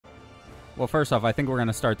Well, first off, I think we're going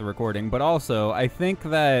to start the recording, but also, I think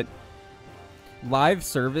that live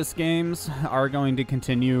service games are going to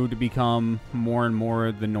continue to become more and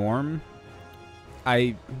more the norm.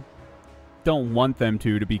 I don't want them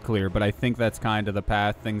to be clear, but I think that's kind of the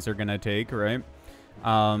path things are going to take, right?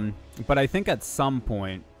 But I think at some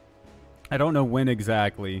point, I don't know when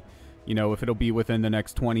exactly, you know, if it'll be within the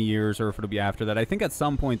next 20 years or if it'll be after that. I think at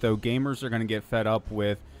some point, though, gamers are going to get fed up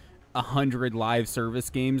with 100 live service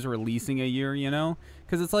games releasing a year, you know?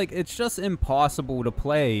 Because it's like, it's just impossible to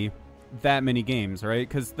play that many games, right?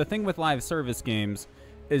 Because the thing with live service games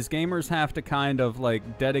is gamers have to kind of,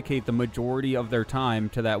 like, dedicate the majority of their time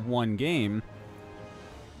to that one game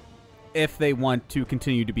if they want to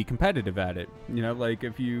continue to be competitive at it. You know, like,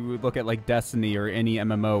 if you look at, like, Destiny or any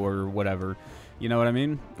MMO or whatever, you know what I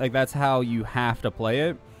mean? Like, that's how you have to play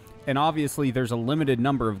it. And obviously, there's a limited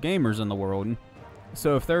number of gamers in the world.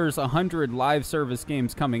 So if there's 100 live service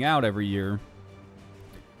games coming out every year,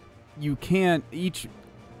 you can't,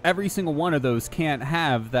 every single one of those can't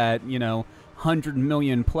have that, you know, 100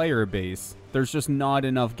 million player base. There's just not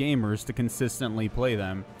enough gamers to consistently play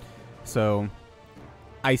them. So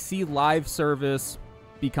I see live service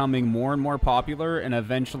becoming more and more popular and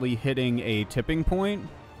eventually hitting a tipping point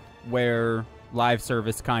where live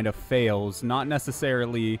service kind of fails, not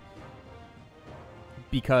necessarily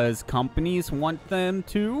because companies want them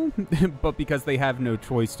to, but because they have no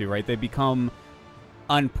choice to, right? They become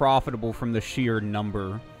unprofitable from the sheer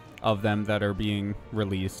number of them that are being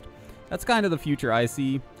released. That's kind of the future I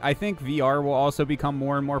see. I think VR will also become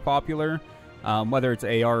more and more popular, whether it's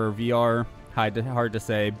AR or VR, hard to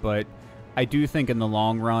say, but I do think in the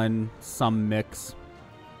long run, some mix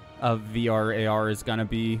of VR, AR is going to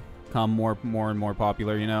become more and more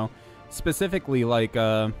popular, you know? Specifically, like,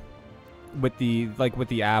 with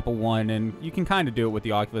the Apple one, and you can kind of do it with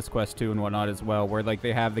the Oculus Quest 2 and whatnot as well, where like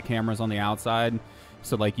they have the cameras on the outside,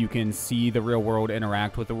 so like you can see the real world,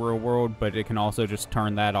 interact with the real world, but it can also just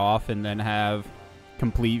turn that off and then have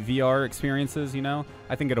complete VR experiences, you know?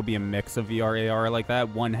 I think it'll be a mix of VR, AR like that,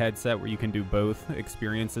 one headset where you can do both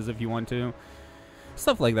experiences if you want to.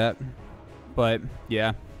 Stuff like that. But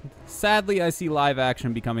yeah, sadly I see live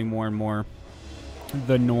action becoming more and more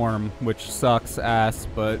the norm, which sucks ass,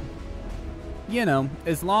 but you know,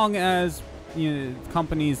 as long as, you know,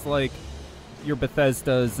 companies like your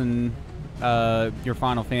Bethesdas and your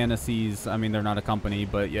Final Fantasies, I mean, they're not a company,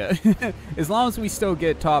 but yeah, as long as we still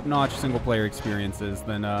get top-notch single-player experiences,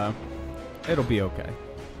 then it'll be okay.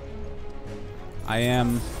 I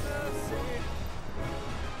am...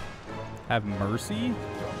 Have mercy?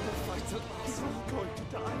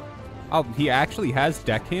 Oh, he actually has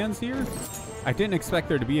deckhands here? I didn't expect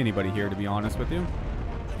there to be anybody here, to be honest with you.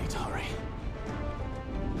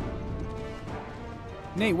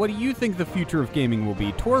 Nate, what do you think the future of gaming will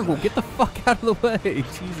be? Torgal, get the fuck out of the way.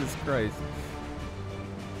 Jesus Christ.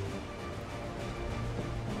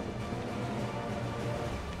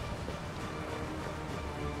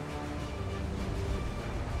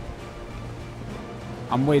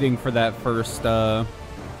 I'm waiting for that first VR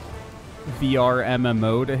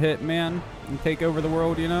MMO to hit, man, and take over the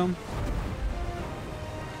world, you know?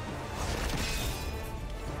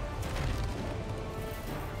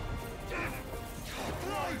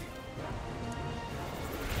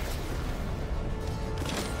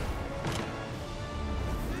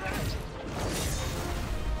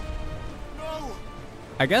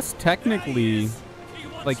 I guess technically,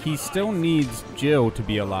 like, he still needs Jill to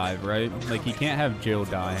be alive, right? Like, he can't have Jill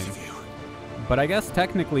dying. But I guess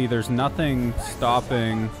technically there's nothing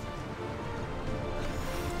stopping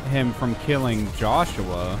him from killing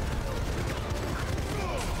Joshua,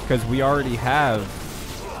 because we already have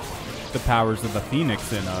the powers of the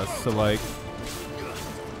Phoenix in us, so like...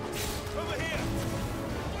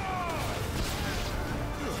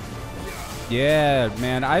 Yeah,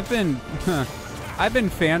 man, I've been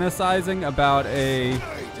fantasizing about a,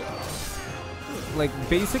 like,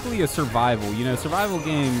 basically a survival, you know, survival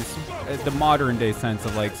games, the modern day sense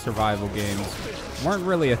of, like, survival games weren't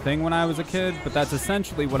really a thing when I was a kid, but that's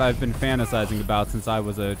essentially what I've been fantasizing about since I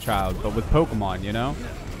was a child, but with Pokemon, you know?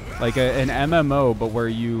 Like an MMO, but where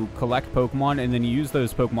you collect Pokemon and then you use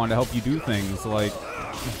those Pokemon to help you do things like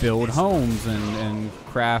build homes and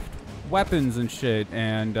craft weapons and shit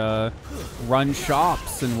and run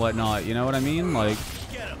shops and whatnot, you know what I mean? Like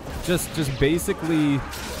just basically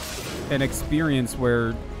an experience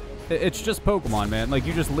where it's just Pokemon, man. Like,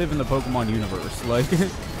 you just live in the Pokemon universe. Like,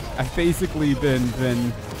 I've basically been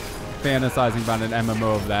fantasizing about an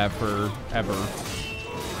MMO of that forever,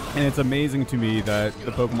 and it's amazing to me that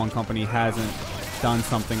the Pokemon Company hasn't done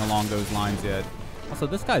something along those lines yet. Also,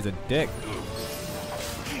 this guy's a dick.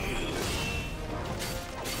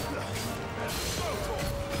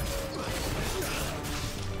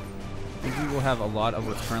 will have a lot of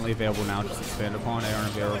what's currently available now just expand upon. They aren't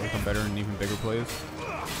available to become better in even bigger plays.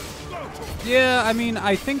 Yeah, I mean,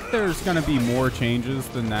 I think there's going to be more changes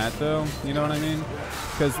than that, though. You know what I mean?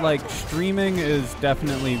 Because, like, streaming is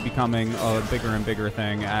definitely becoming a bigger and bigger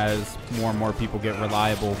thing as more and more people get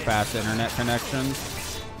reliable, fast internet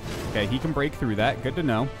connections. Okay, he can break through that. Good to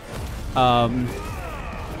know.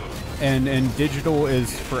 And digital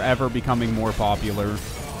is forever becoming more popular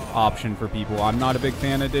option for people. I'm not a big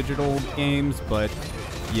fan of digital games, but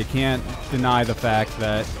you can't deny the fact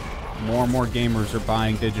that more and more gamers are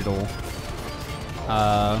buying digital.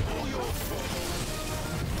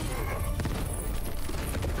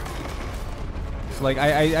 So like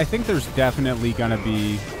I think there's definitely gonna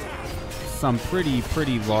be some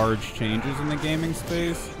pretty large changes in the gaming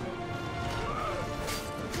space.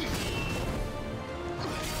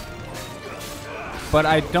 But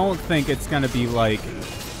I don't think it's gonna be like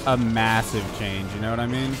a massive change, you know what I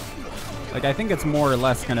mean? Like, I think it's more or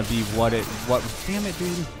less gonna be what damn it,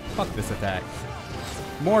 dude. Fuck this attack.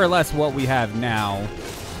 More or less what we have now.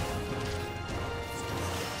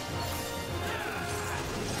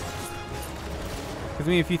 Because, I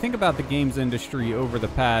mean, if you think about the games industry over the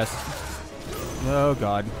past... Oh,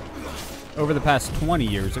 God. Over the past 20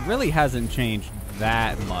 years, it really hasn't changed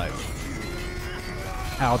that much.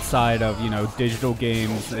 Outside of, you know, digital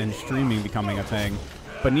games and streaming becoming a thing.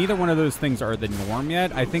 But neither one of those things are the norm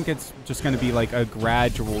yet. I think it's just going to be like a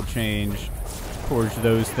gradual change towards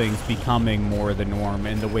those things becoming more the norm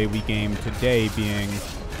and the way we game today being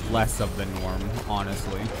less of the norm,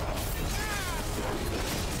 honestly.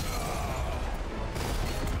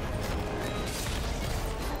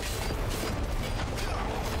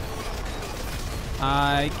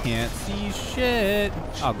 I can't see shit.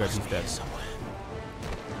 Oh, good, he's dead.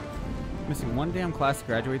 Missing one damn class to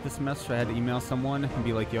graduate this semester, so I had to email someone and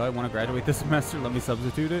be like, yo, I want to graduate this semester, let me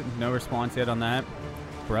substitute it. No response yet on that.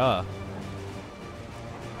 Bruh.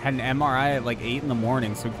 Had an MRI at like 8 in the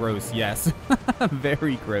morning, so gross, yes.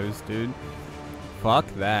 Very gross, dude. Fuck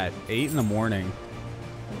that. 8 in the morning.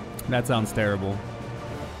 That sounds terrible.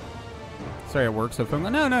 Sorry, it works so fun.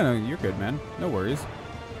 No, you're good, man. No worries.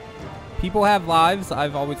 People have lives.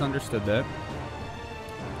 I've always understood that.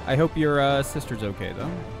 I hope your sister's okay,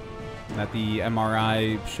 though. That the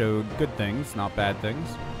MRI showed good things, not bad things.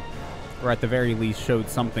 Or at the very least showed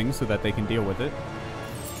something so that they can deal with it.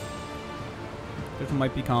 This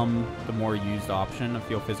might become the more used option. I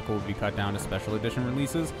feel physical would be cut down to special edition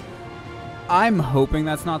releases. I'm hoping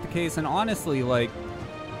that's not the case, and honestly, like,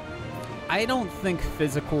 I don't think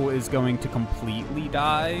physical is going to completely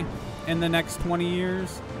die in the next 20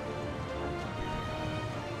 years.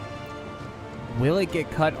 Will it get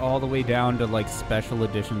cut all the way down to, like, special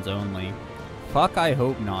editions only? Fuck, I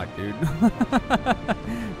hope not, dude.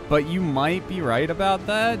 But you might be right about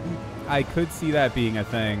that. I could see that being a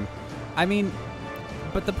thing. I mean,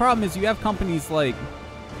 but the problem is you have companies like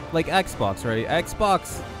Xbox, right?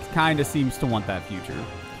 Xbox kind of seems to want that future.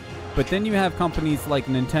 But then you have companies like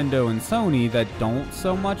Nintendo and Sony that don't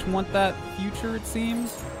so much want that future, it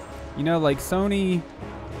seems. You know, like Sony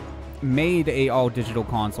made a all-digital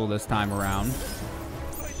console this time around.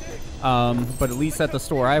 But at least at the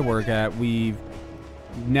store I work at, we've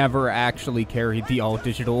never actually carried the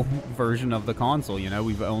all-digital version of the console, you know?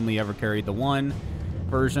 We've only ever carried the one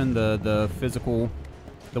version, the physical,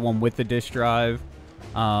 the one with the disc drive.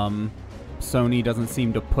 Sony doesn't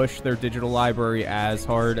seem to push their digital library as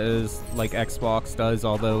hard as, like, Xbox does,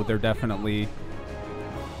 although they're definitely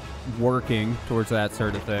working towards that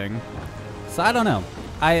sort of thing. So I don't know.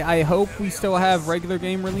 I hope we still have regular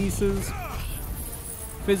game releases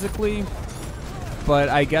physically, but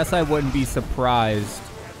I guess I wouldn't be surprised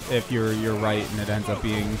if you're right and it ends up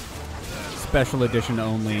being special edition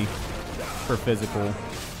only for physical.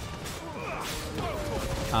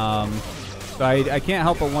 So I can't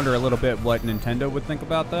help but wonder a little bit what Nintendo would think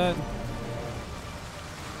about that.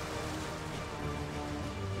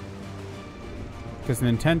 Because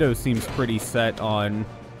Nintendo seems pretty set on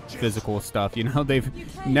physical stuff, you know? They've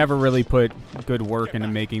never really put good work into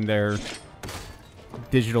making their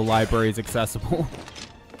digital libraries accessible.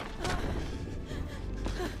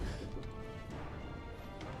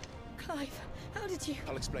 Clive, how did you...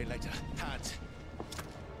 I'll explain later. Hands.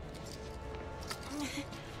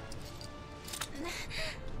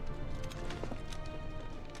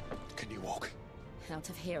 Can you walk? Out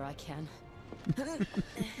of here I can.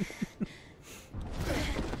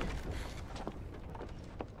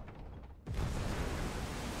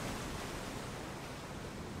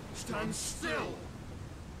 Stand still!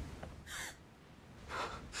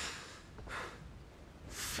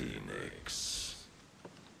 Phoenix,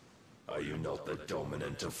 are you not the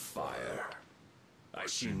dominant of fire? I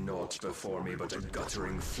see naught before me but a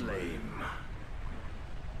guttering flame.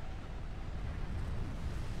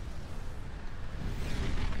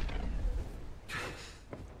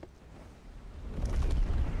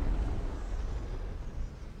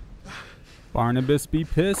 Barnabas be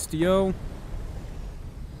pissed, yo.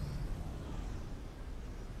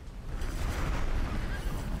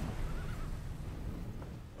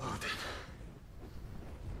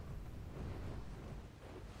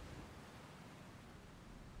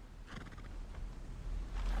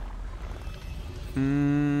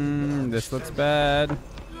 This looks bad.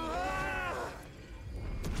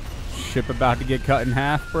 Ship about to get cut in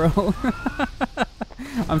half, bro.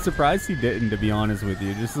 I'm surprised he didn't, to be honest with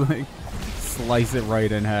you. Just like slice it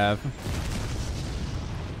right in half.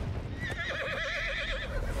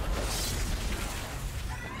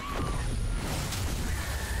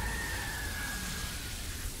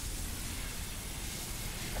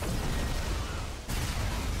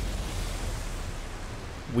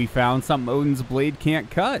 We found something Odin's blade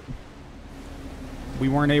can't cut. We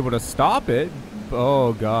weren't able to stop it.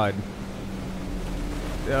 Oh, God.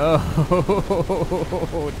 Oh,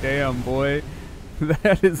 damn, boy.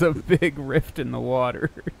 That is a big rift in the water.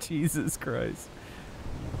 Jesus Christ.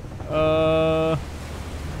 Bruh.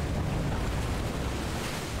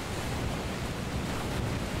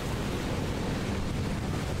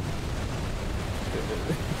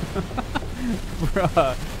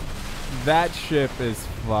 That ship is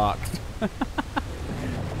fucked.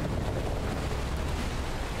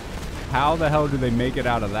 How the hell do they make it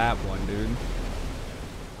out of that one, dude?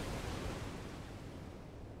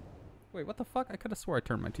 Wait, what the fuck? I could have swore I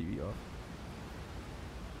turned my TV off.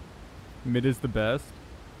 Mid is the best.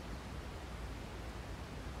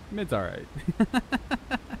 Mid's alright.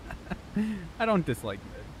 I don't dislike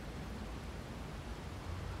mid.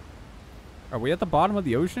 Are we at the bottom of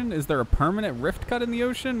the ocean? Is there a permanent rift cut in the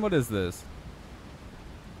ocean? What is this?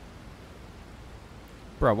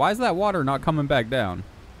 Bro, why is that water not coming back down?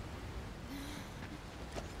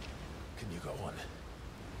 Can you go on?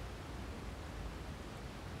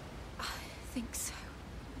 I think so.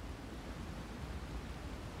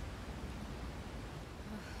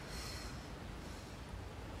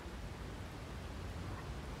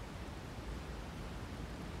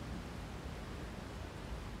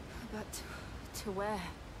 But to where?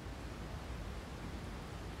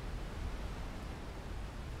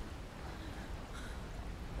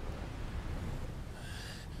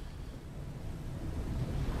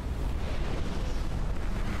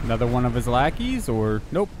 Another one of his lackeys, or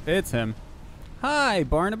nope, it's him. Hi,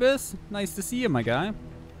 Barnabas. Nice to see you, my guy.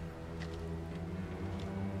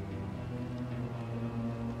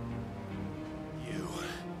 You.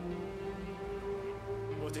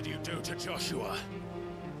 What did you do to Joshua?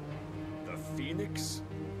 The Phoenix?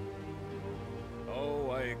 Oh,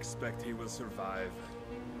 I expect he will survive.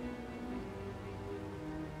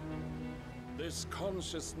 This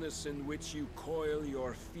consciousness in which you coil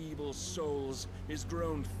your feeble souls is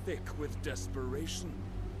grown thick with desperation.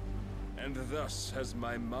 And thus has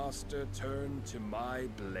my master turned to my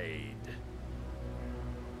blade.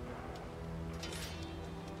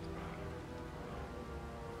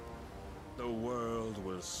 The world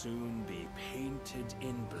will soon be painted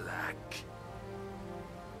in black.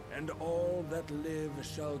 And all that live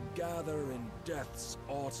shall gather in death's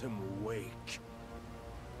autumn wake.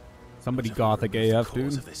 Somebody Not gothic if we remove AF, the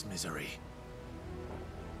cause dude. of this misery.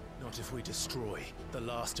 Not if we destroy the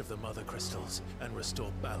last of the mother crystals and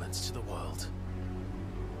restore balance to the world.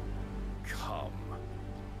 Come.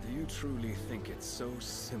 Do you truly think it's so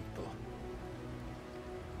simple?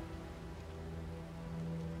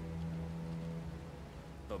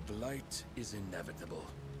 The blight is inevitable.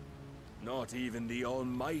 Not even the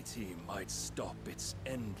Almighty might stop its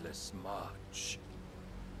endless march.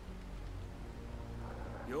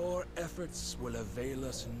 Your efforts will avail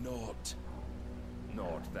us naught.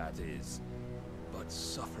 Naught, that is, but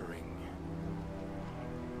suffering.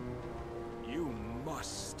 You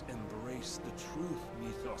must embrace the truth,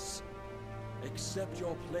 Mythos. Accept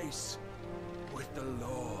your place with the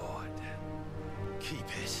Lord. Keep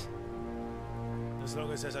it. As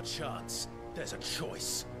long as there's a chance, there's a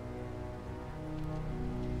choice.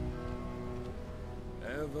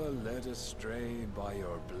 Ever led astray by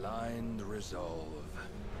your blind resolve.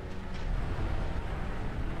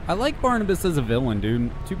 I like Barnabas as a villain,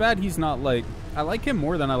 dude. Too bad he's not like... I like him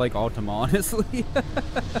more than I like Ultima, honestly.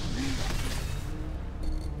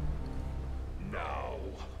 Now,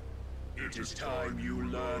 it is time you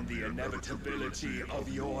learn the inevitability of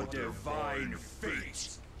your divine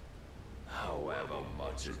fate. However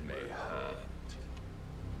much it may hurt.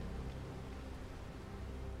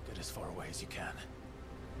 Get as far away as you can.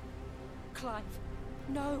 Clive.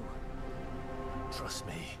 No. Trust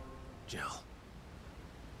me, Jill.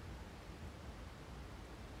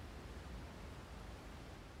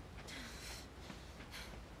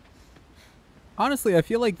 Honestly, I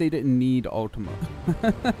feel like they didn't need Ultima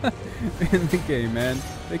in the game, man.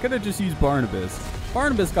 They could have just used Barnabas.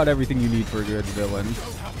 Barnabas got everything you need for a good villain.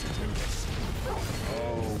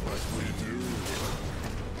 Oh, but we do.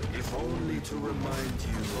 If only to remind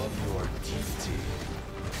you of your duty.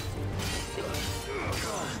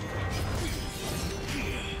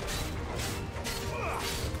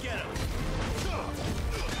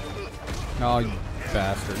 Oh, you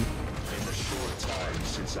bastard. In the short time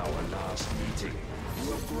since our last meeting,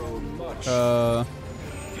 you have grown much.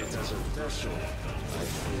 Yet as a vessel, I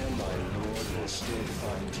fear my lord will still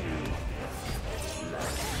find you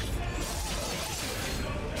lacking.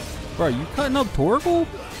 Bro, you cutting up Torgal?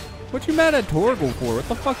 What you mad at Torgal for? What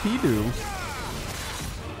the fuck he do?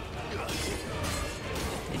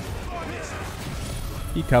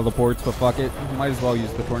 He teleports, but fuck it. Might as well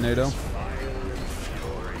use the tornado.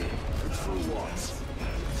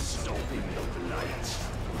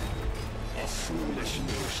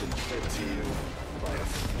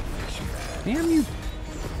 Damn you.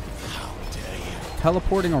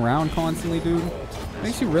 Teleporting around constantly, dude.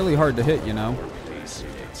 Makes you really hard to hit, you know?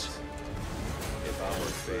 If our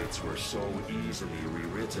fates were so easily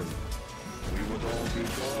rewritten, we would all be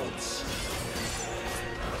gods.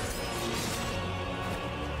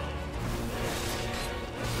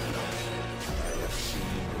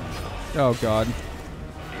 Oh god.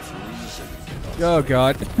 Oh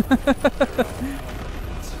god.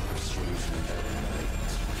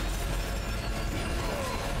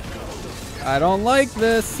 I don't like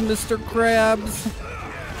this, Mr. Krabs.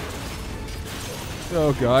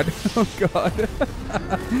 Oh god. Oh god.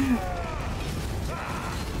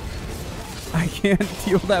 I can't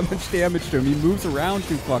deal that much damage to him. He moves around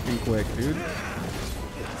too fucking quick, dude.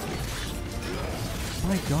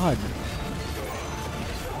 My god.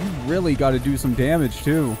 You really got to do some damage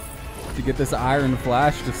too to get this Iron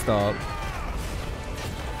Flash to stop.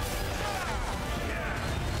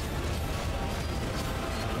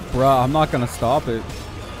 Bruh, I'm not gonna stop it.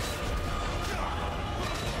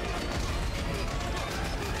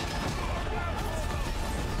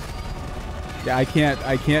 Yeah, I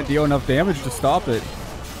can't deal enough damage to stop it.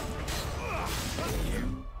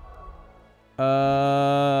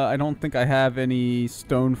 I don't think I have any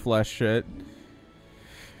stone flesh shit.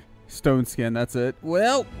 Stone skin, that's it.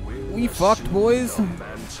 Well, we fucked, boys. The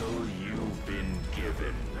mantle you've been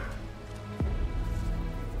given.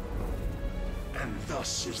 And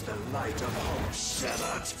thus is the light of hope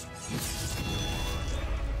severed.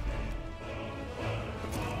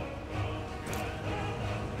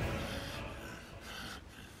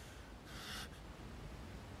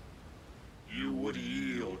 You would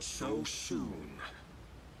yield so soon.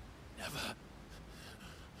 Never.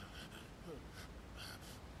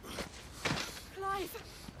 Clive!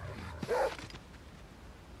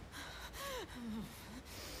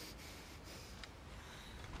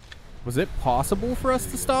 Was it possible for us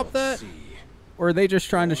to stop that? Or are they just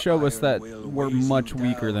trying to show us that we're much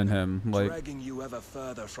weaker than him? Like, dragging you ever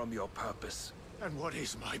further from your purpose. And what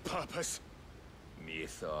is my purpose?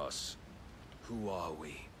 Mythos. Who are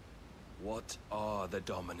we? What are the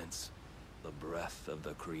dominants? The breath of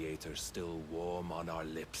the Creator still warm on our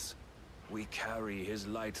lips. We carry his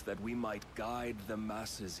light that we might guide the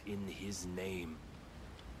masses in his name.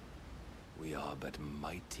 We are but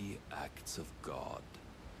mighty acts of God.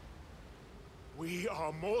 We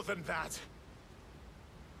are more than that.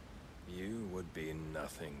 You would be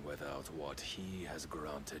nothing without what he has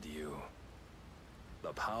granted you.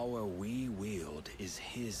 The power we wield is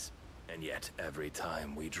his, and yet every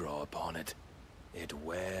time we draw upon it, it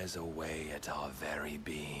wears away at our very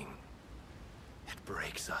being. It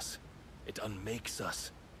breaks us. It unmakes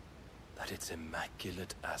us, that its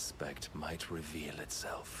immaculate aspect might reveal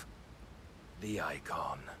itself. The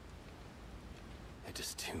icon. It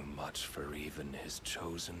is too much for even his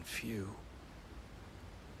chosen few.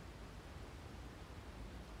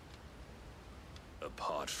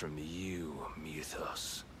 Apart from you,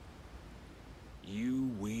 Mythos,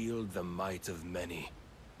 you wield the might of many,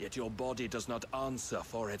 yet your body does not answer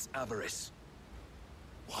for its avarice.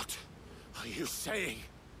 What are you saying?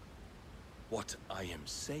 What I am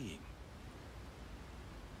saying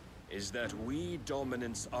is that we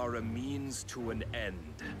dominants are a means to an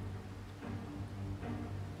end.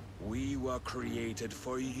 We were created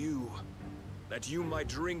for you, that you might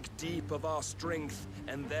drink deep of our strength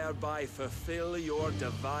and thereby fulfill your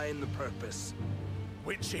divine purpose.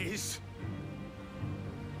 Which is?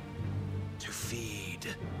 To feed.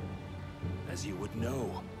 as you would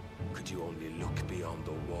know, could you only look beyond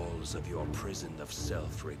the walls of your prison of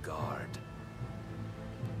self-regard.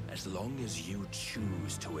 As long as you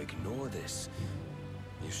choose to ignore this,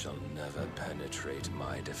 you shall never penetrate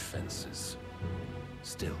my defenses.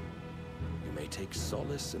 Still, you may take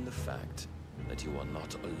solace in the fact that you are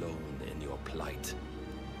not alone in your plight.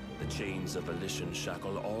 The chains of volition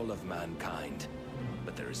shackle all of mankind,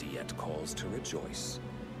 but there is yet cause to rejoice.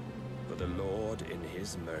 For the Lord, in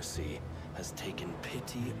his mercy, has taken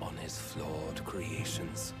pity on his flawed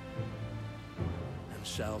creations, and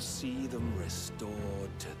shall see them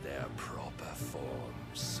restored to their proper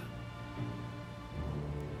forms.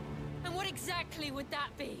 And what exactly would that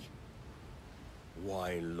be?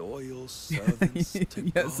 Why, loyal servants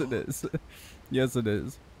to Yes, God. it is. Yes, it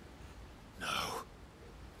is. No.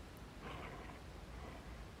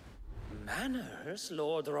 Manners,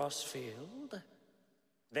 Lord Rossfield?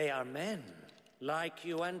 They are men, like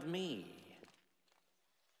you and me.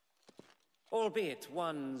 Albeit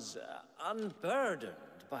ones unburdened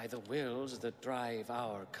by the wills that drive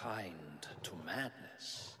our kind to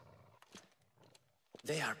madness.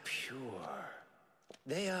 They are pure.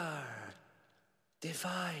 They are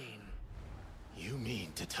divine. You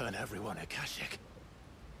mean to turn everyone Akashic?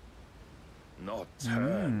 Not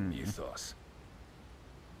turn, Ethos.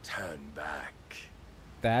 Turn back.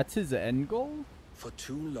 That's his end goal? For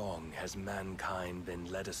too long has mankind been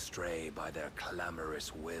led astray by their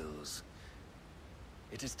clamorous wills.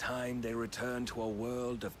 It is time they return to a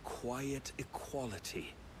world of quiet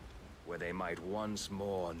equality, where they might once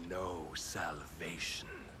more know salvation.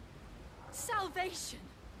 Salvation!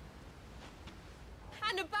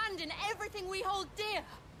 And abandon everything we hold dear!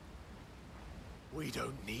 We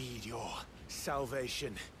don't need your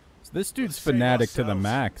salvation. So this dude's We'll save fanatic to the ourselves,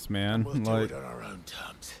 max, man. We'll do Like, it on our own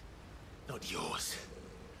terms. Not yours.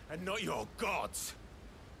 And not your gods.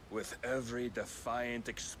 With every defiant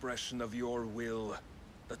expression of your will,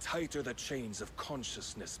 the tighter the chains of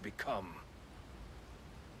consciousness become.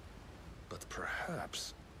 But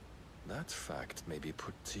perhaps that fact may be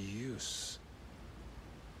put to use.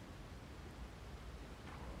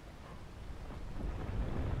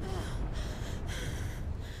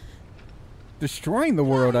 destroying the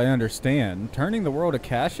world, I understand. Turning the world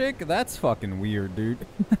Akashic? That's fucking weird, dude.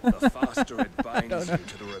 The faster it binds you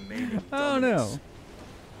to the remaining I don't dominance, know.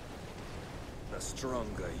 the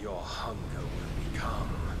stronger your hunger will become.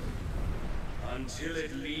 Until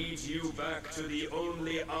it leads you back to the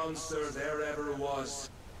only answer there ever was.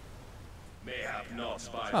 Mayhap not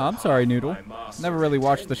by Oh, I'm sorry, the Noodle. path my masters Never really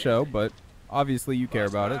watched the intended, show, but obviously you care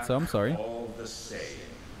but about it, so I'm back sorry. all the same.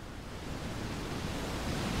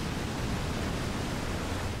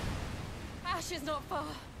 Ash is not far.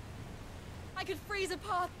 I could freeze a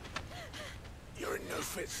path. You're in no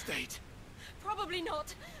fit state. Probably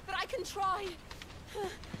not, but I can try.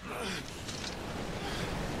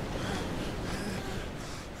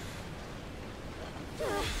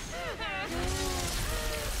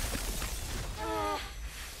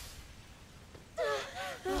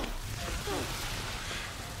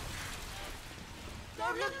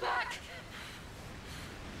 Don't look back!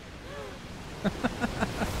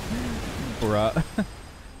 Bruh.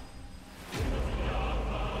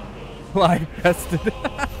 Live tested.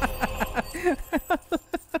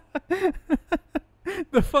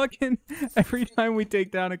 The fucking every time we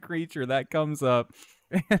take down a creature that comes up.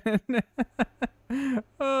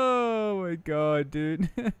 Oh my god, dude.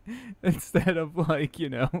 Instead of like, you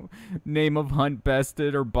know, name of hunt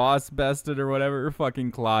bested or boss bested or whatever,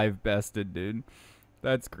 fucking Clive bested, dude.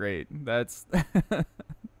 That's great. That's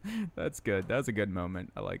that's good. That was a good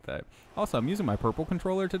moment. I like that. Also, I'm using my purple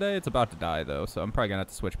controller today. It's about to die though, so I'm probably gonna have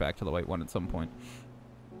to switch back to the white one at some point.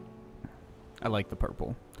 I like the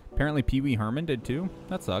purple. Apparently Pee Wee Herman did too.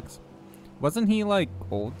 That sucks. Wasn't he like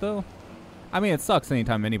old though? I mean, it sucks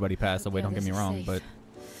anytime anybody passes away, don't get me wrong, but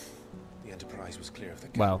The Enterprise was clear of the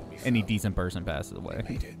camp well, when we any fell. decent person passes away.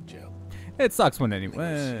 Made it, Jill. It sucks when They were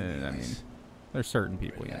I serious. mean, there's certain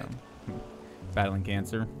people, you know, battling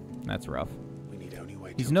cancer. That's rough. We need only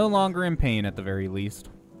wait He's till no tomorrow. longer in pain at the very least.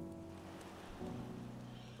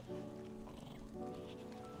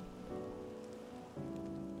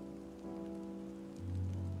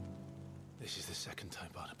 This is the second time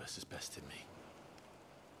Barnabas has bested me.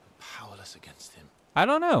 I'm powerless against him. I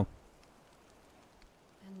don't know.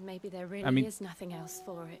 And maybe there really mean- is nothing else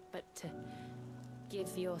for it but to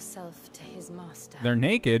give yourself to his master. They're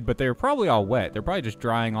naked, but they're probably all wet. They're probably just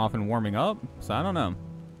drying off and warming up. So I don't know.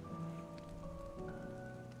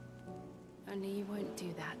 Only you won't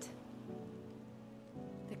do that.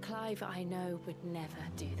 The Clive I know would never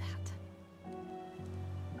do that.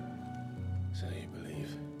 So you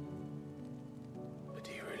believe?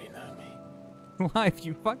 Life,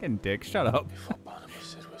 you fucking dick. Shut up. If what Barnabas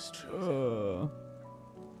said was true,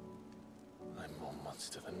 I'm more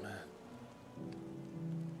monster than man.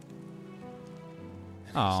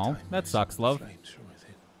 And Oh, each time that there's sucks, love. flames from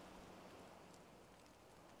within.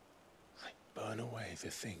 I burn away the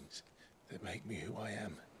things that make me who I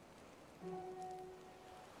am.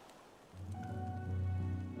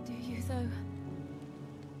 Do you, though?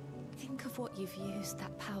 Think of what you've used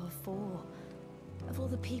that power for. Of all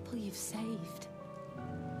the people you've saved.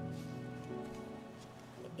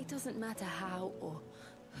 It doesn't matter how or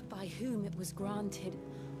by whom it was granted,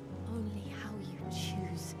 only how you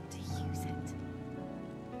choose to use it.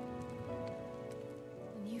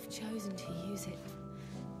 And you've chosen to use it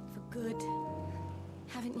for good,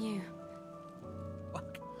 haven't you?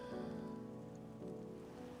 Fuck.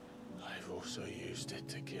 I've also used it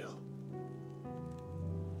to kill.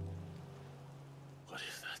 What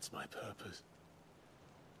if that's my purpose?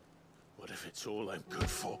 What if it's all I'm good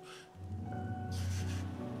for?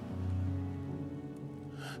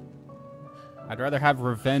 I'd rather have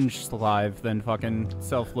revenge Clive than fucking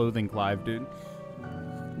self-loathing Clive, dude.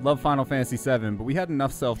 Love Final Fantasy VII, but we had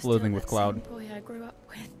enough self-loathing with Cloud. Boy I grew up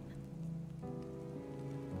with.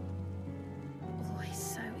 Always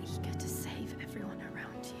so eager to save everyone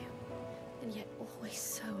around you, and yet always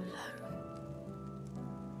so alone.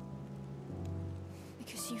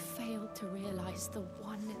 Because you failed to realize the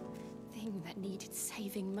one thing that needed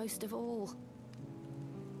saving most of all.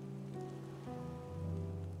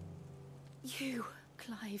 You,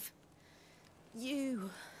 Clive. You.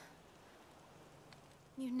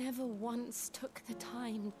 You never once took the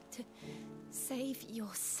time to save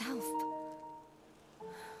yourself.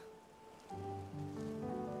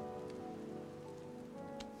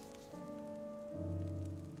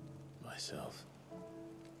 Myself.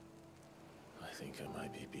 I think I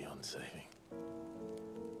might be beyond saving.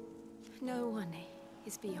 No one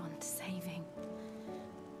is beyond saving,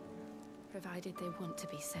 provided they want to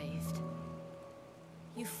be saved.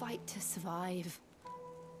 You fight to survive.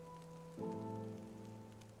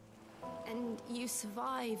 And you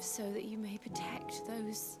survive so that you may protect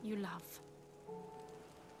those you love.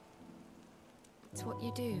 It's what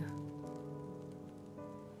you do.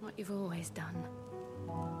 What you've always done.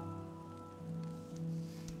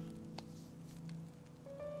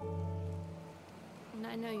 And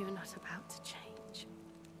I know you're not about to change.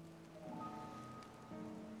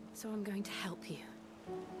 So I'm going to help you.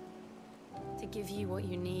 To give you what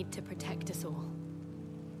you need to protect us all.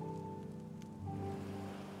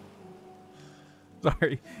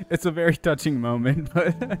 Sorry, it's a very touching moment,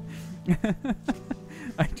 but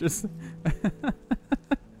I just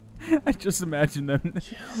imagine them.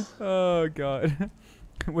 Oh god,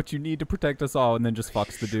 what you need to protect us all, and then just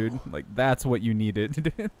fucks the dude. Like that's what you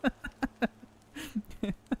needed.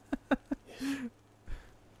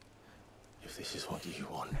 If this is what you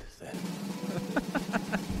want, then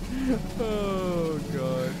Oh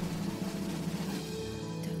god.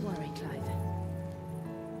 Don't worry, Clive.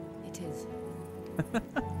 It is.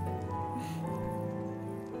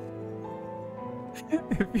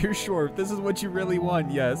 If you're sure, if this is what you really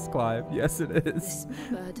want, yes, Clive. Yes, it is. This is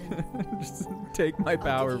my burden. Just take my I'll give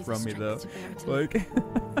power you the from me, though. strength to bear it Like,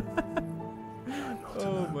 I'm not oh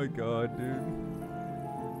alone. my god, dude.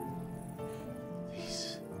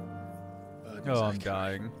 These burdens Oh, I I'm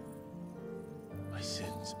carry, dying. my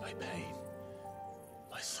sins, my pain,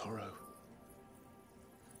 my sorrow.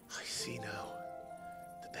 I see now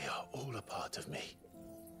that they are all a part of me.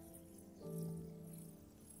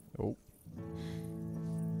 Oh.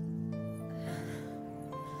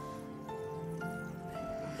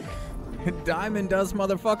 Diamond Dust,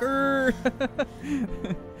 motherfucker!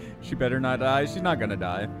 She better not die. She's not gonna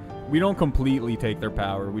die. We don't completely take their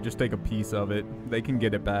power. We just take a piece of it. They can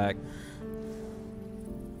get it back.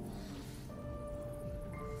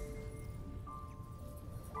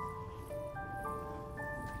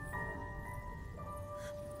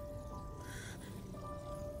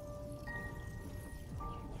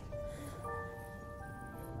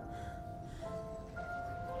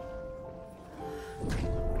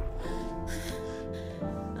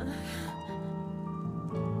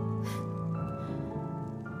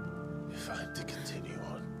 If I'm to continue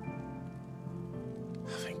on,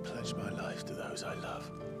 having pledged my life to those I love,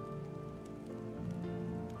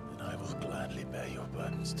 then I will gladly bear your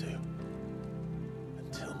burdens too,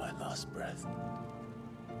 until my last breath.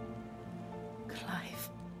 Clive.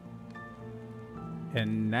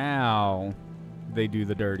 And now they do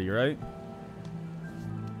the dirty, right?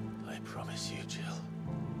 I promise you, Jill,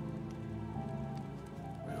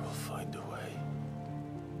 we will find a way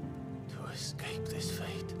to escape this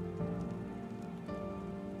fate.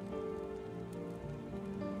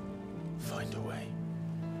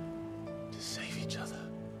 to save each other.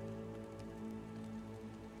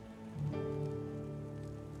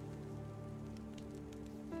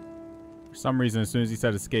 For some reason, as soon as he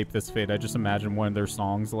said escape this fate, I just imagined one of their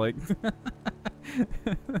songs, like,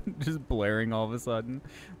 just blaring all of a sudden.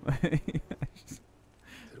 That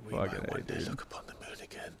we might one day look upon the moon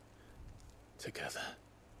again, together.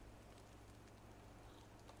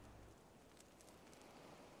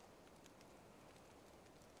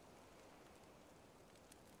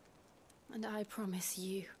 And I promise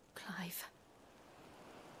you, Clive,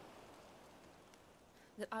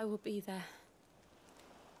 that I will be there,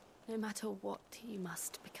 no matter what you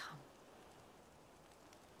must become.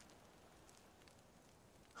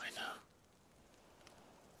 I know.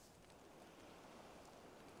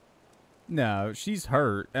 No, she's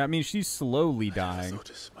hurt. I mean, she's slowly I dying. thought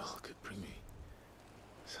a smile could bring me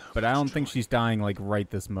so But I much don't think joy. she's dying, like, right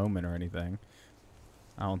this moment or anything.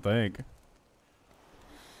 I don't think.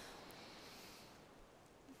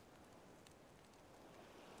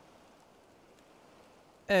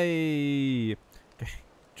 Hey! Okay.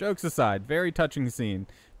 Jokes aside, very touching scene.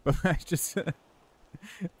 But I just...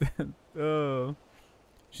 oh.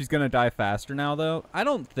 She's gonna die faster now, though? I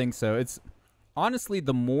don't think so. It's... Honestly,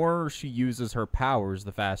 the more she uses her powers,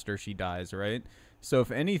 the faster she dies, right? So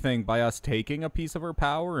if anything, by us taking a piece of her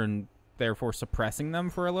power and therefore suppressing them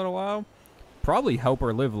for a little while, probably help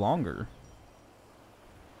her live longer.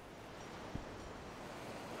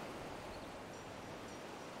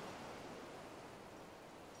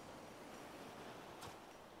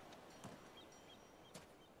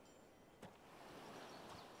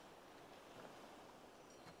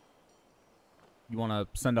 You want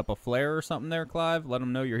to send up a flare or something there, Clive? Let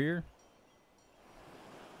them know you're here?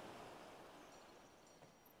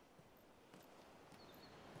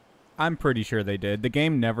 I'm pretty sure they did. The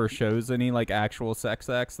game never shows any, like, actual sex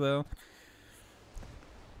acts, though.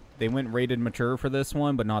 They went rated mature for this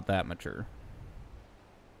one, but not that mature.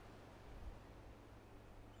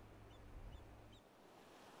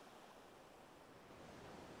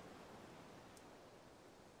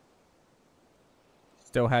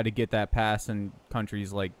 Still had to get that pass in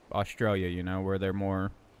countries like Australia, you know, where they're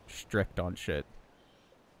more strict on shit.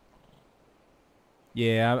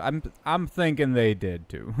 Yeah, I'm thinking they did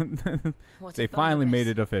too. They finally made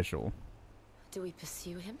it official. Do we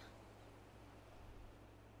pursue him?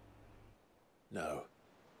 No.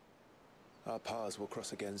 Our paths will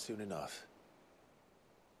cross again soon enough.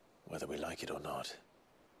 Whether we like it or not.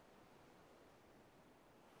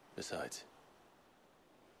 Besides,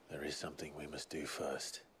 there is something we must do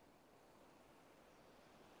first.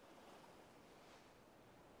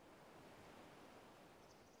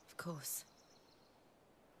 Of course.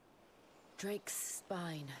 Drake's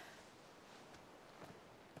spine.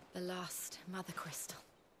 The last mother crystal.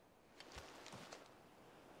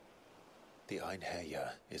 The Einherja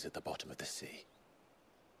is at the bottom of the sea.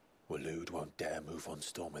 Waloed won't dare move on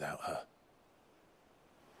Storm without her.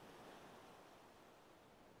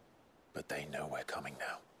 But they know we're coming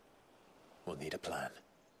now. We'll need a plan.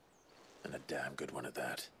 And a damn good one at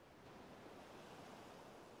that.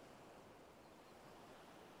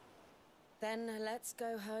 Then let's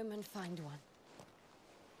go home and find one.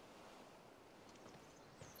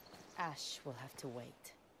 Ash will have to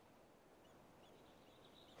wait.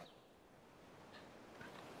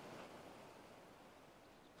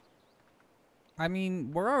 I mean,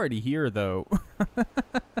 we're already here, though.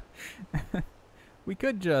 We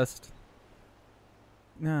could just...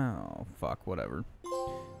 No, fuck, whatever.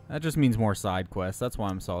 That just means more side quests. That's why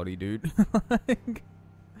I'm salty, dude. Like...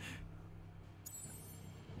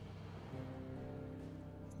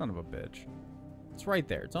 Son of a bitch. It's right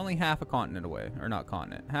there. It's only half a continent away. Or not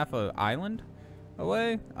continent. Half a island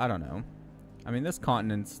away? I don't know. I mean, this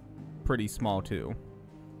continent's pretty small, too.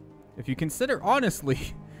 If you consider,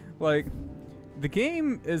 honestly, like, the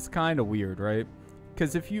game is kind of weird, right?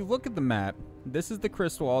 Because if you look at the map, this is the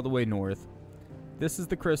crystal all the way north. This is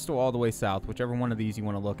the crystal all the way south, whichever one of these you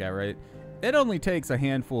want to look at, right? It only takes a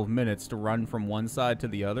handful of minutes to run from one side to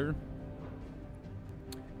the other.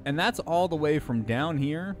 And that's all the way from down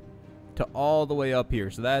here to all the way up here.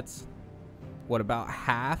 So that's, what, about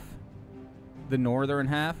half the northern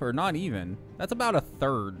half? Or not even. That's about a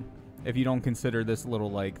third, if you don't consider this little,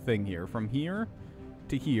 like, thing here. From here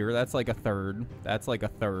to here, that's like a third. That's like a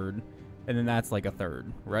third. And then that's like a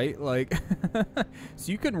third, right? Like,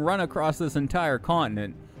 so you can run across this entire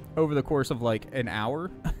continent over the course of, like, an hour.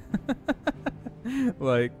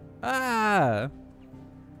 Like, can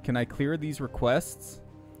I clear these requests?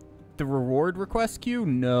 The reward request queue?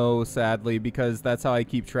 No, sadly, because that's how I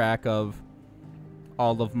keep track of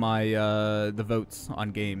all of my, the votes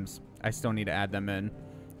on games. I still need to add them in.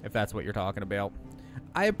 if that's what you're talking about.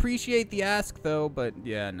 I appreciate the ask, though, but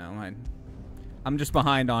yeah, no, I'm just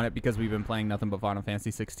behind on it because we've been playing nothing but Final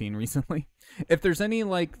Fantasy 16 recently. If there's any,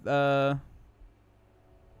 like,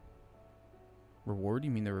 reward,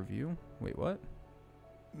 you mean the review? Wait, what?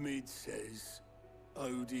 Mid says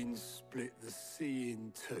Odin split the sea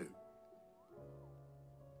in two.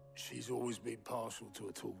 She's always been partial to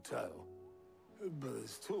a tall tale. But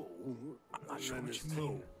there's tall, I'm not sure and what there's you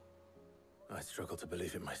mean. tall. I struggle to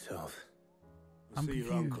believe it myself. I see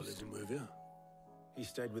your uncle confused. isn't with you. He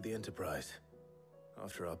stayed with the Enterprise.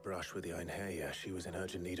 After our brush with the Einherja, she was in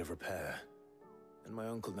urgent need of repair. And my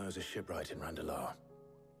uncle knows a shipwright in Randalar.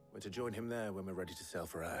 We're to join him there when we're ready to sail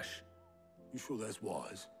for Ash. You sure that's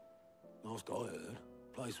wise? Last I heard,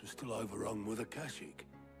 the place was still overrun with a Akashic.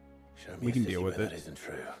 Show me We a can city deal with where it. that isn't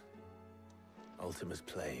true. Ultima's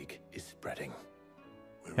plague is spreading.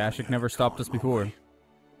 We're Kashyyyk running never out of stopped time, us before. aren't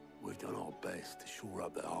we? We've done our best to shore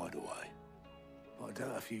up their hideaway. But I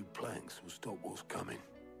doubt a few planks will stop what's coming.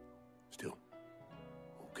 Still,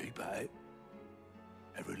 we'll keep at it.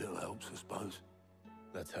 Every little helps, I suppose.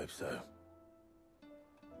 Let's hope so.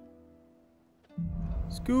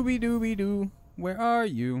 Scooby-Dooby-Doo, where are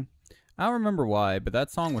you? I don't remember why, but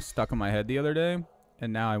that song was stuck in my head the other day,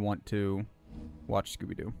 and now I want to watch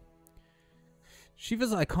Scooby-Doo.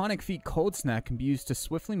 Shiva's iconic feat Cold Snap can be used to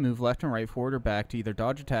swiftly move left and right, forward or back to either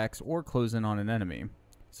dodge attacks or close in on an enemy.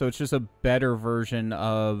 So it's just a better version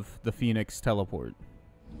of the Phoenix teleport.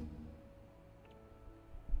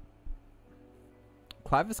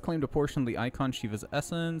 Clive has claimed a portion of the icon Shiva's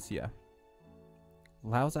essence. Yeah.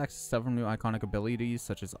 Allows access to several new iconic abilities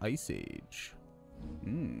such as Ice Age.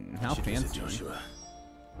 How Should visit fancy. Joshua.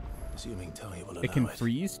 Assuming Tony will allow It can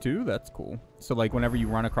freeze too? That's cool. So like whenever you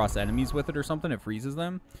run across enemies with it or something, it freezes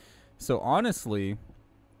them. So honestly,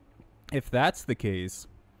 if that's the case,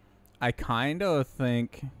 I kind of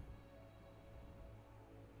think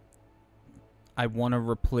I want to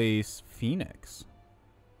replace Phoenix.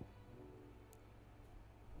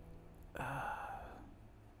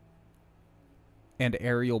 And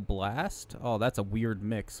Aerial Blast? Oh, that's a weird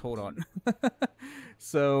mix. Hold on.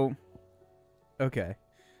 So, okay.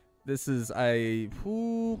 This is,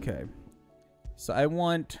 okay. So I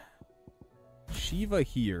want Shiva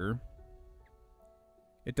here.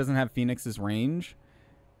 It doesn't have Phoenix's range.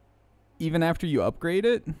 Even after you upgrade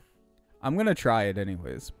it, I'm going to try it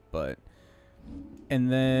anyways, but...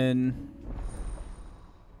 And then...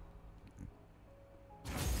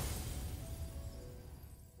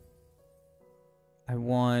 I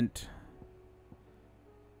want...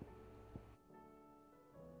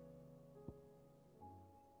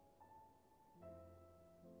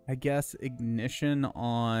 I guess ignition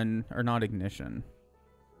on... Or not ignition.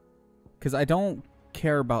 Because I don't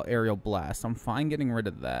care about aerial blast. I'm fine getting rid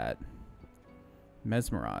of that.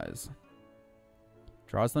 Mesmerize.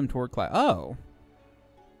 Draws them toward class. Oh!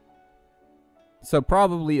 So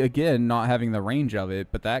probably, again, not having the range of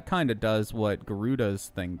it, but that kind of does what Garuda's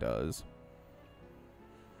thing does.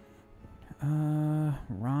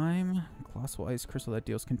 Rhyme. Colossal Ice Crystal that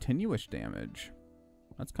deals continuous damage.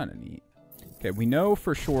 That's kind of neat. Okay, we know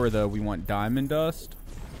for sure, though, we want Diamond Dust.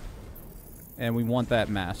 And we want that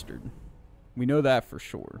mastered. We know that for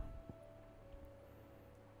sure.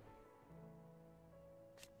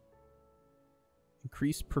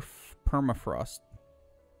 Increase permafrost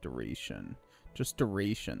duration. Just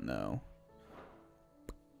duration, though.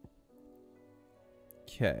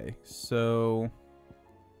 Okay, so...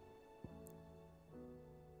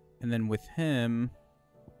 And then with him,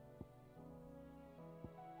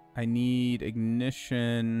 I need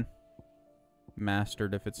ignition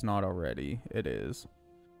mastered if it's not already. It is.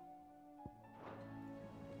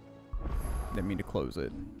 Didn't mean to close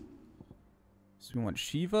it. So we want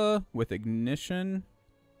Shiva with ignition.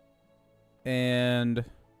 And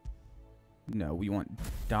no, we want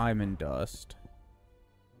Diamond Dust.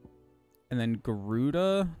 And then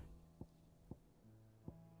Garuda.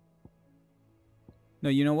 No,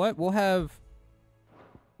 you know what? We'll have...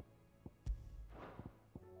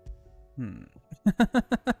 Can't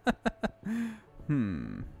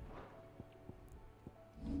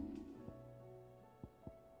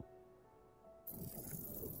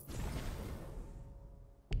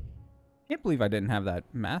believe I didn't have that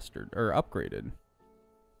mastered or upgraded.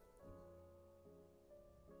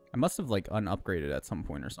 I must have like unupgraded at some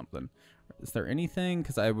point or something. Is there anything?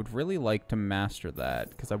 Because I would really like to master that.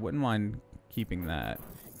 Because I wouldn't mind keeping that.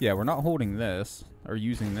 Yeah, we're not holding this or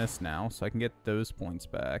using this now, so I can get those points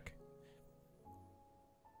back.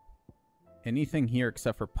 Anything here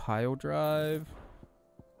except for pile drive?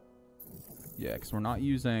 Yeah, because we're not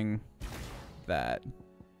using that.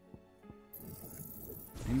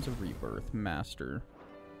 Flames of Rebirth. Master.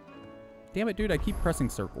 Damn it, dude. I keep pressing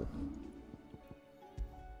circle.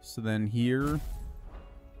 So then here.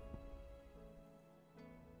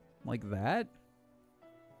 Like that?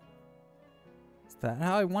 Is that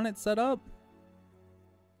how I want it set up?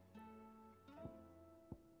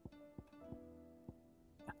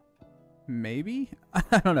 Maybe?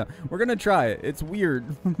 I don't know. We're gonna try it. It's weird,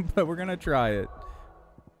 but we're gonna try it.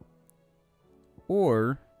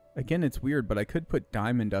 Or, again, it's weird, but I could put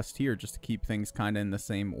Diamond Dust here just to keep things kind of in the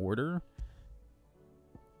same order.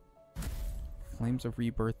 Flames of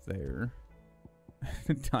Rebirth there.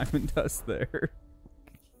 Diamond Dust there.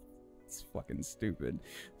 It's fucking stupid.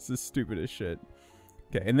 This is stupid as shit.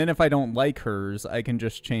 Okay, and then if I don't like hers, I can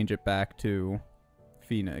just change it back to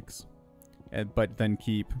Phoenix. But then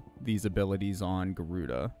keep these abilities on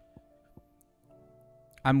Garuda.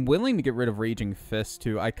 I'm willing to get rid of Raging Fist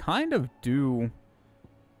too. I kind of do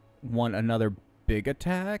want another big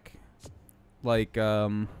attack. Like,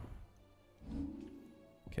 okay,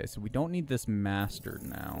 so we don't need this mastered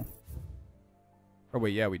now. Oh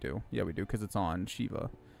wait, yeah we do. Yeah we do, because it's on Shiva.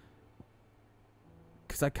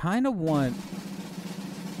 Because I kind of want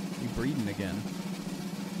you breeding again.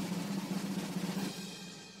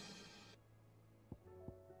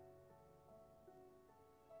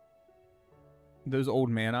 Those old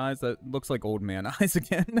man eyes, that looks like old man eyes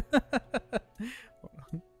again.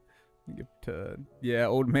 Yeah,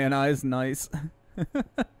 old man eyes, nice.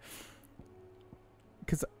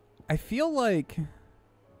 Because I feel like,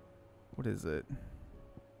 what is it?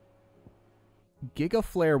 Giga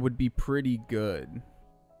Flare would be pretty good.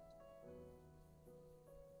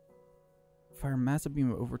 Fire massive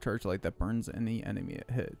beam of overcharge light that burns any enemy it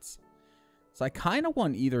hits. So I kind of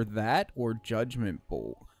want either that or Judgment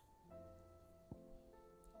Bolt.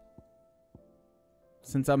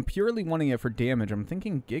 Since I'm purely wanting it for damage, I'm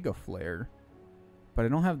thinking Giga Flare. But I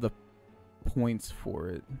don't have the points for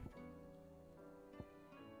it.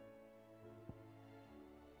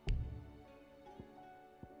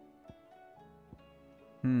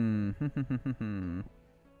 I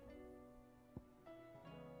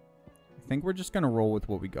think we're just gonna roll with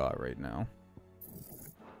what we got right now.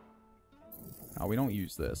 Oh, we don't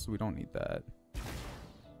use this. We don't need that.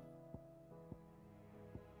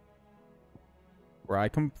 Where I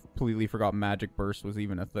completely forgot Magic Burst was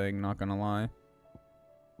even a thing, not gonna lie.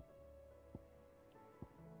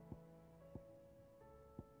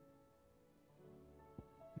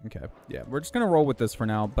 Okay, yeah, we're just gonna roll with this for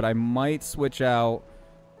now, but I might switch out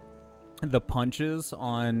the punches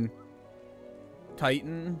on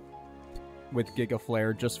Titan with Giga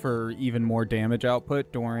Flare just for even more damage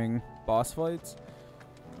output during boss fights.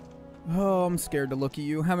 Oh, I'm scared to look at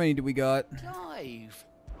you. How many do we got? Clive,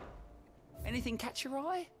 anything catch your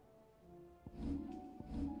eye?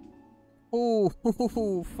 Oh,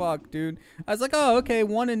 fuck, dude. I was like, oh, okay,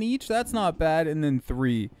 1 in each. That's not bad. And then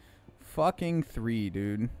 3. Fucking 3,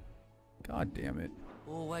 dude. God damn it.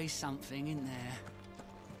 Always something in there.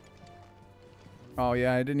 Oh,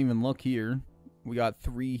 yeah, I didn't even look here. We got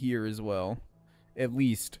 3 here as well. At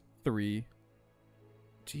least 3.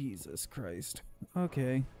 Jesus Christ.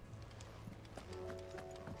 Okay.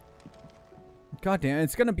 God damn,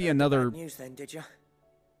 it's gonna be another... Bad news then, did you?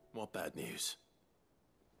 What bad news?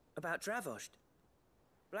 About Dravost.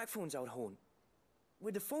 Blackthorn's old haunt.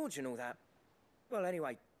 With the forge and all that. Well,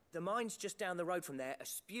 anyway, the mines just down the road from there are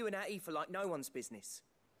spewing out ether like no one's business.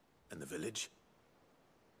 And the village?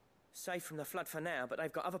 Safe from the flood for now, but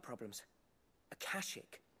they've got other problems.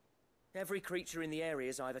 Akashic. Every creature in the area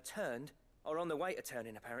is either turned or on the way to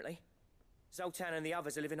turning, apparently. Zoltan and the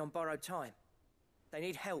others are living on borrowed time. They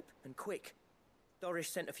need help, and quick. Doris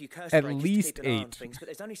sent a few curse at breakers least to keep an eye on 8. things, but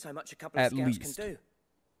there's only so much a couple of scouts can do.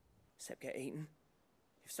 Except get eaten.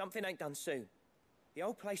 If something ain't done soon, the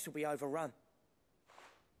old place will be overrun.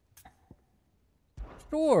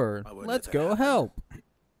 Sure, let's go help.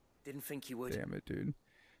 Didn't think you would. Damn it, dude.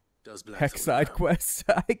 Does Heck side quests.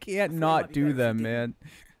 I can't not do them, man.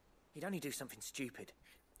 He'd only do something stupid.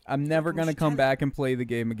 I'm never gonna come back and play the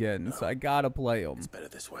game again, so I gotta play them. It's better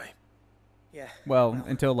this way. Yeah. Well,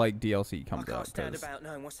 until like DLC comes I can't out. stand about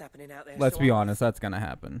knowing what's happening out there. Let's so be honest, that's gonna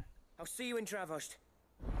happen. I'll see you in Dravost.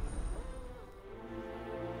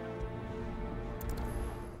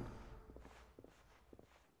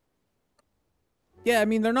 Yeah, I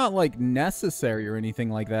mean, they're not like necessary or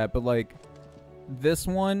anything like that, but like this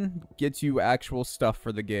one gets you actual stuff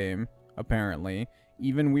for the game, apparently.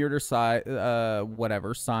 Even weirder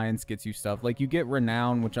whatever, science gets you stuff. Like you get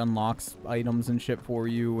renown, which unlocks items and shit for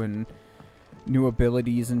you, and new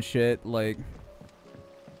abilities and shit, like.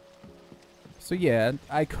 So yeah,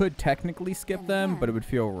 I could technically skip them, but it would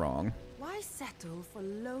feel wrong. Why settle settle for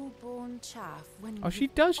low-born chaff when Oh, she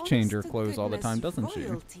does change her honest to clothes all the time, goodness doesn't she?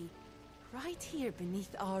 royalty right here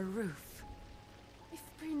beneath our roof. If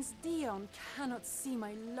Prince Dion cannot see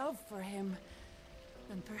my love for him,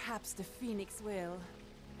 then perhaps the Phoenix will.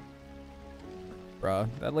 Bruh,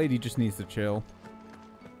 that lady just needs to chill.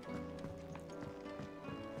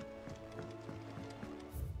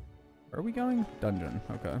 Where are we going? Dungeon.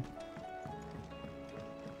 Okay.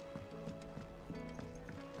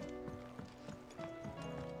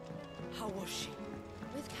 How was she?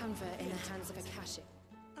 With Canva in the hands of a Akashic.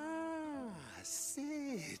 Ah,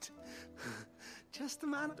 Sid. Just the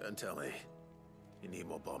man. Don't tell me. You need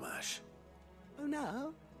more bomb ash. Oh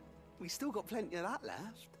no, we still got plenty of that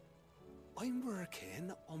left. I'm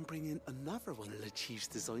working on bringing another one of the Chief's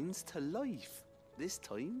designs to life. This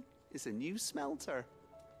time, it's a new smelter.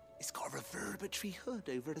 It's got a reverberatory hood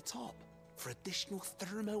over the top for additional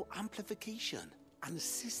thermal amplification and a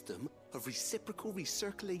system of reciprocal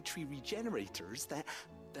recirculatory regenerators that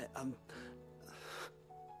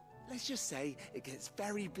let's just say it gets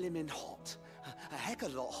very blimmin' hot. A heck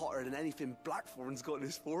of a lot hotter than anything Blackthorn's got in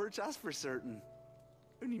his forge, that's for certain.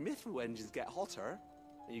 Only Mithril engines get hotter,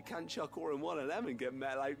 and you can't chuck ore in one of them and get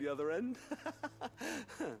metal out the other end.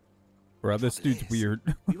 Bro, this dude's weird.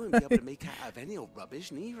 We won't be able to make out of any old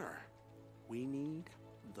rubbish, neither. We need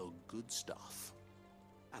the good stuff.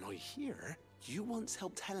 And I hear you once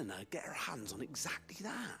helped Helena get her hands on exactly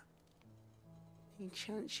that. Any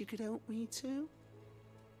chance you could help me too?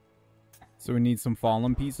 So we need some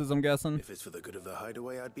fallen pieces, I'm guessing? If it's for the good of the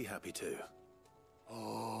hideaway, I'd be happy to.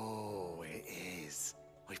 Oh, it is.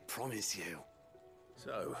 I promise you.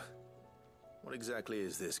 So, what exactly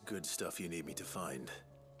is this good stuff you need me to find?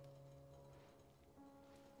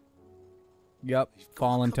 Yep, We've got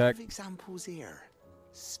fallen a couple tech. of examples here.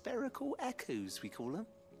 Spherical echoes, we call them.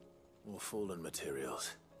 More fallen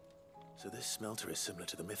materials. So this smelter is similar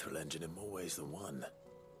to the Mithril engine in more ways than one.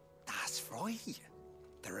 That's right.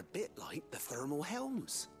 They're a bit like the thermal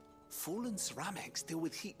helms. Fallen ceramics deal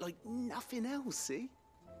with heat like nothing else, see?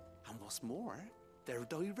 And what's more, they're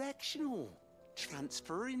directional,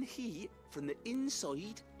 transferring heat from the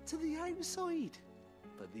inside to the outside.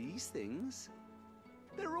 But these things,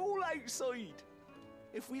 they're all outside.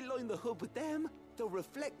 If we line the hood with them, they'll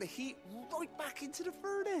reflect the heat right back into the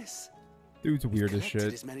furnace. Dude's We've weird as collected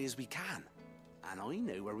shit. as many as we can, and I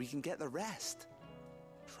know where we can get the rest.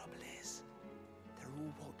 Trouble is, they're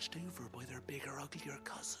all watched over by their bigger, uglier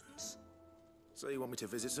cousins. So you want me to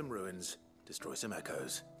visit some ruins, destroy some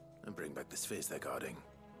echoes, and bring back the spheres they're guarding?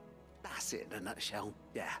 That's it in a nutshell,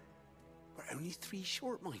 yeah. We're only 3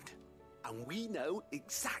 short, mind, and we know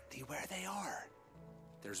exactly where they are.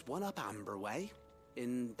 There's one up Amber Way,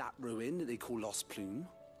 in that ruin that they call Lost Plume,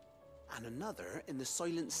 and another in the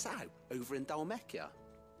Silent South, over in Dalmekia.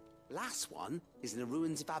 Last one is in the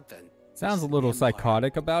ruins of Advent. Sounds a little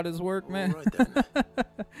psychotic about his work, man. All right, then.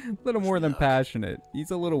 A little more than passionate.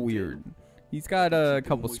 He's a little weird. He's got a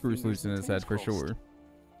couple screws loose in his head for sure.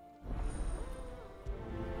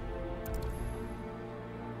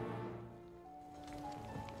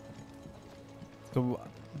 So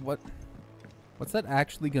what's that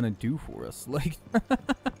actually gonna do for us? Like,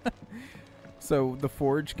 so the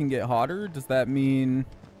forge can get hotter? Does that mean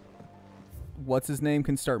what's his name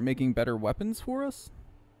can start making better weapons for us?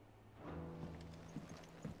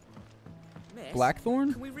 Miss,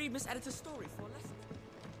 Blackthorn? Can we read Miss Editor's story for a lesson?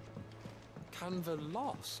 Canva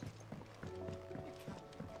lost.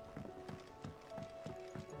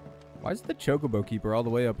 Why is the chocobo keeper all the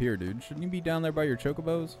way up here, dude? Shouldn't you be down there by your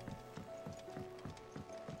chocobos?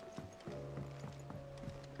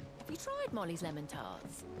 Have you tried Molly's lemon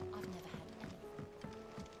tarts? I've never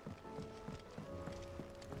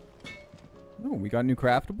had any. Oh, we got new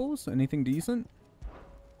craftables? Anything decent?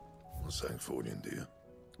 What's Sancfordian, dear?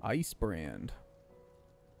 Ice brand.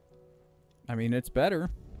 I mean, it's better.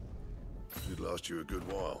 Should last you a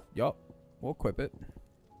good while. Yup. We'll equip it.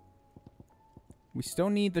 We still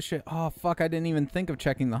need the shit. Oh, fuck. I didn't even think of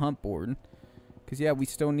checking the hunt board. Because, yeah, we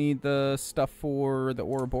still need the stuff for the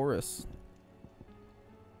Ouroboros.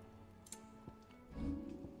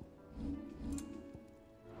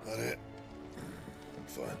 That it?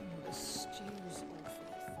 Fine. The stew's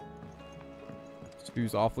awful.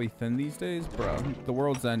 Stew's awfully thin these days? Bro, the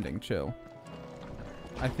world's ending. Chill.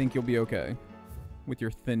 I think you'll be okay with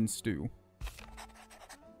your thin stew.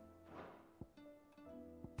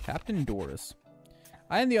 Captain Doris.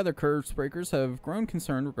 I and the other curse breakers have grown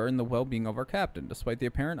concerned regarding the well-being of our captain. Despite the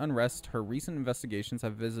apparent unrest her recent investigations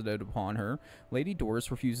have visited upon her, Lady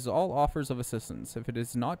Doris refuses all offers of assistance. If it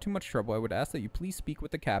is not too much trouble, I would ask that you please speak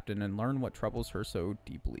with the captain and learn what troubles her so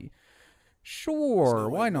deeply. Sure,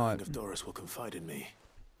 why not? If Doris will confide in me,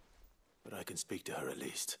 but I can speak to her at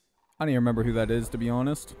least. I don't even remember who that is, to be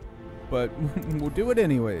honest. But we'll do it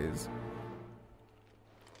anyways.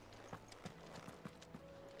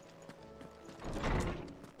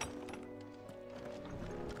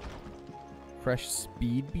 Fresh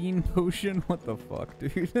speed bean potion? What the fuck,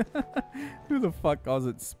 dude? Who the fuck calls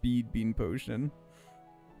it speed bean potion?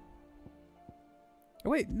 Oh,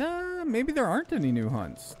 wait, nah, maybe there aren't any new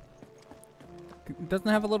hunts. It doesn't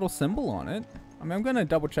have a little symbol on it. I mean, I'm gonna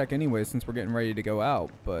double check anyway since we're getting ready to go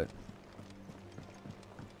out, but...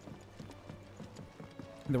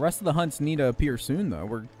 The rest of the hunts need to appear soon, though.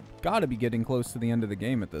 We're gotta be getting close to the end of the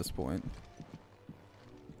game at this point.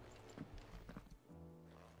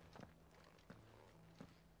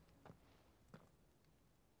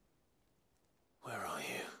 Where are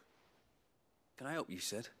you? Can I help you,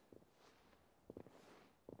 Sid?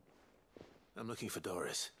 I'm looking for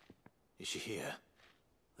Doris. Is she here?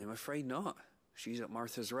 I'm afraid not. She's at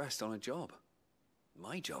Martha's Rest on a job.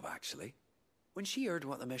 My job, actually. When she heard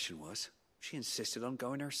what the mission was, she insisted on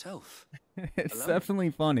going herself. It's Alone. definitely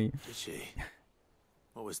funny. Did she?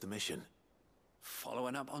 What was the mission?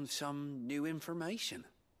 Following up on some new information.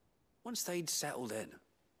 Once they'd settled in,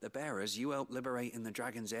 the bearers you helped liberate in the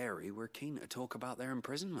Dragon's Eyrie were keen to talk about their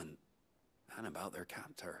imprisonment. And about their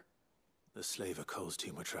captor. The slaver Cole's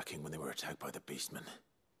team were tracking when they were attacked by the Beastmen.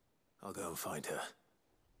 I'll go and find her.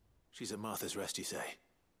 She's at Martha's Rest, you say?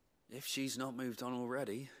 If she's not moved on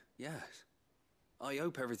already, yes. I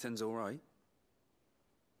hope everything's all right.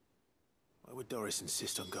 Why would Doris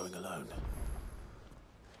insist on going alone?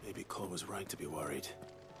 Maybe Cole was right to be worried.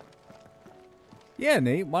 Yeah,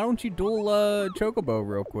 Nate, why don't you duel Chocobo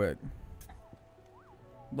real quick?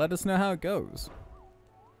 Let us know how it goes.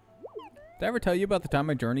 Did I ever tell you about the time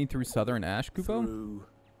I journeyed through Southern Ash, Kupo? Through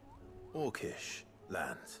Orcish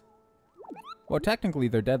lands. Well, technically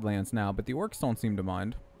they're dead lands now, but the orcs don't seem to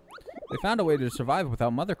mind. They found a way to survive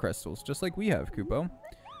without mother crystals, just like we have, Kupo.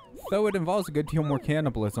 Though it involves a good deal more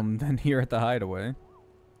cannibalism than here at the hideaway.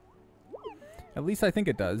 At least I think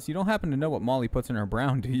it does. You don't happen to know what Molly puts in her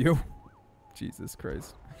brown, do you? Jesus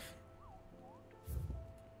Christ.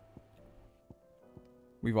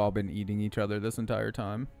 We've all been eating each other this entire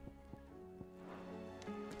time.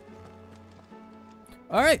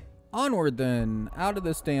 Alright, onward then. Out of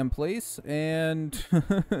this damn place and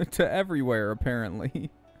to everywhere,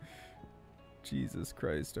 apparently. Jesus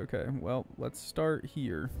Christ. Okay, well, let's start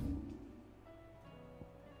here.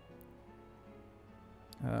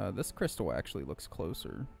 This crystal actually looks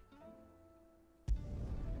closer.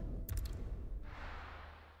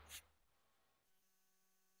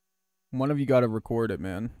 One of you gotta record it,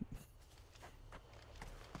 man.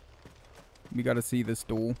 We gotta see this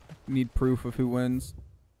duel. We need proof of who wins.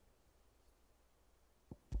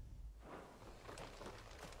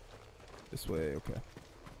 This way, okay.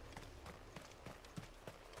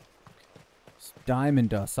 It's Diamond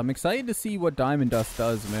Dust. I'm excited to see what Diamond Dust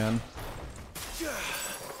does, man.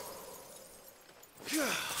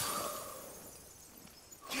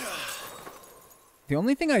 The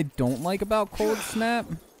only thing I don't like about Cold Snap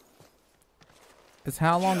is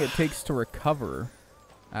how long it takes to recover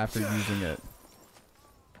after using it.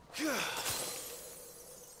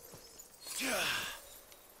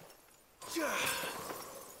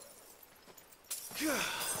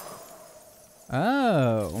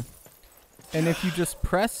 Oh. And if you just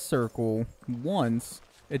press circle once,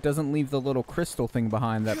 it doesn't leave the little crystal thing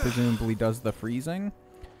behind that presumably does the freezing.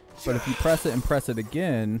 But if you press it and press it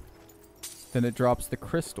again, then it drops the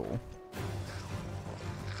crystal.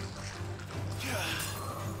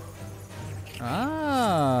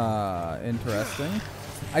 Ah, interesting.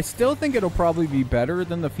 I still think it'll probably be better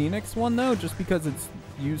than the Phoenix one, though, just because it's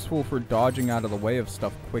useful for dodging out of the way of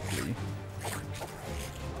stuff quickly.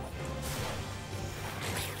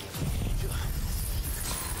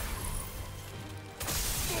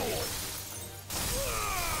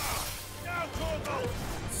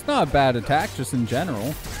 It's not a bad attack, just in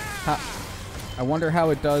general. I wonder how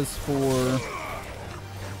it does for...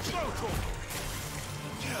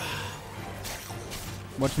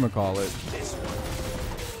 whatchamacallit?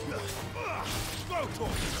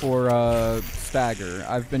 For, stagger.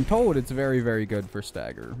 I've been told it's very, very good for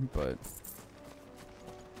stagger, but...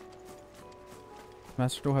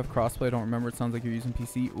 Master Duel have crossplay? I don't remember. It sounds like you're using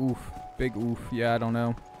PC. Oof. Big oof. Yeah, I don't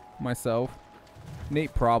know. Myself.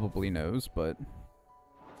 Nate probably knows, but...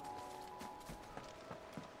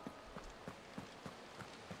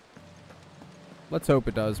 Let's hope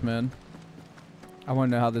it does, man. I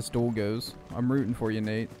want to know how this duel goes. I'm rooting for you,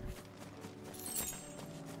 Nate.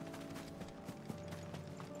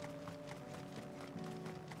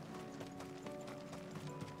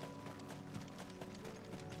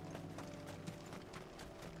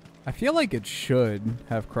 I feel like it should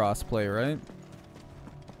have crossplay, right?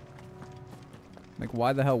 Like,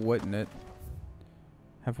 why the hell wouldn't it?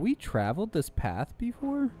 Have we traveled this path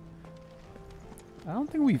before? I don't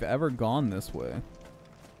think we've ever gone this way.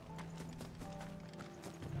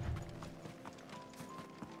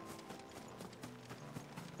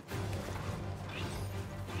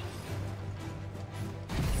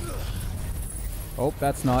 Oh,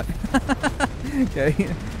 that's not. Okay.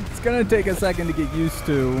 It's gonna take a second to get used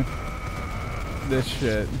to this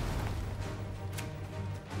shit.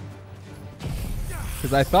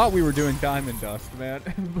 Because I thought we were doing diamond dust, man.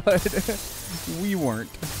 But we weren't.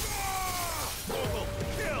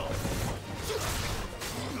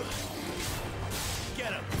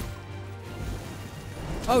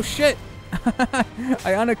 Oh shit!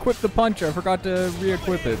 I unequipped the punch. I forgot to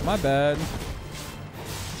re-equip it. My bad.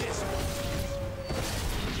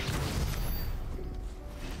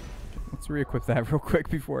 Let's re-equip that real quick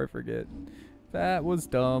before I forget. That was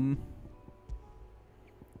dumb.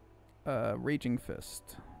 Raging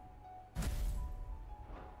Fist.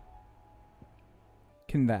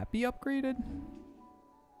 Can that be upgraded?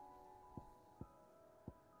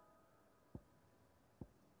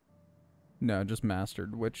 No, just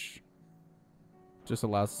mastered, which just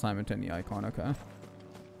allows assignment in the icon. Okay.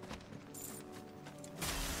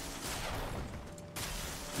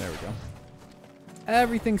 There we go.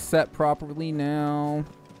 Everything's set properly now.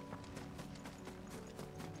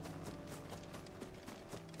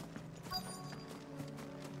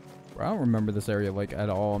 I don't remember this area, like, at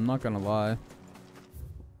all. I'm not gonna lie.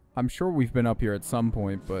 I'm sure we've been up here at some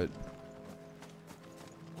point, but...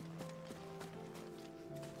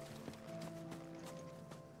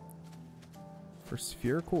 For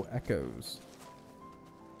spherical echoes.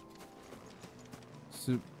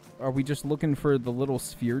 So, are we just looking for the little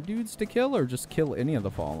sphere dudes to kill, or just kill any of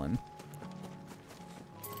the fallen?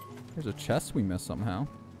 There's a chest we missed somehow.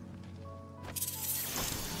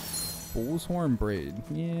 Bull's horn braid.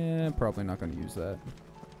 Yeah, probably not going to use that.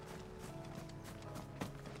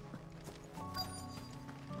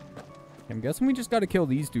 I'm guessing we just got to kill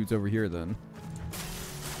these dudes over here then.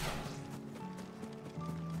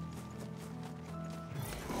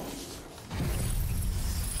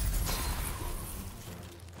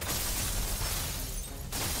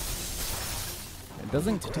 It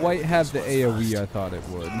doesn't quite have the AoE I thought it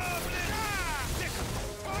would.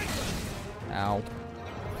 Ow.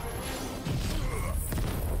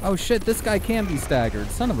 Oh shit, this guy can be staggered.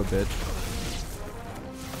 Son of a bitch.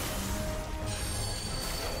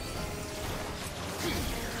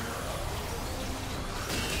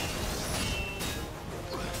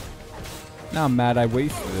 Now I'm mad I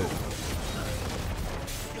wasted it.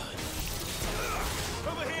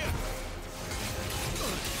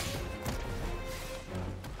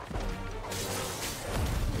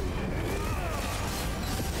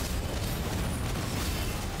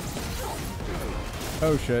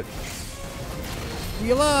 Oh shit. We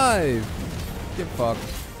alive! Get fucked.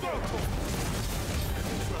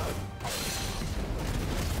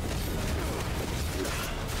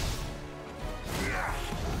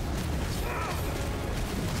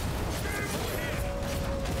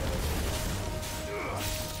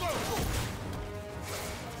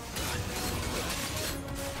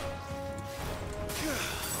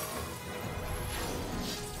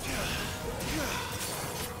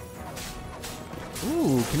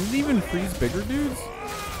 Ooh, can it even freeze bigger dudes?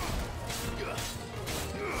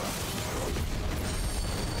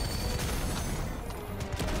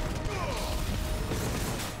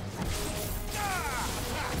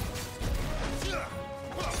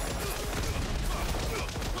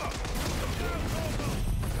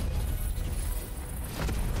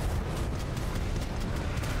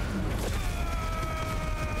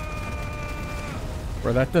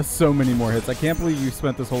 Bro, that does so many more hits. I can't believe you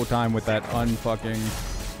spent this whole time with that unfucking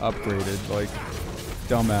upgraded, like,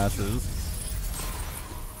 dumbasses.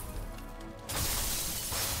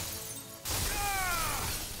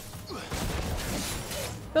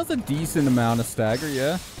 That's a decent amount of stagger,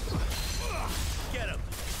 yeah.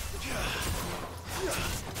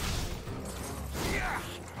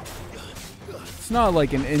 It's not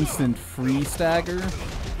like an instant free stagger,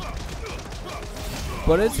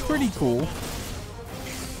 but it's pretty cool.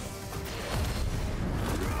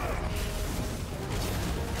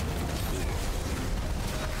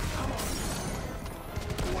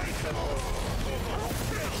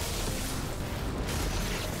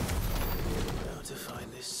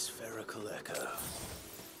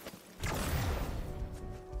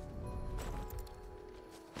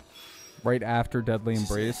 Right after Deadly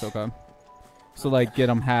Embrace, okay. So, like, get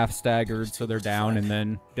them half staggered so they're down and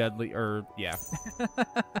then deadly, or, yeah.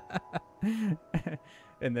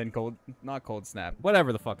 And then not cold snap,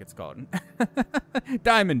 whatever the fuck it's called.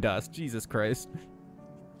 Diamond dust, Jesus Christ.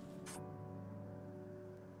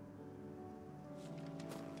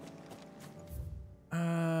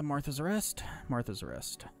 Martha's Arrest. Martha's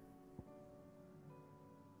Arrest.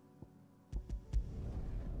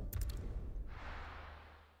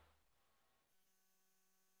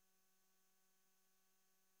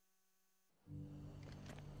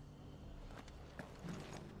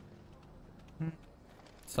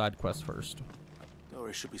 Side quest first.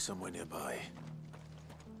 Doris should be somewhere nearby.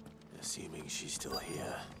 Assuming she's still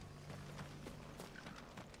here.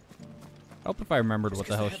 I hope if I remembered what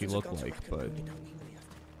the hell she looked like, but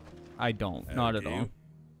I don't. Not at all.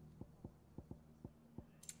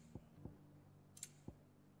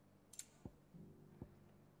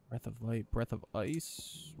 Breath of light, breath of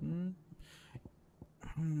ice.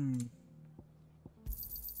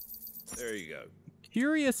 There you go.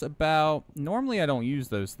 Curious about. Normally, I don't use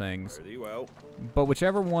those things, Pretty well. but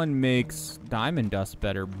whichever one makes diamond dust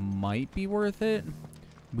better might be worth it.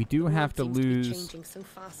 We do have to lose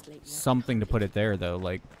something to put it there, though,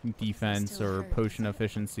 like defense or potion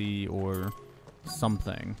efficiency or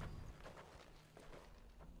something.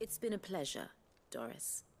 It's been a pleasure,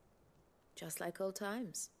 Doris. Just like old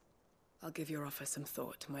times. I'll give your offer some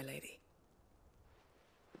thought, my lady.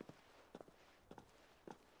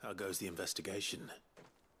 How goes the investigation?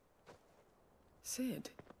 Sid,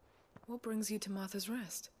 what brings you to Martha's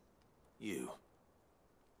Rest? You.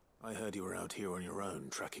 I heard you were out here on your own,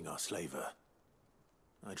 tracking our slaver.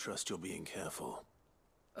 I trust you're being careful.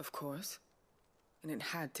 Of course. And it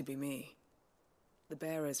had to be me. The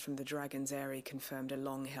bearers from the Dragon's Eyrie confirmed a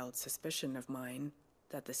long-held suspicion of mine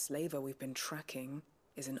that the slaver we've been tracking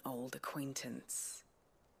is an old acquaintance.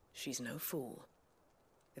 She's no fool.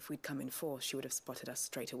 If we'd come in force, she would have spotted us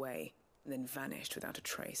straight away, and then vanished without a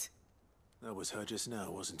trace. That was her just now,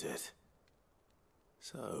 wasn't it?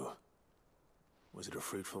 So, was it a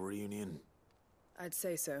fruitful reunion? I'd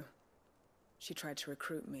say so. She tried to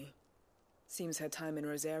recruit me. Seems her time in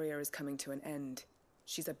Rosaria is coming to an end.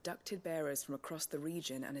 She's abducted bearers from across the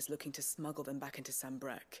region and is looking to smuggle them back into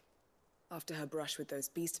Sambrec. After her brush with those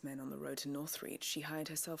beastmen on the road to Northreach, she hired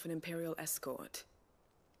herself an Imperial escort,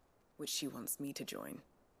 which she wants me to join.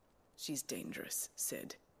 She's dangerous,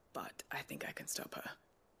 Sid, but I think I can stop her.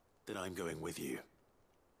 Then I'm going with you.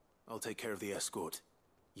 I'll take care of the escort.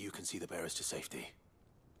 You can see the bearers to safety.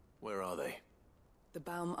 Where are they? The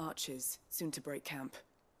Baum Archers, soon to break camp.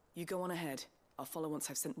 You go on ahead. I'll follow once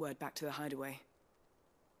I've sent word back to the hideaway.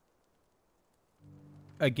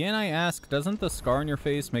 Again, I ask, doesn't the scar on your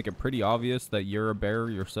face make it pretty obvious that you're a bearer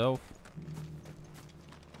yourself?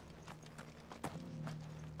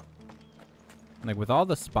 Like, with all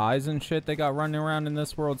the spies and shit they got running around in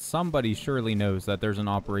this world, somebody surely knows that there's an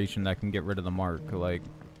operation that can get rid of the mark, like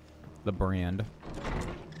the brand.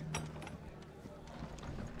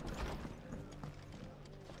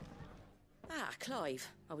 Ah, Clive,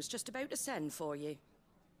 I was just about to send for you.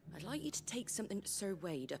 I'd like you to take something to Sir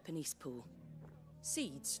Wade up in Eastpool.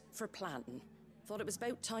 Seeds for planting. Thought it was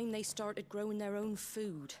about time they started growing their own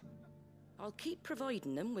food. I'll keep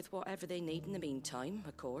providing them with whatever they need in the meantime,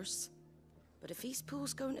 of course. But if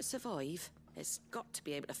Eastpool's going to survive, it's got to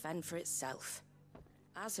be able to fend for itself.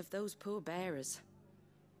 As of those poor bearers.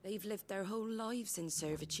 They've lived their whole lives in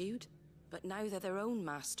servitude, but now they're their own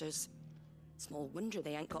masters. Small wonder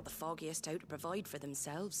they ain't got the foggiest how to provide for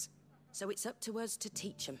themselves. So it's up to us to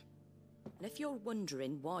teach them. And if you're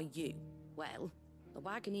wondering why you, well, the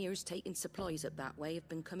Wagoneers taking supplies up that way have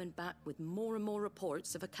been coming back with more and more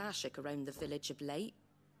reports of Akashic around the village of late.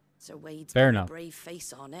 Sir Wade's got a brave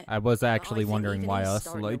face on it. I was actually wondering why us,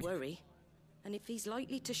 like... Worry. And if he's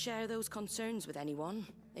likely to share those concerns with anyone,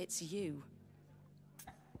 it's you.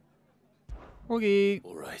 Okay.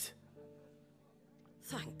 All right.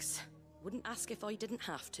 Thanks. Wouldn't ask if I didn't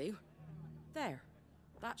have to. There.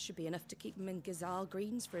 That should be enough to keep him in Gazal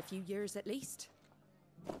Greens for a few years at least.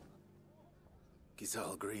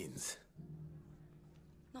 Gazal Greens?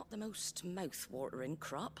 Not the most mouth-watering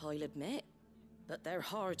crop, I'll admit. But they're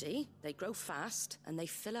hardy, they grow fast, and they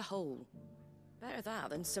fill a hole. Better that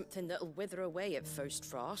than something that'll wither away at first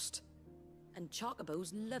frost. And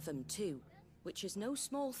chocobos love 'em too, which is no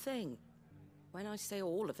small thing. When I say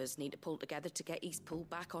all of us need to pull together to get Eastpool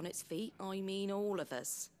back on its feet, I mean all of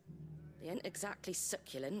us. They ain't exactly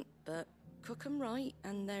succulent, but cook 'em right,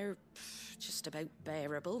 and they're just about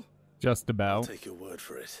bearable. Just about. I'll take your word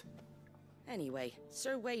for it. Anyway,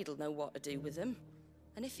 Sir Wade'll know what to do with them.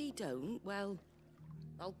 And if he don't, well,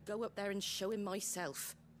 I'll go up there and show him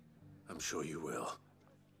myself. I'm sure you will.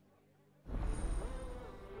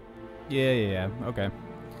 Yeah. Okay.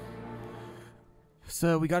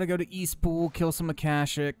 So we gotta go to Eastpool, kill some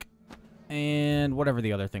Akashic, and whatever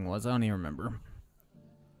the other thing was. I don't even remember.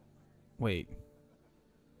 Wait.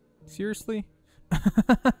 Seriously?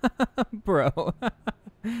 Bro.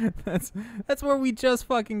 That's where we just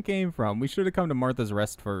fucking came from. We should have come to Martha's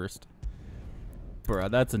Rest first. Bro,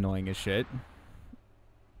 that's annoying as shit.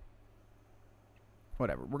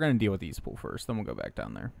 Whatever. We're gonna deal with Eastpool first, then we'll go back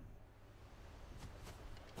down there.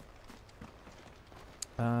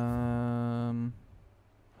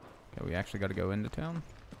 Okay, we actually gotta go into town.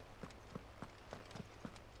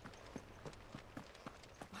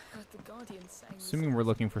 I heard the Guardian saying. Assuming we're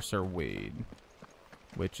looking for Sir Wade.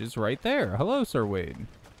 Which is right there. Hello, Sir Wade.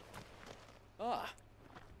 Ah,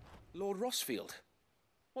 Lord Rossfield.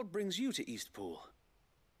 What brings you to Eastpool?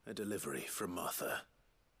 A delivery from Martha.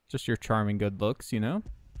 Just your charming good looks, you know?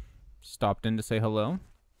 Stopped in to say hello.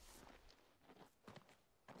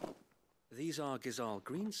 These are Gizal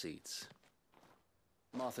green seeds.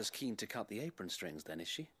 Martha's keen to cut the apron strings then, is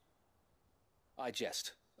she? I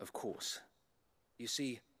jest, of course. You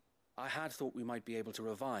see, I had thought we might be able to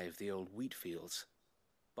revive the old wheat fields,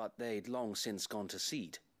 but they'd long since gone to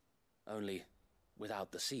seed, only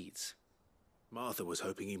without the seeds. Martha was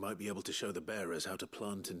hoping he might be able to show the bearers how to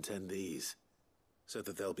plant and tend these, so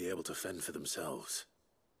that they'll be able to fend for themselves.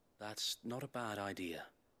 That's not a bad idea.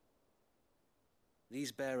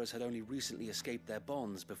 These bearers had only recently escaped their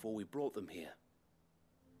bonds before we brought them here.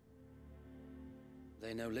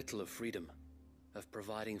 They know little of freedom, of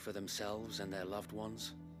providing for themselves and their loved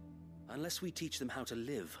ones. Unless we teach them how to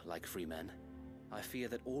live like free men, I fear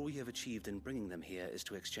that all we have achieved in bringing them here is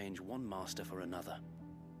to exchange one master for another.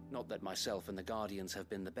 Not that myself and the Guardians have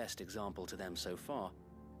been the best example to them so far,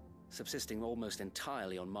 subsisting almost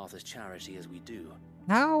entirely on Martha's charity as we do.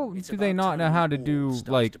 How do they not know how to do,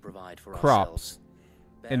 like, crops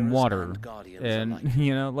and water? And,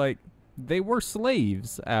 you know, like, they were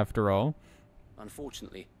slaves, after all.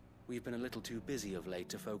 Unfortunately, we've been a little too busy of late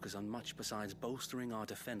to focus on much besides bolstering our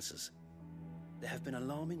defenses. There have been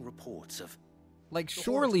alarming reports of... Like,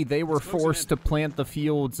 surely they were forced to plant the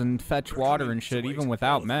fields and fetch water and shit, even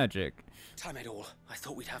without magic. Time it all. I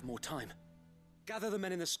thought we'd have more time. Gather the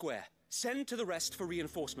men in the square. Send to the rest for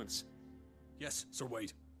reinforcements. Yes, Sir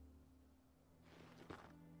Wade.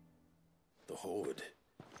 The Horde.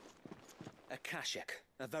 Akashic,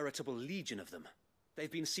 a veritable legion of them.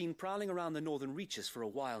 They've been seen prowling around the northern reaches for a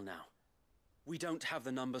while now. We don't have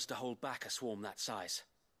the numbers to hold back a swarm that size.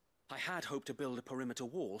 I had hoped to build a perimeter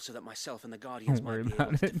wall so that myself and the Guardians might be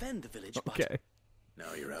able to defend the village, but...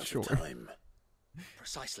 Now you're out of time.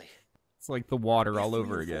 Precisely. It's like the water all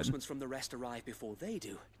over again. If reinforcements from the rest arrive before they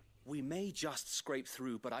do, we may just scrape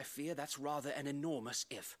through, but I fear that's rather an enormous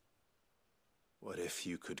if. What if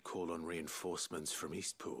you could call on reinforcements from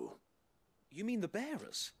Eastpool? You mean the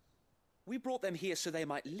bearers? We brought them here so they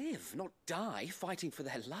might live, not die fighting for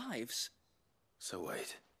their lives. So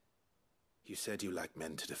wait. You said you lack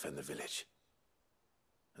men to defend the village.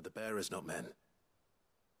 Are the bearers not men?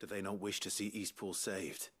 Do they not wish to see Eastpool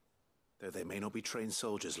saved? Though they may not be trained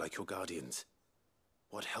soldiers like your Guardians.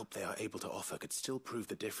 What help they are able to offer could still prove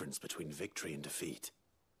the difference between victory and defeat.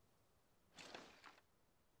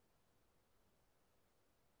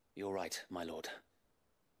 You're right, my lord.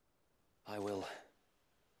 I will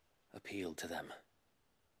appeal to them.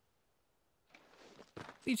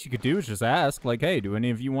 Least you could do is just ask, like, hey, do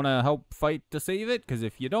any of you want to help fight to save it? Because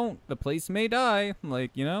if you don't, the place may die.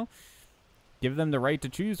 Like, you know, give them the right to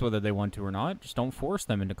choose whether they want to or not. Just don't force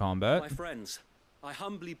them into combat. My friends, I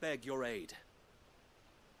humbly beg your aid.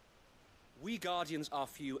 We Guardians are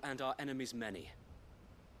few and our enemies many.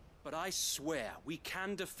 But I swear we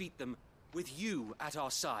can defeat them with you at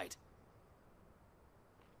our side.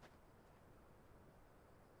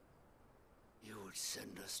 You would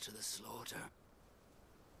send us to the slaughter,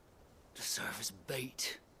 to serve as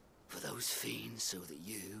bait for those fiends so that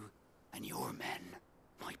you and your men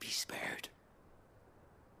might be spared.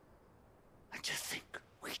 And to think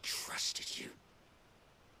we trusted you.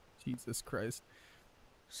 Jesus Christ.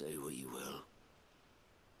 Say what you will.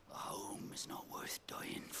 A home is not worth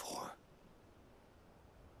dying for.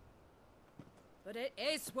 But it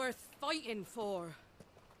is worth fighting for.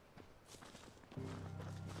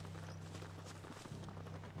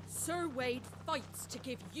 Sir Wade fights to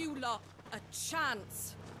give you lot a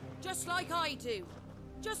chance. Just like I do.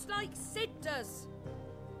 Just like Sid does.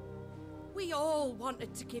 We all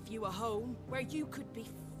wanted to give you a home where you could be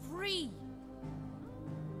free.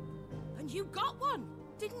 And you got one,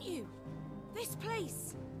 didn't you? This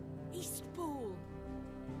place, Eastpool.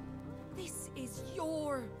 This is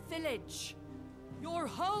your village. Your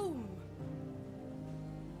home.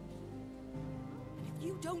 And if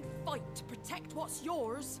you don't fight to protect what's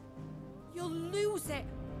yours, you'll lose it.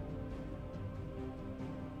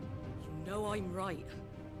 You know I'm right.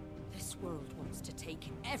 This world wants to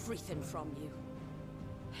take everything from you.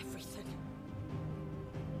 Everything.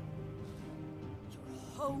 Your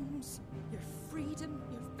homes, your freedom,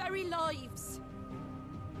 your very lives.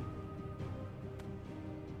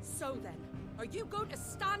 So then, are you going to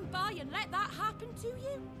stand by and let that happen to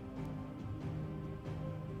you?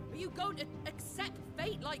 Are you going to accept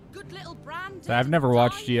fate like good little Brand? So I've never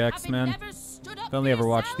watched GX, man. I've I've only ever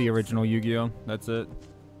watched the original Yu-Gi-Oh! That's it.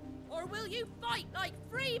 Or will you fight like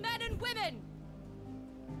free men and women?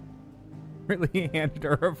 Really handed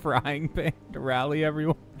her a frying pan to rally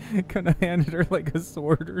everyone. Could have handed her like a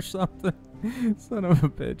sword or something. Son of a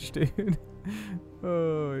bitch, dude.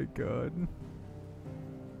 Oh my god.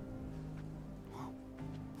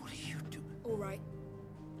 What are you doing? All right.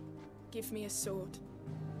 Give me a sword.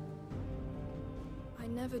 I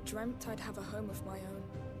never dreamt I'd have a home of my own.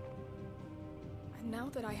 And now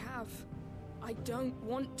that I have, I don't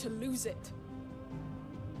want to lose it.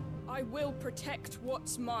 I will protect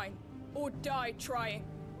what's mine, or die trying.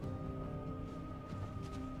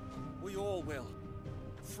 We all will.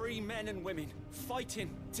 Free men and women,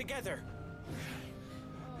 fighting together.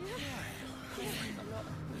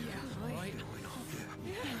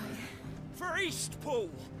 For Eastpool!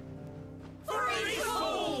 For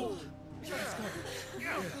Eastpool!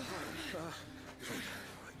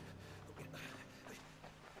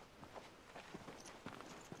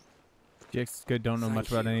 GX is good, don't know much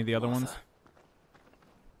about any of the other ones.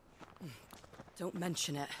 Don't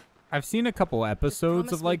mention it. I've seen a couple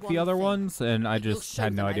episodes of like the other ones, and I just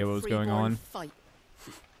had no idea what was going on. Fight.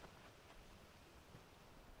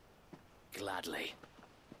 Gladly.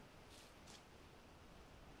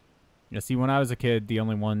 Yeah, see, when I was a kid, the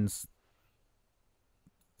only one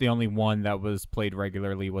that was played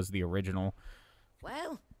regularly was the original.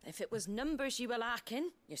 Well, if it was numbers you were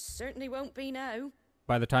lacking, you certainly won't be now.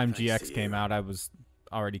 By the time GX came out, I was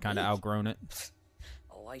already kind of outgrown it.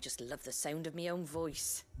 Oh, I just love the sound of my own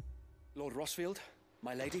voice. Lord Rossfield,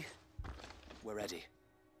 my lady, we're ready.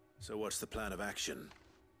 So what's the plan of action?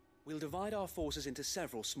 We'll divide our forces into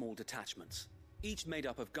several small detachments, each made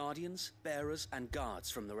up of guardians, bearers, and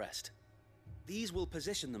guards from the rest. These will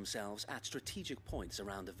position themselves at strategic points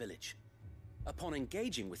around the village. Upon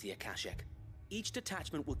engaging with the Akashic, each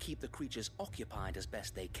detachment will keep the creatures occupied as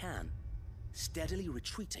best they can, steadily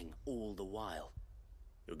retreating all the while.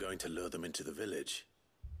 You're going to lure them into the village?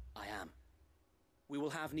 I am. We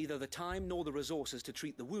will have neither the time nor the resources to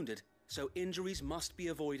treat the wounded, so injuries must be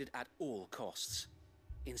avoided at all costs.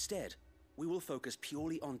 Instead, we will focus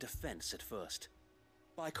purely on defense at first.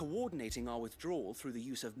 By coordinating our withdrawal through the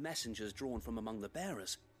use of messengers drawn from among the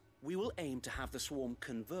bearers, we will aim to have the swarm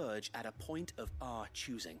converge at a point of our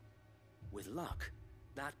choosing. With luck,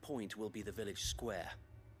 that point will be the village square,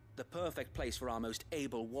 the perfect place for our most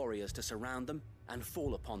able warriors to surround them and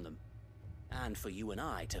fall upon them, and for you and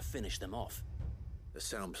I to finish them off. A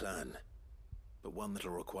sound plan, but one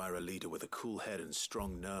that'll require a leader with a cool head and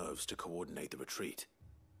strong nerves to coordinate the retreat.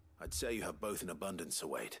 I'd say you have both in abundance,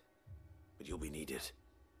 Await, but you'll be needed.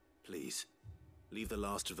 Please, leave the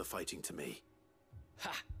last of the fighting to me.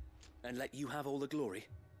 Ha! And let you have all the glory.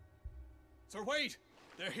 Sir Wade!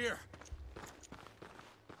 They're here!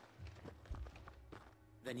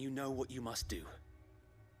 Then you know what you must do.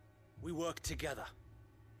 We work together,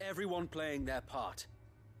 everyone playing their part,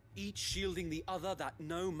 each shielding the other that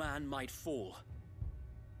no man might fall,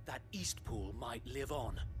 that Eastpool might live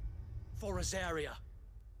on. For Rosaria!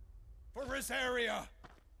 For Rosaria!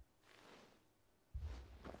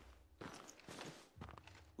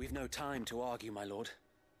 We've no time to argue, my lord.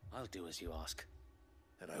 I'll do as you ask.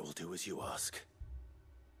 And I will do as you ask.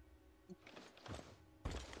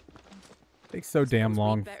 Takes so damn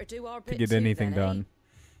long to get anything done.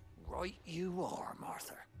 Right you are,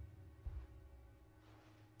 Martha.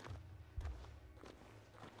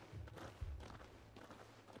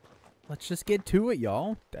 Let's just get to it,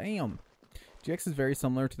 y'all. Damn. GX is very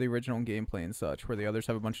similar to the original gameplay and such, where the others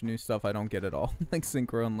have a bunch of new stuff I don't get at all, like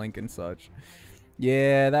Synchro and Link and such.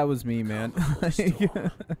 Yeah, that was me, man.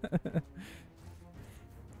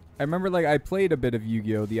 I remember, like, I played a bit of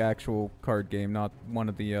Yu-Gi-Oh! The actual card game, not one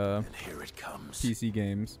of the here it comes. PC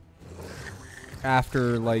games.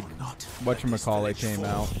 After, like, whatchamacallit came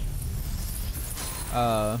out.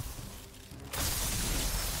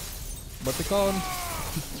 What's it called?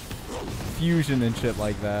 Fusion and shit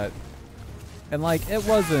like that. And, like, it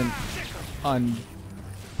wasn't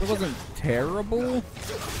terrible.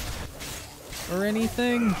 or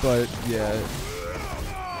anything, but yeah.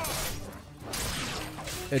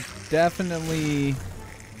 It definitely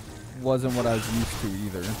wasn't what I was used to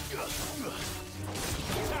either.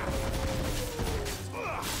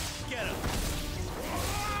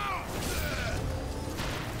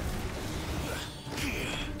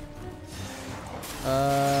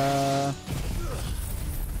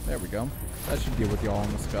 There we go. That should deal with y'all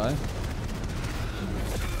in the sky.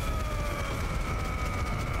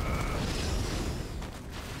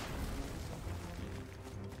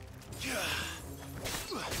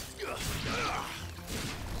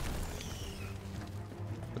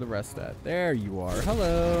 Where the rest at? There you are.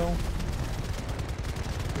 Hello.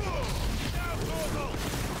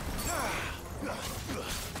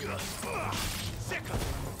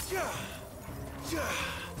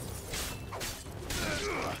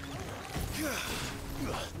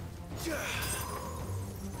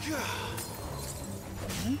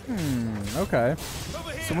 Okay.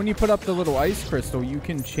 So when you put up the little ice crystal, you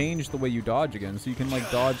can change the way you dodge again. So you can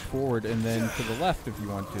like dodge forward and then to the left if you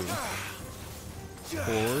want to.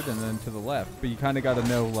 Forward and then to the left. But you kind of got to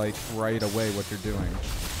know like right away what you're doing.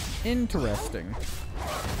 Interesting.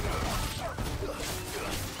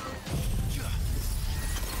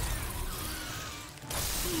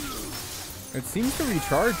 It seems to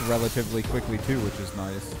recharge relatively quickly too, which is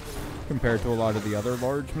nice compared to a lot of the other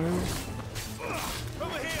large moves.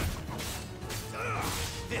 Over here.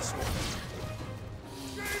 This one.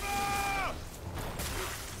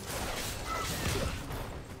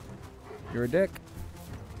 You're a dick.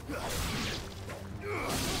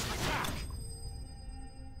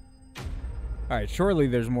 Alright, surely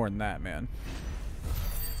there's more than that, man.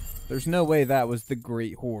 There's no way that was the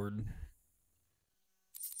Great Horde.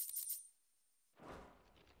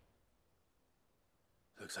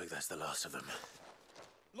 Looks like that's the last of them.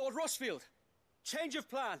 Lord Rossfield, change of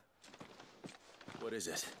plan. What is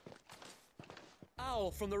it?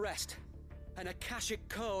 Owl from the rest. An Akashic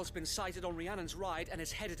curl's been sighted on Rhiannon's ride and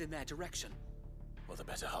is headed in their direction. Well, the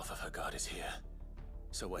better half of her guard is here.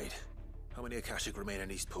 So wait, how many Akashic remain in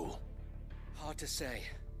East Pool? Hard to say.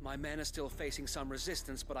 My men are still facing some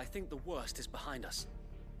resistance, but I think the worst is behind us.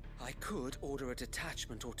 I could order a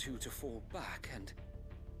detachment or two to fall back and...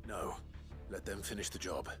 No. Let them finish the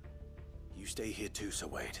job. You stay here too, Sir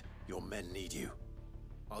Wade. Your men need you.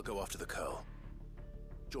 I'll go after the Curl.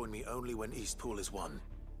 Join me only when East Pool is won.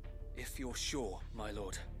 If you're sure, my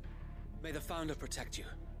lord. May the Founder protect you.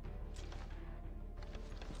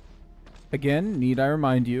 Again, need I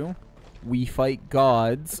remind you, we fight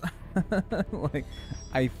gods. Like,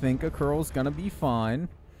 I think a Curl's gonna be fine.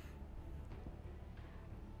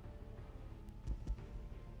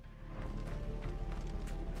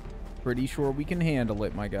 Pretty sure we can handle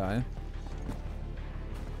it, my guy.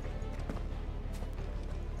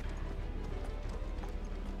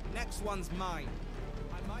 Next one's mine.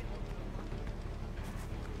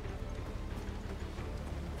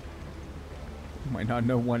 I might not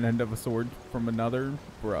know one end of a sword from another,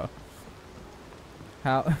 bruh.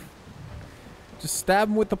 How? Just stab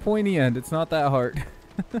him with the pointy end. It's not that hard.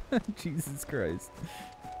 Jesus Christ.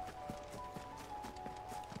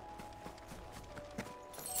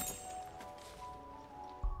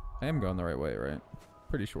 I am going the right way, right?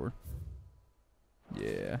 Pretty sure.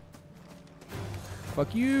 Yeah.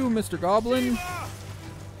 Fuck you, Mr. Goblin.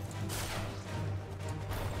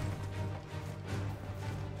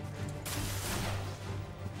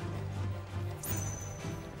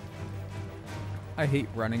 I hate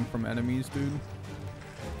running from enemies, dude.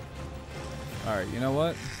 Alright, you know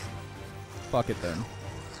what? Fuck it then.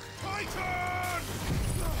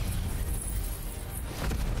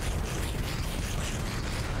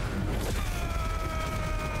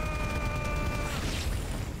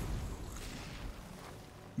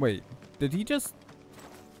 Wait, did he just...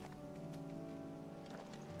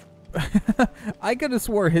 I could have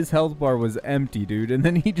swore his health bar was empty, dude, and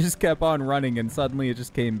then he just kept on running and suddenly it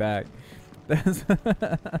just came back.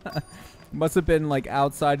 Must have been like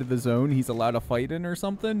outside of the zone he's allowed to fight in or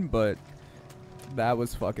something, but that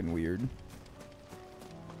was fucking weird.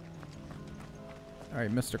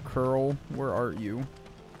 Alright, Mr. Curl, where are you?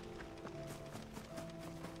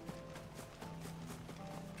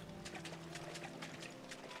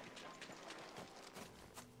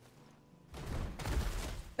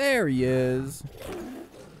 There he is.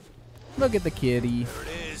 Look at the kitty. There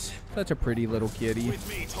it is. Such a pretty little kitty. With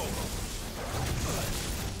me, Togo.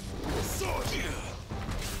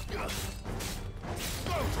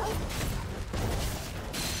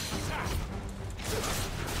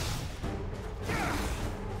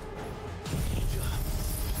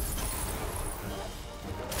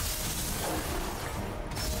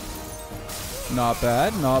 Not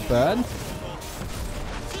bad, not bad.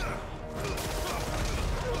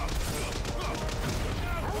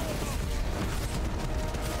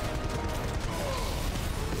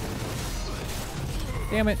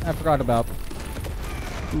 Damn it, I forgot about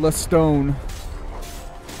the stone.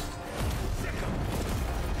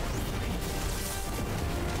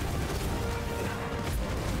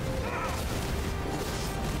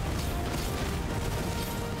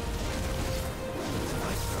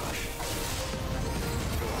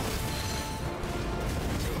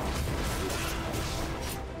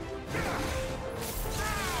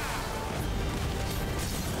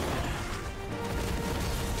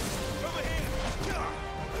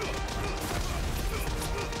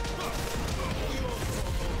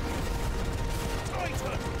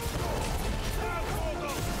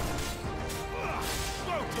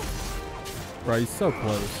 Right, he's so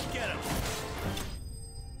close.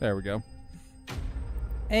 There we go.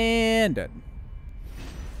 And dead.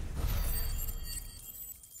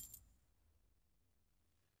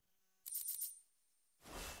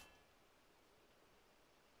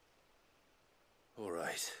 All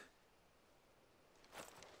right.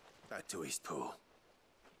 Back to Eastpool.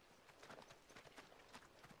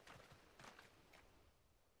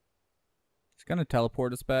 It's gonna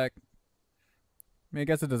teleport us back. I mean, I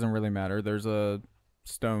guess it doesn't really matter. There's a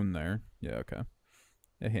stone there. Yeah, okay.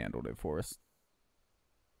 It handled it for us.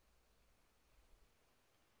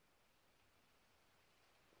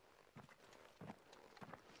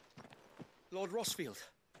 Lord Rossfield,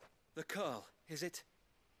 the Curl, is it?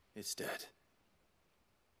 It's dead.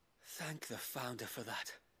 Thank the Founder for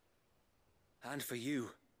that. And for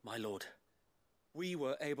you, my lord. We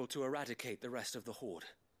were able to eradicate the rest of the Horde.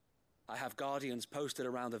 I have guardians posted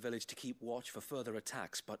around the village to keep watch for further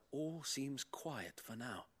attacks, but all seems quiet for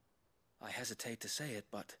now. I hesitate to say it,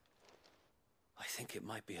 but I think it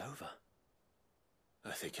might be over.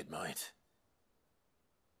 I think it might.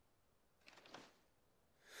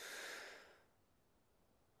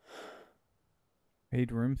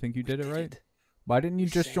 Aid room, think you did it right? Why didn't you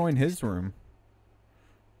just join his room?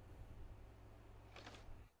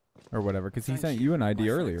 Or whatever, because he sent you an ID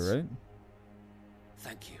earlier, right?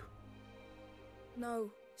 Thank you.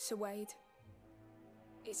 No, Sir Wade.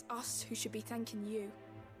 It's us who should be thanking you.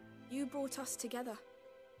 You brought us together.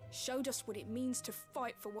 Showed us what it means to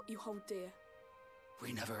fight for what you hold dear.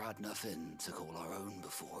 We never had nothing to call our own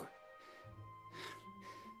before.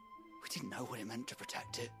 We didn't know what it meant to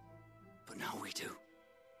protect it, but now we do.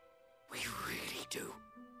 We really do.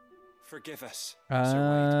 Forgive us,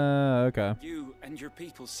 Sir Wade. Okay. You and your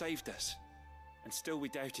people saved us, and still we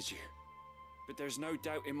doubted you. But there's no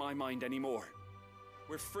doubt in my mind anymore.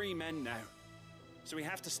 We're free men now, so we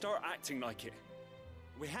have to start acting like it.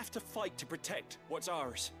 We have to fight to protect what's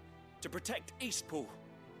ours, to protect Eastpool.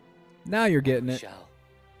 Now you're getting We it. shall.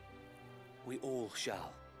 We all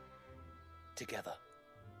shall. Together.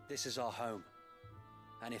 This is our home.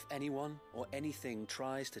 And if anyone or anything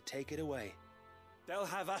tries to take it away, they'll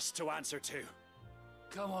have us to answer to.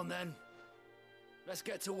 Come on then. Let's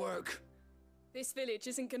get to work. This village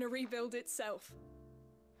isn't going to rebuild itself.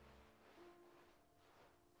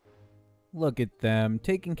 Look at them,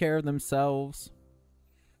 taking care of themselves.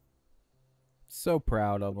 So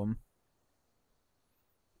proud of them.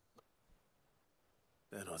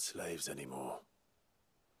 They're not slaves anymore.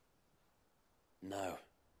 no.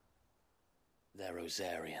 They're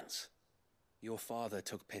Rosarians. Your father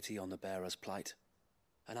took pity on the bearer's plight,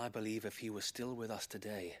 and I believe if he was still with us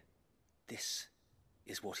today, this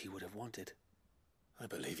is what he would have wanted. I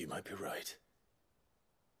believe you might be right.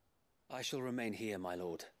 I shall remain here, my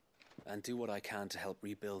lord, and do what I can to help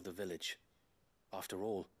rebuild the village. After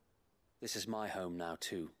all, this is my home now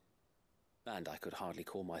too, and I could hardly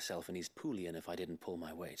call myself an Eastpoolian if I didn't pull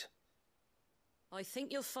my weight. I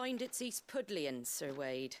think you'll find it's East Pudlian, Sir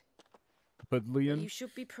Wade. Pudlian? You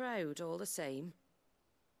should be proud all the same.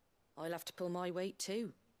 I'll have to pull my weight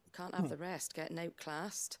too. Can't have the rest getting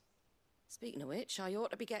outclassed. Speaking of which, I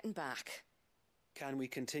ought to be getting back. Can we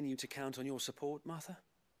continue to count on your support, Martha?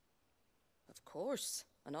 Of course,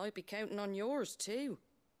 and I'd be counting on yours too.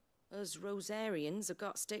 Us Rosarians have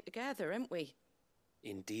got to stick together, haven't we?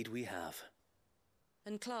 Indeed we have.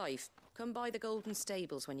 And Clive, come by the Golden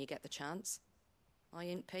Stables when you get the chance. I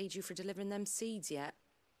ain't paid you for delivering them seeds yet.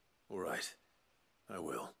 All right. I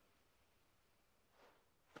will.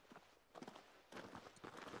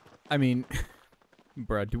 I mean,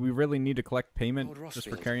 bruh, do we really need to collect payment Lord just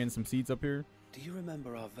for Rossfield, carrying some seeds up here? Do you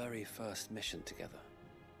remember our very first mission together?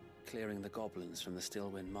 Clearing the goblins from the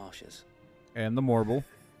Stillwind marshes. And the Morble.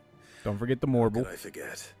 Don't forget the Morble. How could I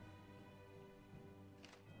forget?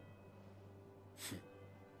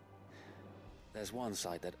 There's one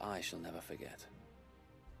sight that I shall never forget.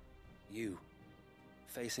 You,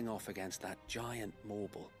 facing off against that giant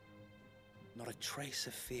Morble. Not a trace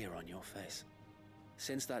of fear on your face.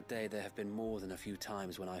 Since that day, there have been more than a few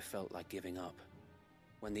times when I felt like giving up.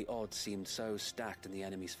 When the odds seemed so stacked in the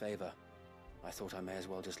enemy's favor, I thought I may as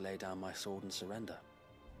well just lay down my sword and surrender.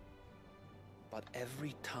 But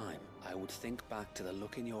every time, I would think back to the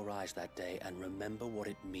look in your eyes that day and remember what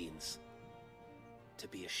it means to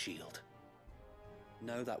be a shield.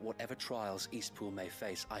 Know that whatever trials Eastpool may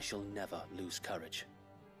face, I shall never lose courage.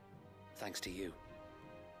 Thanks to you.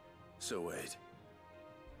 So Wade,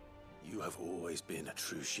 you have always been a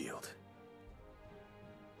true shield.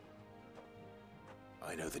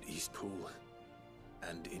 I know that Eastpool,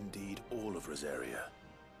 and indeed all of Rosaria,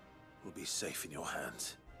 will be safe in your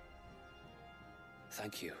hands.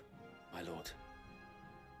 Thank you, my lord.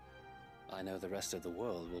 I know the rest of the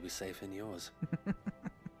world will be safe in yours.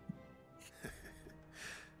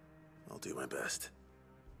 I'll do my best.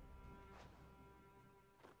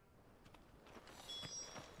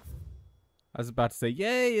 I was about to say,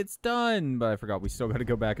 yay, it's done, but I forgot we still got to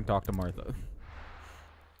go back and talk to Martha.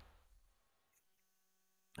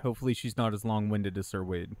 Hopefully she's not as long-winded as Sir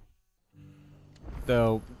Wade.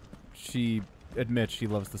 Though, she admits she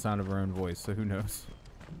loves the sound of her own voice, so who knows.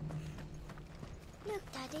 Look,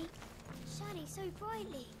 Daddy. Shining so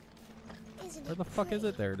brightly. Isn't Where the fuck is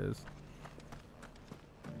it? There it is.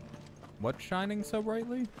 What's shining so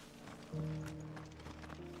brightly?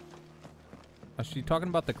 Is she talking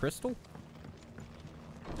about the crystal?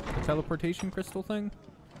 The teleportation crystal thing?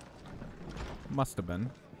 Must have been.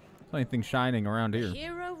 There's anything shining around here. The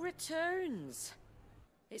hero returns.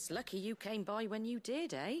 It's lucky you came by when you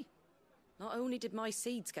did, eh? Not only did my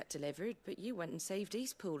seeds get delivered, but you went and saved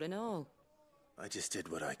Eastpool and all. I just did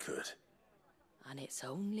what I could. And it's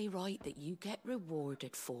only right that you get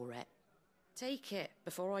rewarded for it. Take it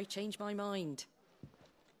before I change my mind.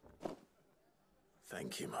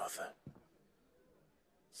 Thank you, Martha.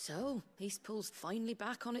 So, Eastpool's finally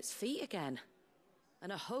back on its feet again.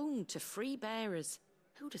 And a home to free bearers.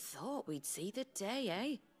 Who'd have thought we'd see the day,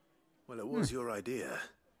 eh? Well, it was your idea.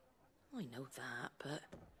 I know that, but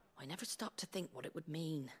I never stopped to think what it would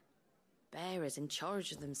mean. Bearers in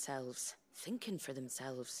charge of themselves, thinking for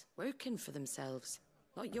themselves, working for themselves.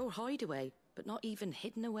 Like your hideaway, but not even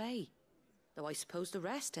hidden away. Though I suppose the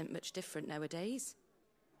rest ain't much different nowadays.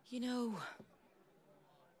 You know,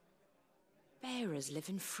 bearers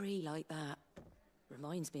living free like that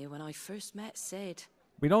reminds me of when I first met Sid.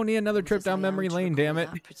 We don't need another trip down memory lane, damn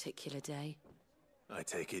it. That particular day. I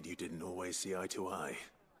take it you didn't always see eye to eye.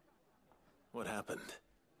 What happened?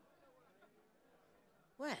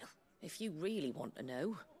 Well, if you really want to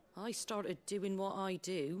know, I started doing what I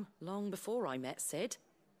do long before I met Sid.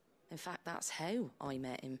 In fact, that's how I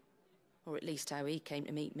met him. Or at least how he came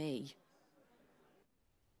to meet me.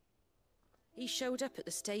 He showed up at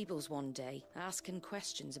the stables one day, asking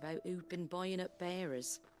questions about who'd been buying up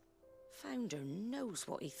bearers. Founder knows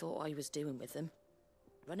what he thought I was doing with them.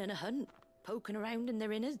 Running a hunt, poking around in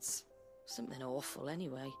their innards. Something awful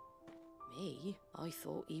anyway. Me, I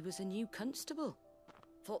thought he was a new constable.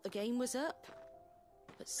 Thought the game was up.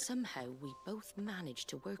 But somehow we both managed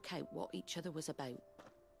to work out what each other was about.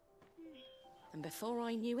 And before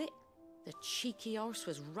I knew it, the cheeky arse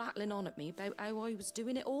was rattling on at me about how I was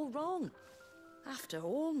doing it all wrong. After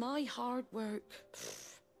all my hard work.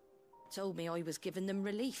 Told me I was giving them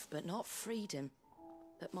relief, but not freedom.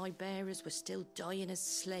 That my bearers were still dying as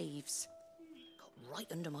slaves. Got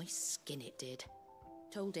right under my skin, it did.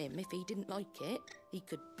 Told him if he didn't like it, he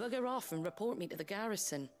could bugger off and report me to the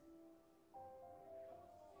garrison.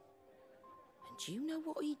 And do you know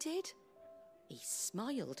what he did? He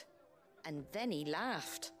smiled. And then he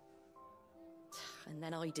laughed. And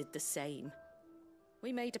then I did the same.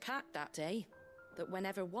 We made a pact that day, that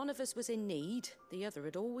whenever one of us was in need, the other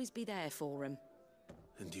would always be there for him.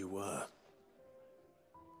 And you were?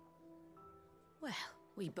 Well,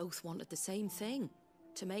 we both wanted the same thing,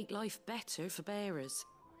 to make life better for bearers.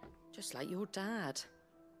 Just like your dad.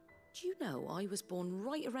 Do you know I was born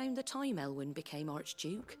right around the time Elwyn became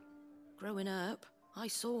Archduke? Growing up, I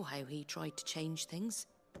saw how he tried to change things.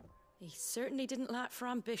 He certainly didn't lack for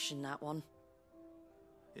ambition, that one.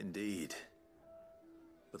 Indeed.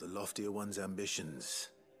 But the loftier one's ambitions,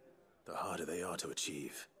 the harder they are to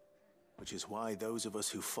achieve. Which is why those of us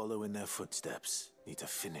who follow in their footsteps need to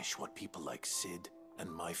finish what people like Sid and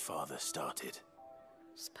my father started.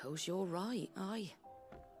 Suppose you're right, aye.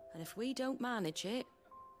 And if we don't manage it,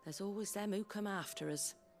 there's always them who come after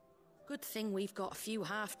us. Good thing we've got a few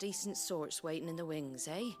half-decent sorts waiting in the wings,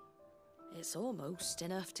 eh? It's almost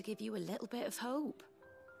enough to give you a little bit of hope.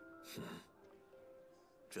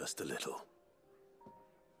 Just a little.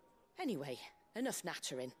 Anyway, enough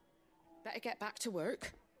nattering. Better get back to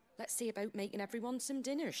work. Let's see about making everyone some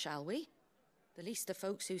dinner, shall we? The least the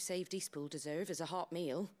folks who saved Eastpool deserve is a hot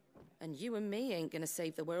meal. And you and me ain't gonna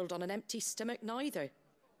save the world on an empty stomach neither.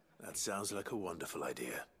 That sounds like a wonderful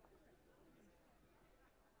idea.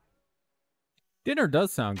 Dinner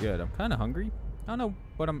does sound good. I'm kind of hungry. I don't know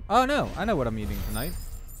what I'm... Oh, no. I know what I'm eating tonight.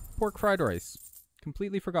 Pork fried rice.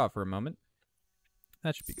 Completely forgot for a moment.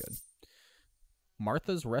 That should be good.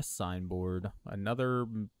 Martha's Rest signboard. Another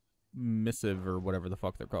missive or whatever the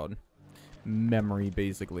fuck they're called. Memory,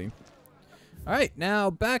 basically. Alright, now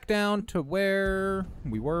back down to where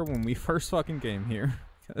we were when we first fucking came here.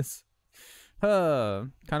 Because...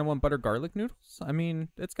 kind of want butter garlic noodles? I mean,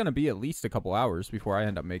 it's going to be at least a couple hours before I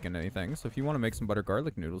end up making anything. So if you want to make some butter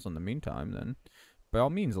garlic noodles in the meantime, then by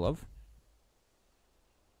all means, love.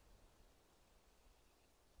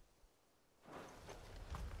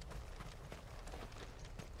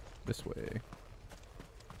 This way.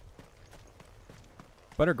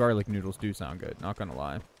 Butter garlic noodles do sound good, not going to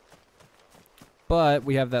lie. But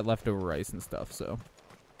we have that leftover rice and stuff, so...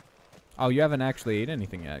 Oh, you haven't actually ate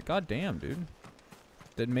anything yet. God damn, dude.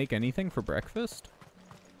 Didn't make anything for breakfast?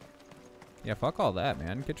 Yeah, fuck all that,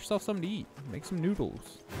 man. Get yourself something to eat. Make some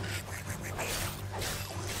noodles.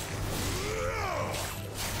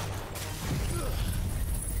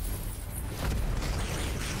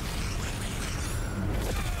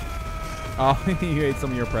 Oh, you ate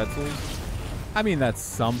some of your pretzels? I mean, that's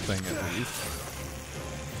something at least.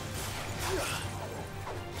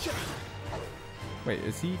 Wait,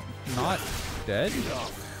 is he not dead?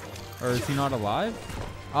 Or is he not alive?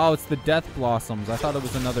 Oh, it's the death blossoms. I thought it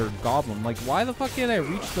was another goblin. Like, why the fuck can't I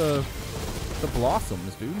reach the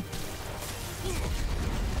blossoms, dude?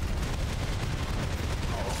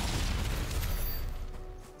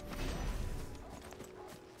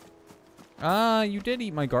 Ah, you did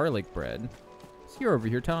eat my garlic bread. So you're over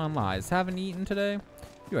here telling lies. Haven't eaten today?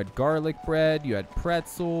 You had garlic bread, you had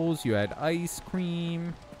pretzels, you had ice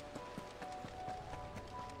cream.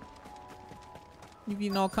 You've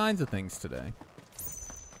eaten all kinds of things today.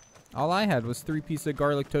 All I had was 3 pieces of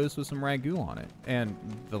garlic toast with some ragu on it. And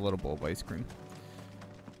the little bowl of ice cream.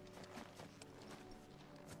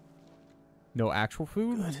 No actual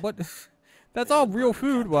food? Good. What? That's all real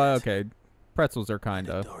food? Well, okay. Pretzels are kind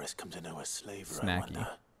of snacky.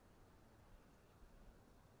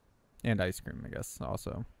 And ice cream, I guess,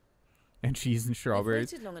 also. And cheese and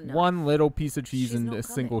strawberries. One little piece of cheese and a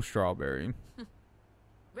single strawberry.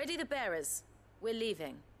 Ready the bearers. We're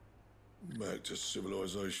leaving. Back to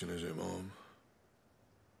civilization, is it, Mom?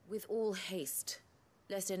 With all haste,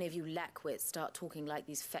 lest any of you lackwits start talking like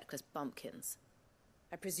these feckless bumpkins.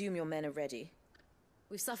 I presume your men are ready.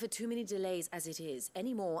 We've suffered too many delays as it is.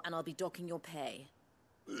 Any more, and I'll be docking your pay.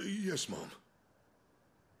 Yes, Mom.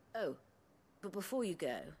 Oh, but before you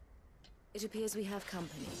go, it appears we have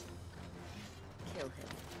company. Kill him.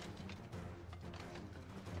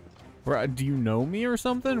 Bro, do you know me or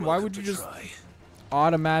something? Why would you just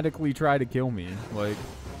automatically try to kill me? Like...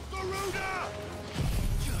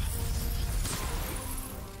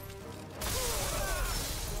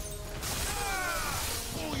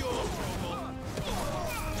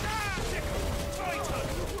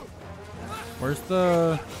 Where's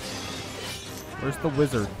the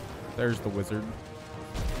wizard? There's the wizard.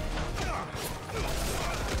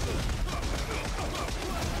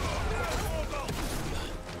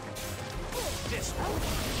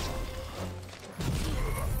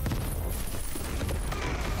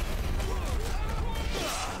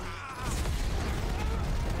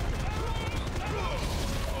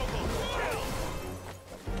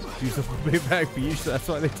 Use a Bayback Beach, that's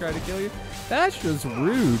why they try to kill you? That's just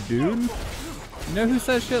rude, dude. You know who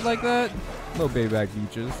says shit like that? Little Bayback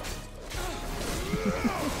Beaches.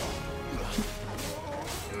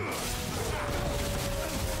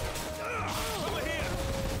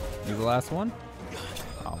 You the last one?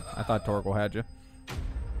 Oh, I thought Torgal had you.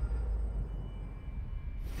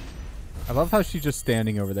 I love how she's just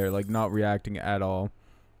standing over there, like not reacting at all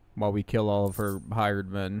while we kill all of her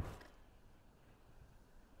hired men.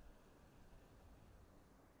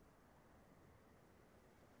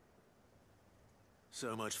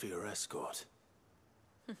 So much for your escort.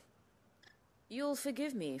 You'll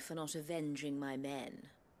forgive me for not avenging my men.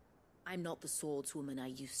 I'm not the swordswoman I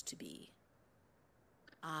used to be.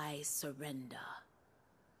 I surrender.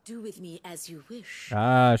 Do with me as you wish.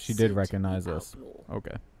 Ah, she did recognize us.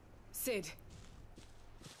 Okay. Sid.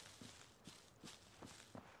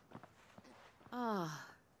 Ah,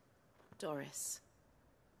 Doris.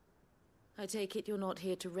 I take it you're not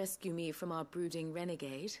here to rescue me from our brooding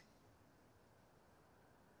renegade?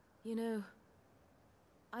 You know,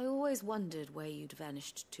 I always wondered where you'd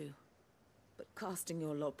vanished to. But casting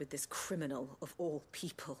your lot with this criminal of all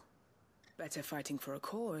people. Better fighting for a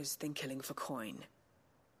cause than killing for coin.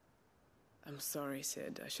 I'm sorry,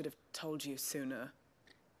 Sid. I should have told you sooner.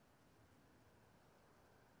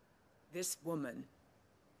 This woman,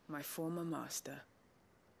 my former master,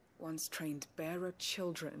 once trained bearer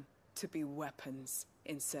children to be weapons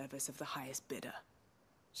in service of the highest bidder.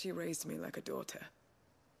 She raised me like a daughter,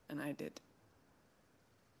 and I did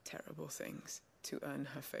terrible things to earn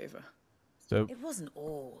her favor. So it wasn't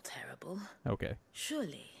all terrible. Okay.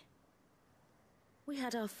 Surely. We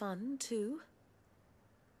had our fun, too.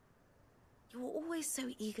 You were always so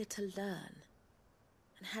eager to learn,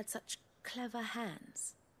 and had such clever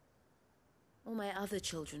hands. All my other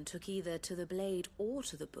children took either to the blade or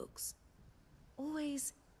to the books.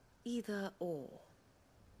 Always either or.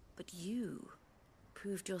 But you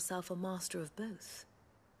proved yourself a master of both.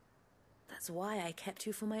 That's why I kept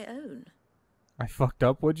you for my own. I fucked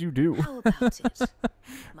up. What'd you do? How about it,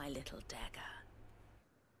 my little dagger?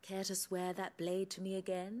 Care to swear that blade to me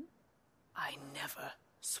again? I never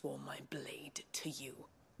swore my blade to you,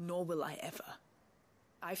 nor will I ever.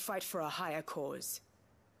 I fight for a higher cause,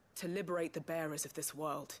 to liberate the bearers of this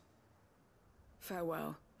world.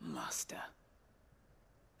 Farewell, Master.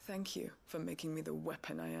 Thank you for making me the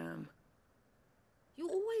weapon I am. You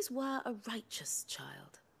always were a righteous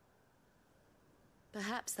child.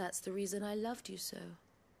 Perhaps that's the reason I loved you so.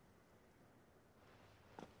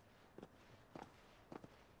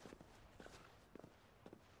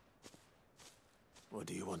 What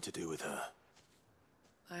do you want to do with her?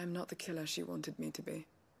 I am not the killer she wanted me to be.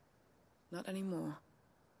 Not anymore.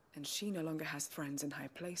 And she no longer has friends in high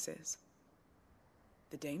places.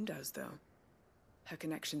 The Dame does, though. Her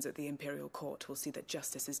connections at the Imperial Court will see that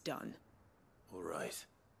justice is done. All right.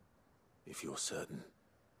 If you're certain.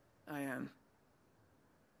 I am.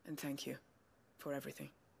 And thank you for everything.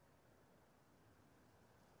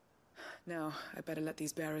 Now, I better let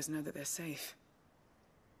these bearers know that they're safe.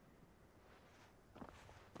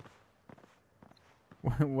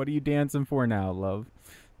 What are you dancing for now, love?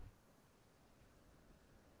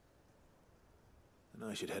 And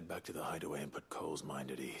I should head back to the hideaway and put Cole's mind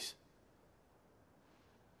at ease.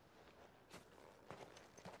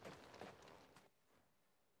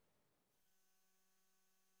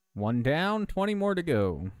 One down, 20 more to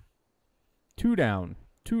go. Two down,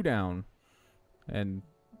 and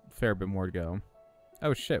a fair bit more to go.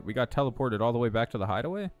 Oh shit, we got teleported all the way back to the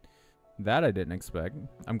hideaway? That I didn't expect.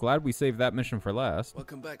 I'm glad we saved that mission for last.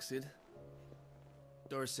 Welcome back, Sid.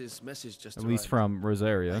 Doris's message just At arrived. least from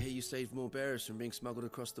Rosaria. I hear you saved more bearers from being smuggled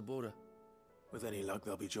across the border. With any luck,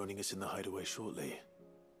 they'll be joining us in the hideaway shortly.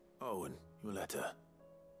 Oh, and your letter.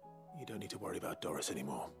 You don't need to worry about Doris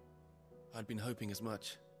anymore. I'd been hoping as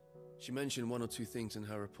much. She mentioned one or two things in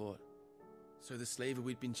her report. So the slaver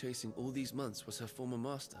we'd been chasing all these months was her former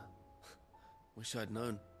master. Wish I'd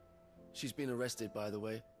known. She's been arrested, by the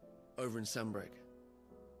way, over in Sambrek.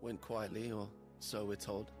 Went quietly, or so we're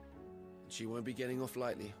told. And she won't be getting off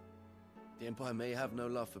lightly. The Empire may have no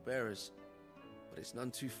love for bearers, but it's none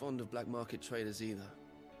too fond of black market traders either.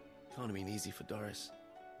 Can't have been easy for Doris.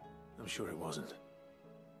 I'm sure it wasn't.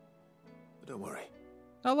 But don't worry.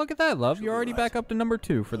 Oh, look at that, love. You're already back up to number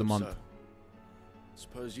 2 for the month. So.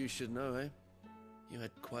 Suppose you should know, eh? You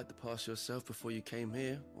had quite the past yourself before you came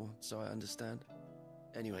here, or so I understand.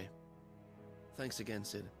 Anyway, thanks again,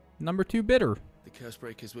 Sid. Number 2 bidder. The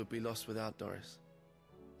Cursebreakers would be lost without Doris.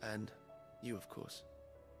 And you, of course.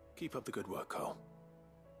 Keep up the good work, Cole.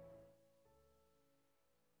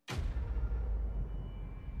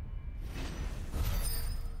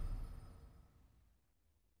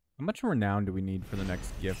 How much renown do we need for the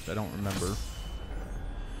next gift? I don't remember.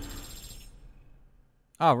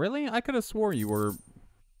 Oh, really? I could have swore you were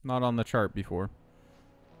not on the chart before.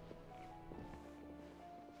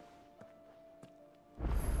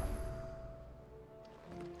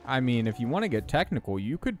 I mean, if you want to get technical,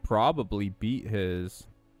 you could probably beat his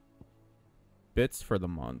bits for the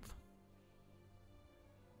month.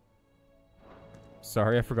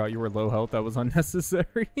 Sorry, I forgot you were low health. That was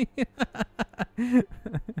unnecessary.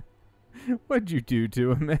 What'd you do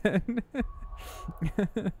to him, man?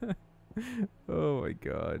 Oh my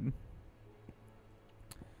god.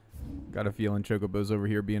 Got a feeling Chocobo's over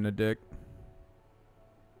here being a dick.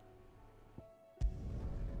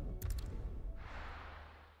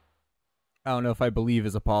 I don't know if I believe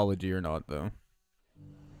his apology or not, though.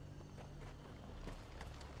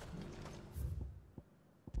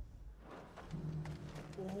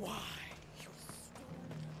 Why?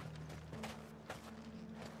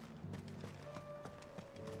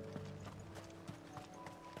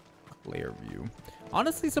 you.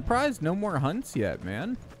 Honestly surprised no more hunts yet,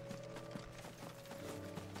 man.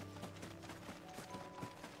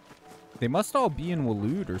 They must all be in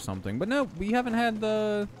Waloed or something. But no, we haven't had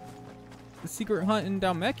the secret hunt in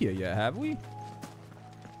Dalmekia yet, have we?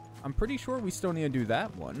 I'm pretty sure we still need to do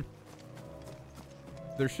that one.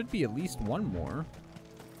 There should be at least one more.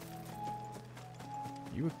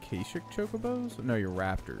 You Akashic Chocobos? No, you're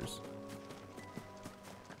Raptors.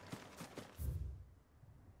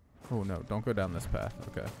 Oh no, don't go down this path.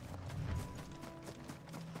 Okay.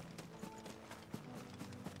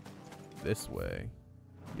 This way.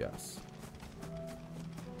 Yes.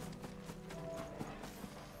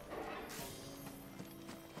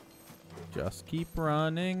 Just keep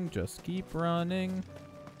running. Just keep running.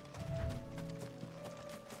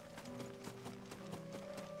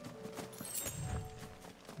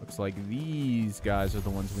 Looks like these guys are the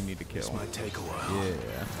ones we need to kill. This might take a while.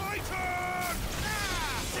 Yeah.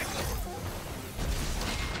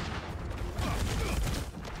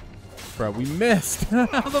 Bro, we missed.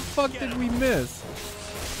 How the fuck did we miss?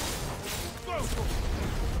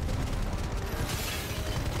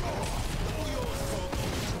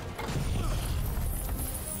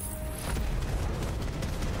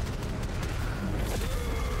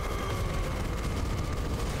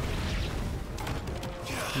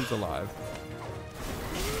 He's alive.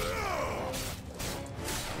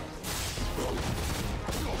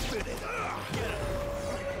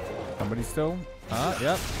 Somebody still?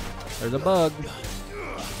 Yep. There's a bug.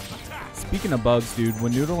 Speaking of bugs, dude,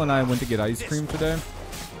 when Noodle and I went to get ice cream today,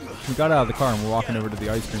 we got out of the car and we're walking over to the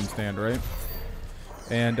ice cream stand, right?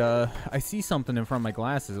 And I see something in front of my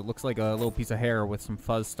glasses. It looks like a little piece of hair with some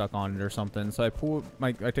fuzz stuck on it or something. So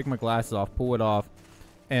I take my glasses off, pull it off,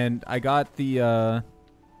 and I got the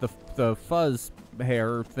fuzz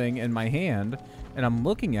hair thing in my hand, and I'm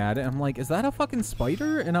looking at it, and I'm like, is that a fucking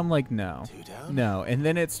spider? And I'm like, no. No. And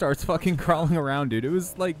then it starts fucking crawling around, dude. It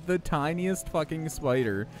was like the tiniest fucking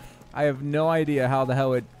spider. I have no idea how the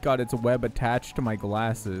hell it got its web attached to my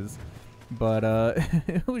glasses, but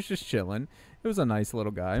it was just chilling. It was a nice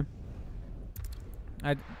little guy.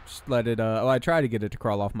 I just let it, I tried to get it to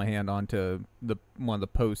crawl off my hand onto one of the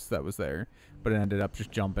posts that was there, but it ended up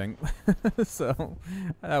just jumping. So,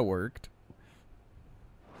 that worked.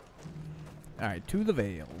 Alright, to the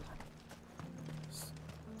Veil.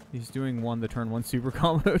 He's doing the turn 1 super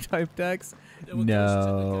combo type decks?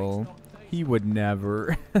 No. He would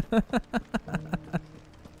never.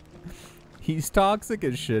 He's toxic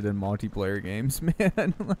as shit in multiplayer games,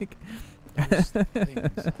 man. Like...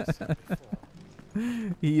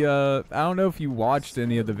 He, I don't know if you watched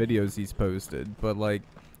any of the videos he's posted, but, like,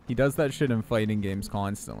 he does that shit in fighting games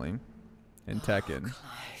constantly. In Tekken.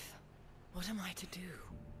 Clive, what am I to do?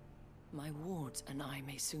 My wards and I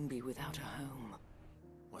may soon be without a home.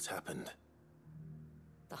 What's happened?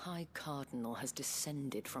 The High Cardinal has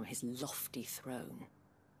descended from his lofty throne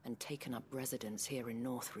and taken up residence here in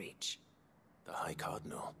Northreach. The High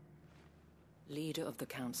Cardinal? Leader of the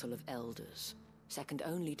Council of Elders, second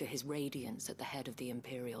only to his radiance at the head of the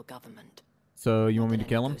Imperial government. So you want me to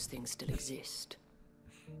kill him? Those things still exist.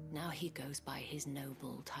 Now he goes by his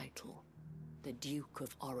noble title, the Duke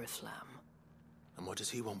of Oriflamme. And what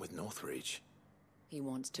does he want with Northreach? He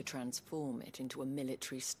wants to transform it into a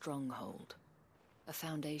military stronghold, a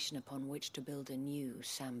foundation upon which to build a new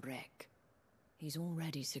Sambrek. He's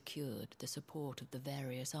already secured the support of the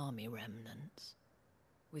various army remnants,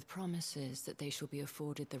 with promises that they shall be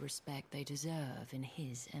afforded the respect they deserve in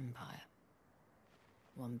his empire.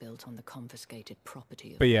 One built on the confiscated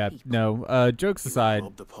property of But yeah, people. no, jokes aside,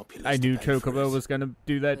 I knew Chocobo was gonna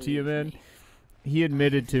do that to you, man. He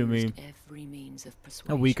admitted to me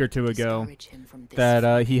a week or two ago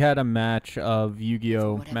that he had a match of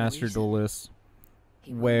Yu-Gi-Oh! Master Duelist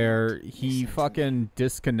where he fucking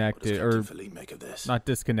disconnected, or not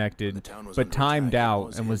disconnected, but timed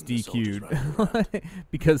out and was DQ'd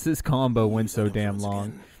because his combo went so damn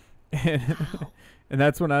long. And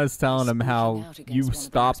that's when I was telling him how you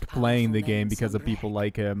stopped playing the game because of people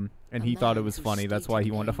like him, and he thought it was funny. That's why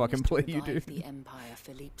he wanted to fucking play you, dude. The empire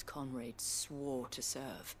Philippe's comrades swore to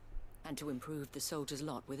serve, and to improve the soldiers'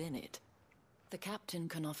 lot within it. The captain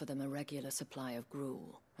can offer them a regular supply of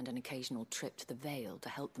gruel, and an occasional trip to the Vale to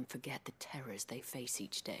help them forget the terrors they face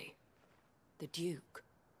each day. The Duke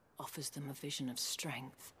offers them a vision of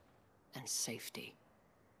strength and safety.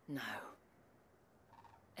 No.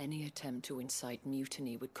 Any attempt to incite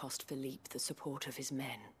mutiny would cost Philippe the support of his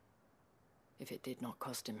men, if it did not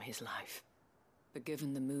cost him his life. But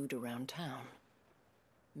given the mood around town,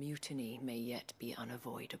 mutiny may yet be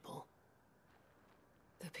unavoidable.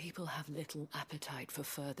 The people have little appetite for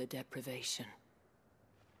further deprivation.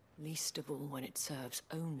 Least of all when it serves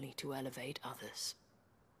only to elevate others.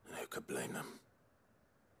 And who could blame them?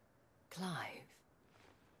 Clive,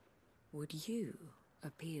 would you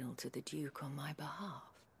appeal to the Duke on my behalf?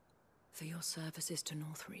 For your services to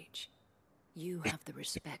Northreach, you have the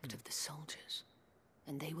respect of the soldiers,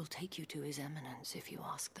 and they will take you to His Eminence if you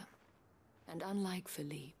ask them. And unlike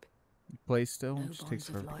Philippe, Play still. no Just takes bonds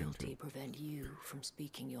of forever to get into loyalty it. prevent you from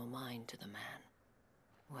speaking your mind to the man.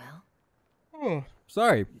 Well, Oh,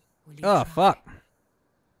 sorry. Oh, fuck.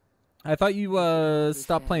 I thought you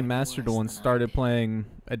stopped playing Master Duel and started playing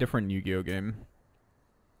a different Yu-Gi-Oh game.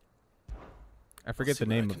 I forget the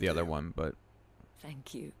name of the other one, but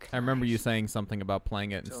thank you. I remember you saying something about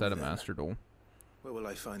playing it Tell instead me of then, Master Duel. Where will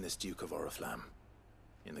I find this Duke of Oriflamme?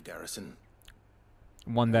 In the garrison?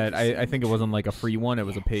 One that I think it wasn't like a free one, it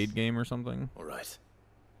was a paid game or something. All right.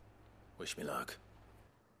 Wish me luck.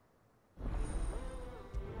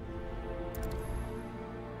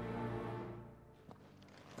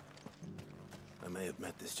 I may have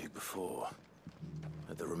met this Duke before,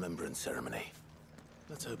 at the Remembrance Ceremony.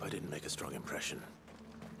 Let's hope I didn't make a strong impression.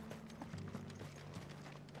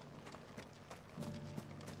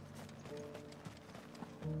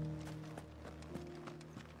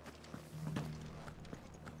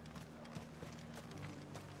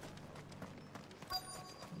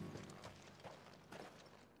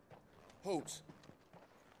 Halt!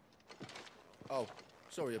 Oh,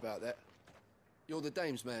 sorry about that. You're the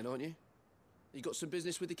dame's man, aren't you? You got some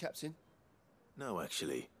business with the captain? No,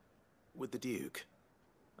 actually. With the Duke.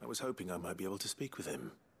 I was hoping I might be able to speak with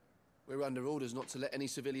him. We're under orders not to let any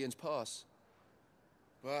civilians pass.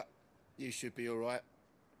 But you should be all right.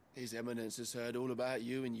 His Eminence has heard all about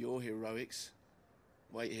you and your heroics.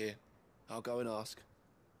 Wait here. I'll go and ask.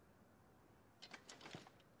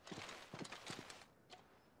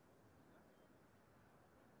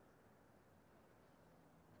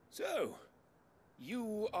 So,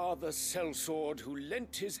 you are the sellsword who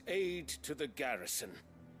lent his aid to the garrison.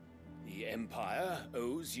 The Empire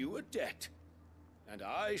owes you a debt, and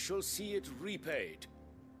I shall see it repaid.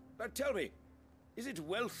 But tell me, is it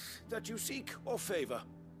wealth that you seek, or favor?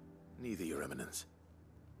 Neither, Your Eminence.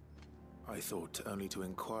 I thought only to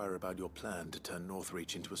inquire about your plan to turn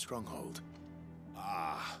Northreach into a stronghold.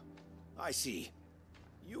 Ah, I see.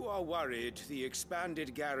 You are worried the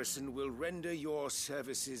expanded garrison will render your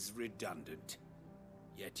services redundant.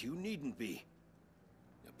 Yet you needn't be.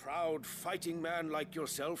 A proud fighting man like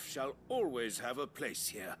yourself shall always have a place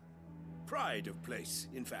here. Pride of place,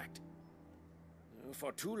 in fact.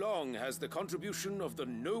 For too long has the contribution of the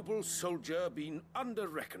noble soldier been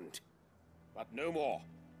under-reckoned. But no more.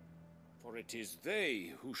 For it is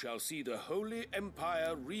they who shall see the Holy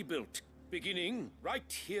Empire rebuilt, beginning right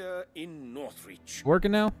here in Northreach.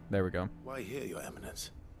 Working now? There we go. Why here, Your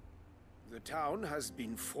Eminence? The town has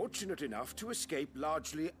been fortunate enough to escape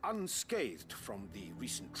largely unscathed from the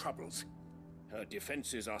recent troubles. Her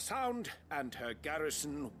defenses are sound, and her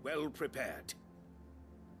garrison well prepared.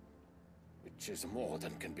 Which is more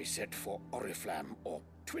than can be said for Oriflamme or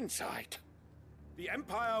Twinside. The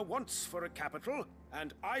Empire wants for a capital,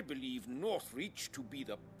 and I believe Northreach to be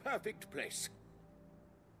the perfect place.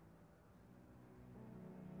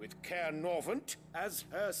 With Caer Norvent as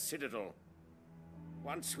her citadel.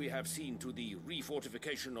 Once we have seen to the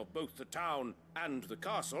refortification of both the town and the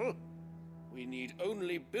castle, we need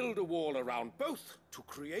only build a wall around both to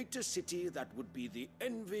create a city that would be the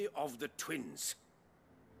envy of the twins.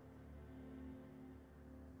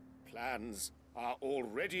 Plans are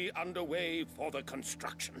already underway for the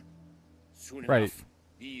construction. Soon enough,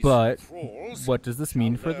 these But thralls what does this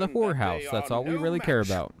mean for shall the learn that whorehouse? they That's are all we no really care match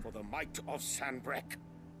about. For the might of Sanbreque.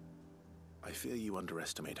 I fear you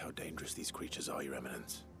underestimate how dangerous these creatures are, Your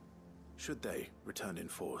Eminence. Should they return in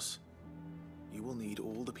force, you will need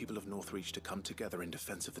all the people of Northreach to come together in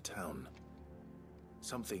defense of the town.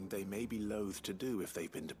 Something they may be loath to do if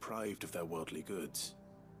they've been deprived of their worldly goods.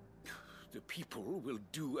 The people will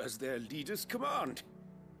do as their leaders command.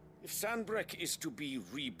 If Sanbreque is to be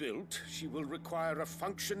rebuilt, she will require a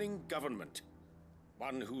functioning government.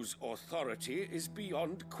 One whose authority is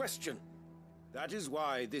beyond question. That is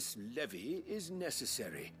why this levy is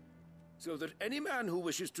necessary. So that any man who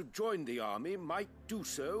wishes to join the army might do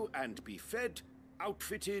so and be fed,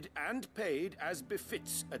 outfitted, and paid as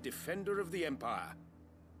befits a defender of the Empire.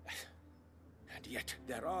 And yet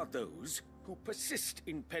there are those who persist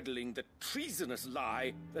in peddling the treasonous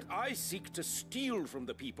lie that I seek to steal from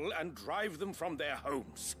the people and drive them from their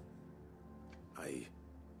homes. I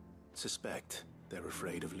suspect they're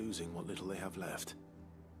afraid of losing what little they have left.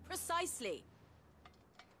 Precisely.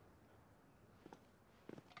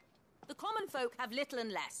 The common folk have little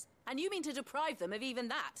and less, And you mean to deprive them of even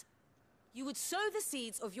that? You would sow the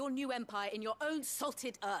seeds of your new empire in your own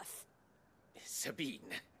salted earth.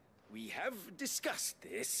 Sabine, we have discussed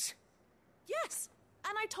this. Yes,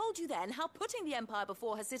 and I told you then how putting the empire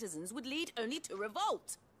before her citizens would lead only to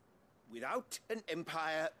revolt. Without an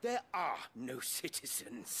empire, there are no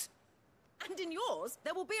citizens. And in yours,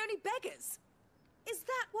 there will be only beggars. Is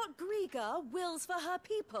that what Griga wills for her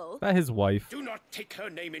people? That his wife. Do not take her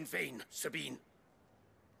name in vain, Sabine.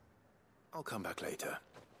 I'll come back later.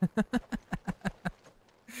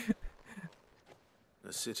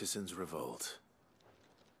 The citizens revolt.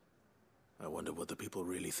 I wonder what the people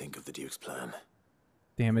really think of the Duke's plan.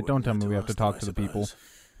 Damn it, don't tell me we have to talk to the people.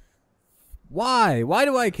 Why? Why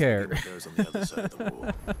do I care?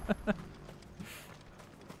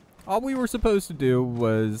 All we were supposed to do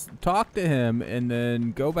was talk to him and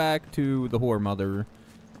then go back to the whore mother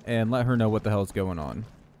and let her know what the hell's going on.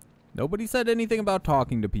 Nobody said anything about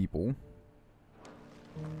talking to people.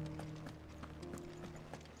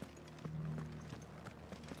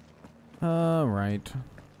 Alright.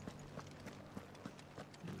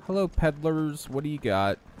 Hello, peddlers. What do you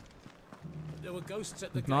got? There were ghosts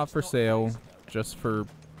at the Not gates, for sale, just for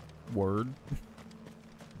word.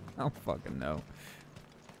 I don't fucking know.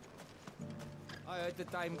 I heard the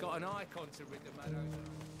dame got an icon to rid the meadows.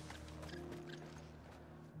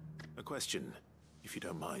 A question, if you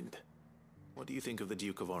don't mind. What do you think of the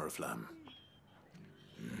Duke of Oriflamme?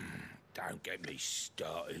 Don't get me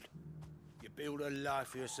started. You build a life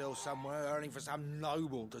for yourself somewhere, earning for some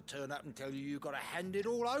noble to turn up and tell you gotta hand it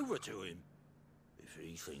all over to him. If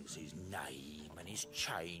he thinks his name and his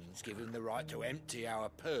chains give him the right to empty our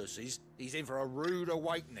purses, he's in for a rude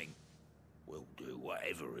awakening. We'll do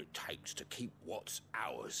whatever it takes to keep what's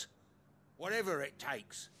ours. Whatever it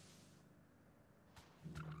takes.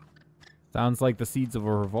 Sounds like the seeds of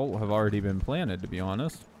a revolt have already been planted, to be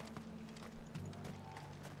honest.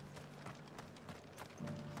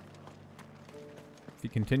 If he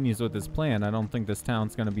continues with his plan, I don't think this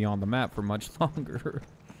town's going to be on the map for much longer.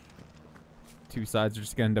 Two sides are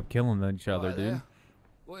just going to end up killing each other, dude.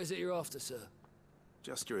 What is it you're after, sir?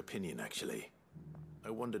 Just your opinion, actually. I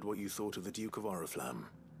wondered what you thought of the Duke of Oriflamme.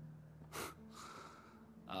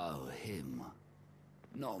 Oh, him.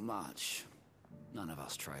 Not much. None of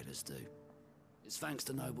us traders do. It's thanks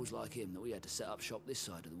to nobles like him that we had to set up shop this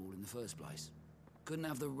side of the wall in the first place. Couldn't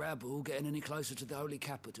have the rabble getting any closer to the holy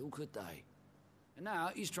capital, could they? And now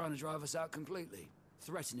he's trying to drive us out completely,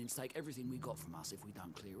 threatening to take everything we got from us if we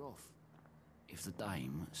don't clear off. If the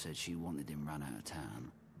dame said she wanted him run out of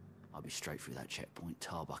town, I'd be straight through that checkpoint,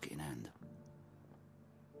 tar bucket in hand.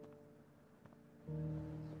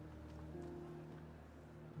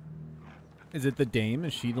 Is it the dame?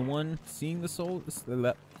 Is she the one seeing the soul,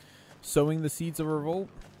 sowing the seeds of revolt?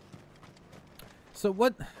 So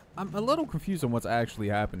what? I'm a little confused on what's actually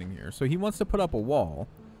happening here. So he wants to put up a wall,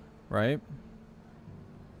 right?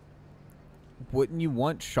 Wouldn't you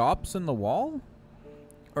want shops in the wall?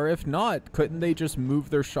 Or if not, couldn't they just move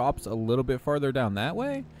their shops a little bit farther down that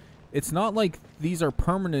way? It's not like these are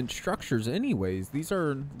permanent structures anyways. These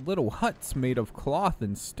are little huts made of cloth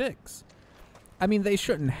and sticks. I mean, they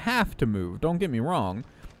shouldn't have to move. Don't get me wrong.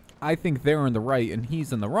 I think they're in the right and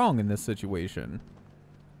he's in the wrong in this situation.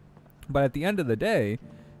 But at the end of the day,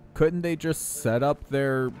 couldn't they just set up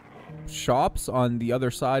their shops on the other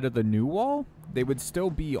side of the new wall? They would still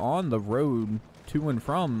be on the road to and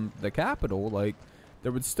from the capital. Like,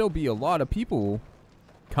 there would still be a lot of people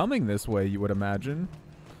coming this way, you would imagine.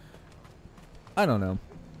 I don't know.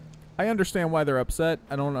 I understand why they're upset.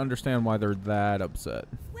 I don't understand why they're that upset.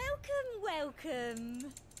 Welcome. Do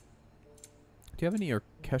you have any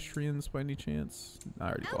orchestrions by any chance? I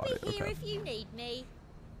already bought it. I'll be here Okay. if you need me.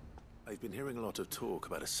 I've been hearing a lot of talk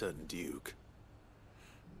about a certain Duke.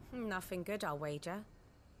 Nothing good, I'll wager.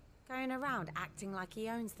 Going around acting like he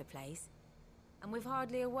owns the place. And with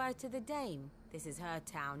hardly a word to the dame. This is her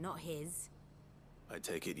town, not his. I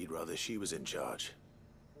take it you'd rather she was in charge.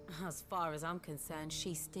 As far as I'm concerned,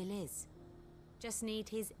 she still is. Just need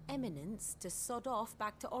his eminence to sod off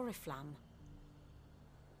back to Oriflamme.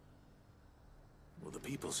 Well, the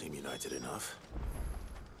people seem united enough.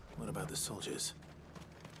 What about the soldiers?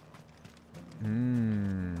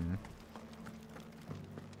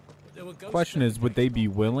 Question is, would they be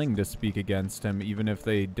willing to speak against him even if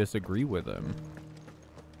they disagree with him?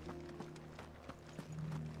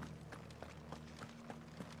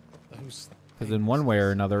 Because in one way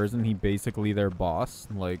or another, isn't he basically their boss?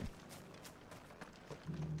 Like,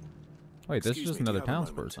 wait, this is just another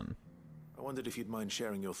townsperson. I wondered if you'd mind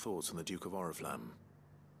sharing your thoughts on the Duke of Oriflamme.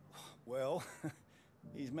 Well,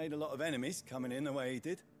 he's made a lot of enemies coming in the way he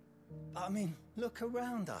did. I mean, look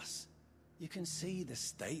around us. You can see the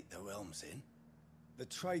state the realm's in. The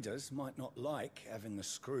traders might not like having the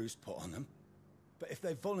screws put on them, but if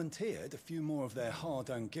they volunteered a few more of their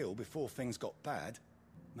hard-earned gil before things got bad,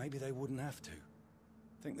 maybe they wouldn't have to.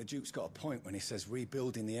 I think the Duke's got a point when he says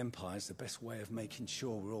rebuilding the Empire's the best way of making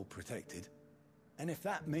sure we're all protected. And if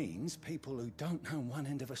that means people who don't know one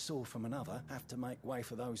end of a sword from another have to make way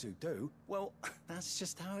for those who do, well, that's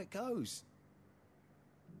just how it goes.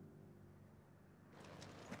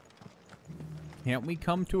 Can't we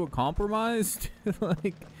come to a compromise?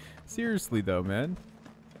 Like, seriously though, man.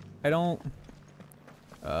 I don't...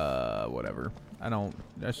 whatever.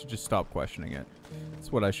 I should just stop questioning it.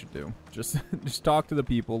 That's what I should do. Just talk to the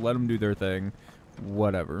people, let them do their thing.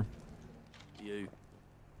 Whatever.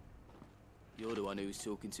 You're the one who was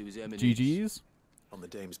talking to his eminence. GG's? On the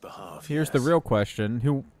dame's behalf, Here's the real question.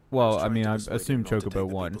 Who... Well, I mean, I assume Chocobo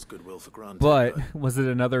won. But was it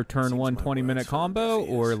another turn 1 20-minute combo,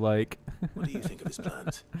 or like... What do you think of his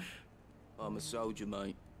plans? I'm a soldier,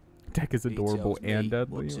 mate. Deck is adorable and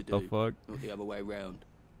deadly. What the fuck? Not the other way round.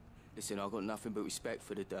 Listen, I've got nothing but respect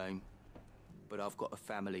for the dame, but I've got a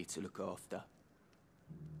family to look after.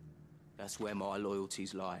 That's where my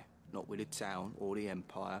loyalties lie. Not with the town or the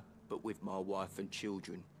Empire, but with my wife and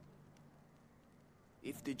children.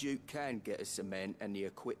 If the Duke can get us the men and the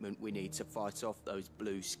equipment we need to fight off those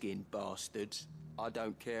blue-skinned bastards, I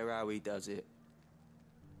don't care how he does it.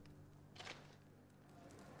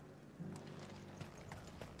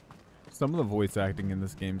 Some of the voice acting in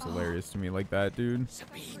this game's hilarious to me, like that dude.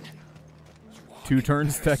 2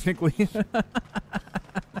 turns, technically.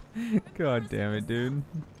 God damn it, dude.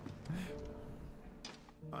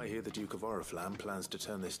 I hear the Duke of Oriflamme plans to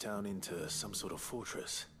turn this town into some sort of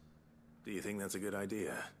fortress. Do you think that's a good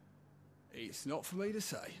idea? It's not for me to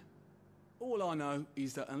say. All I know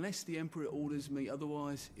is that unless the Emperor orders me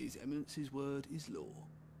otherwise, His Eminence's word is law.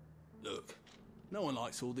 Look, no one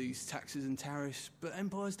likes all these taxes and tariffs, but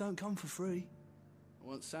empires don't come for free.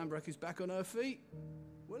 Once Sandbreck is back on her feet,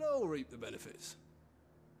 we'll all reap the benefits.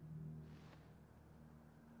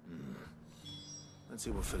 Let's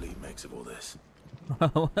see what Philippe makes of all this.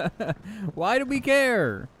 Why do we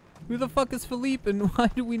care? Who the fuck is Philippe, and why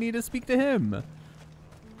do we need to speak to him?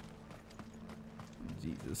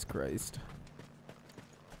 Jesus Christ.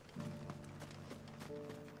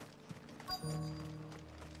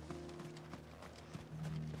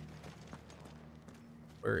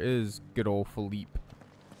 Where is good old Philippe?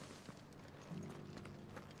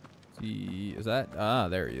 Is that? Ah,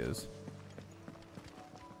 there he is.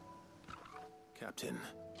 Captain,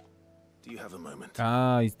 do you have a moment?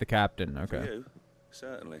 Ah, he's the captain. Okay. For you?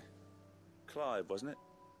 Certainly. Clive, wasn't it?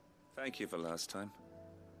 Thank you for last time.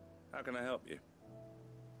 How can I help you?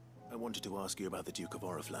 I wanted to ask you about the Duke of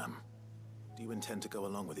Oriflamme. Do you intend to go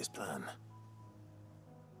along with his plan?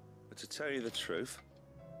 But to tell you the truth,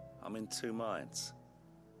 I'm in 2 minds.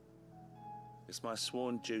 It's my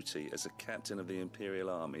sworn duty as a captain of the Imperial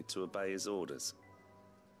Army to obey his orders.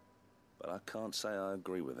 But I can't say I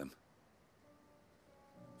agree with him.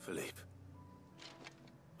 Philippe,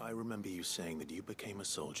 I remember you saying that you became a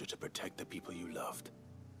soldier to protect the people you loved.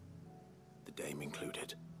 The Dame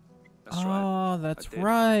included. That's right. Oh, that's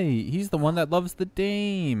right. He's the one that loves the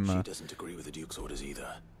Dame. She doesn't agree with the Duke's orders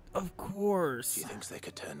either. Of course. She thinks they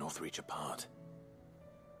could tear Northreach apart.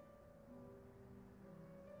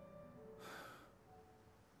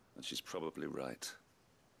 And she's probably right.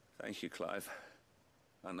 Thank you, Clive.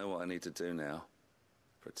 I know what I need to do now.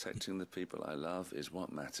 Protecting the people I love is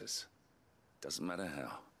what matters. Doesn't matter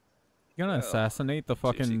how. You gonna assassinate the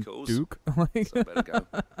fucking Duke? So I better go.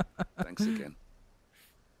 Thanks again.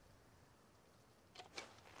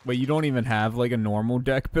 Wait, you don't even have like a normal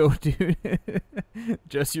deck build, dude?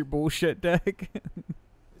 Just your bullshit deck? It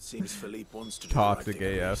seems Philippe wants to do Toxic the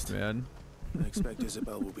right thing, at AF, least. man. I expect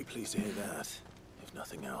Isabel will be pleased to hear that, if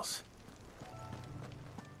nothing else.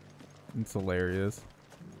 It's hilarious.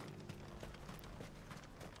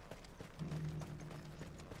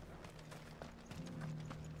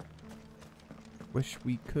 Wish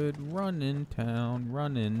we could run in town,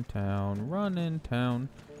 run in town, run in town.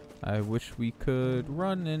 I wish we could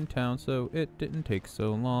run in town so it didn't take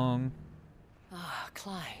so long. Ah,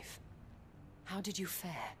 Clive. How did you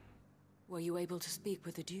fare? Were you able to speak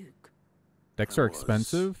with the Duke? Decks are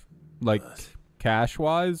expensive? Like,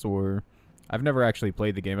 cash-wise, or... I've never actually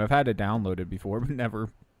played the game. I've had it downloaded before, but never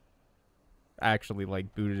actually,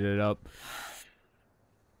 like, booted it up.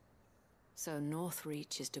 So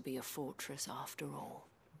Northreach is to be a fortress after all.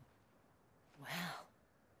 Well,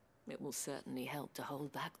 it will certainly help to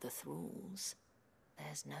hold back the thralls.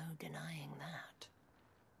 There's no denying that.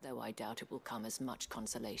 Though I doubt it will come as much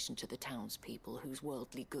consolation to the townspeople whose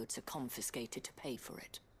worldly goods are confiscated to pay for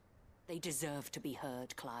it. They deserve to be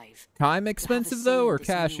heard, Clive. Time expensive though, or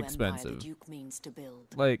cash expensive? Duke means to build.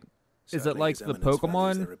 Like, is it like the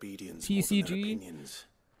Pokemon TCG,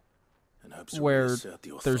 where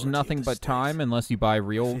there's nothing but time unless you buy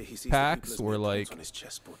real packs, or like? On his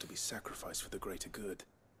chessboard to be sacrificed for the greater good.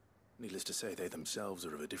 Needless to say, they themselves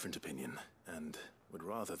are of a different opinion, and would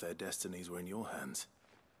rather their destinies were in your hands.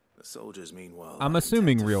 The soldiers, meanwhile, I'm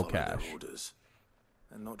assuming real cash. Orders,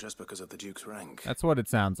 and not just because of the Duke's rank. That's what it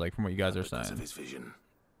sounds like from what you guys are Because saying. of his vision.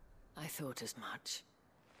 I thought as much.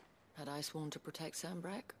 Had I sworn to protect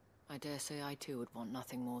Sandbreck, I dare say I too would want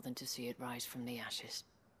nothing more than to see it rise from the ashes.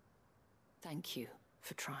 Thank you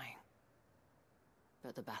for trying.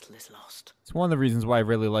 But the battle is lost. It's one of the reasons why I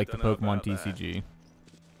really like the Pokemon TCG.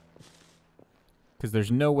 Because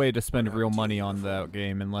there's no way to spend real money on that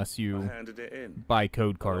game unless you buy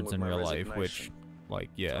code cards in real life, which, like,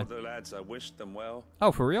 yeah. Told the lads I wished them well.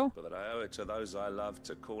 Oh, for real? But that I owe it to those I love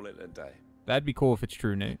to call it a day. That'd be cool if it's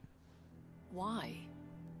true, Nate. Why?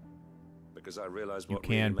 Because I realized You what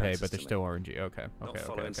can really pay, but there's to still me. RNG. Okay, Not okay,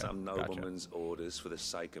 following okay. some Gotcha. nobleman's orders for the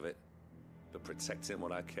sake of it, but protecting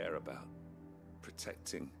what I care about.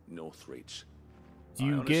 Protecting Northreach. Do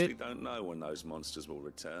you I honestly get don't know when those monsters will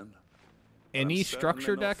return. any I'm certain structure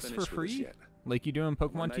they're not decks for finished with us free? yet. Like you do in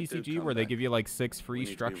Pokemon When they do TCG, come where they back, give you like 6 we free need to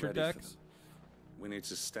be structure ready for decks? them. We need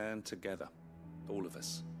to stand together, all of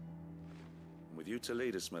us. And with you to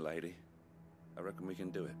lead us, milady, I reckon we can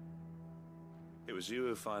do it. It was you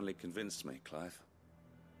who finally convinced me, Clive.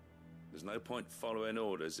 There's no point following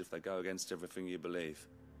orders if they go against everything you believe.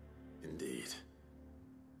 Indeed.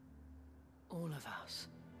 All of us,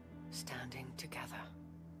 standing together.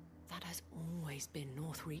 That has always been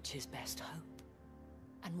Northreach's best hope,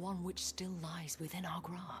 and one which still lies within our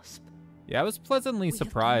grasp. Yeah, I was pleasantly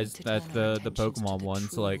surprised that the Pokemon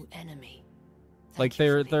ones, like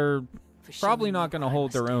they're probably not going to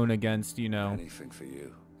hold their own against, you know. Anything for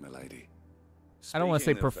you, milady. I don't want to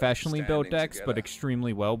say Speaking of, professionally built standing decks, but together,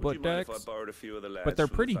 extremely well would built you mind if decks. I borrowed a few of the lads But they're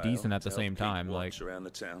from the pretty Vale decent at the to same help keep time. Like, watch around the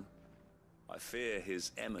town? I fear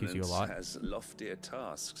His you a Eminence lot. has loftier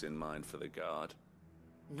tasks in mind for the guard.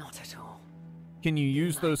 Not at all. can you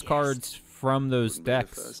use those cards from those Wouldn't be the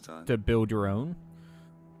decks first time. to build your own?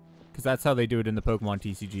 Because that's how they do it in the Pokemon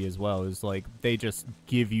TCG as well. Is like they just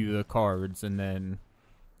give you the cards and then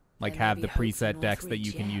like There may have be the hope for preset decks that Northreach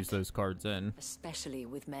you can yet. use those cards in, Especially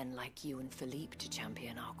with men like you and Philippe to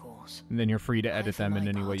champion our cause. and then you're free to I, edit for them in my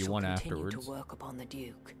any way part, you shall want continue afterwards, to work upon the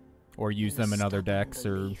Duke, or use in the them in other stubborn decks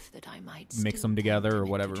or belief that I might mix still them together tempt or him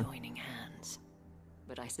into whatever. joining hands.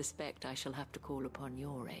 But I suspect I shall have to call upon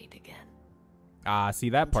your aid again. Ah, see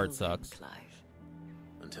that part Until then, sucks. Clive.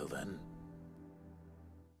 Until then.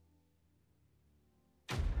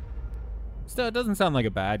 Still, it doesn't sound like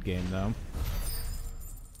a bad game though.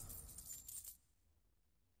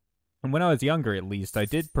 And when I was younger, at least, I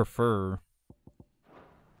did prefer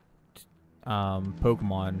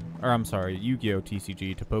Pokemon, or I'm sorry, Yu-Gi-Oh!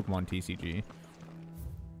 TCG to Pokemon TCG.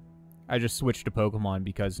 I just switched to Pokemon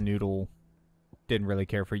because Noodle didn't really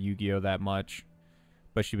care for Yu-Gi-Oh! That much,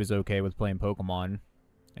 but she was okay with playing Pokemon.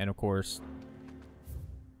 And of course,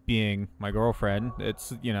 being my girlfriend,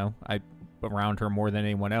 it's, you know, I around her more than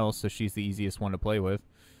anyone else, so she's the easiest one to play with.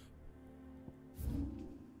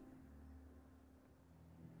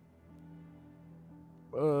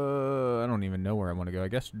 I don't even know where I want to go. I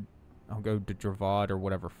guess I'll go to Dravad or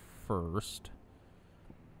whatever first.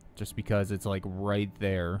 Just because it's like right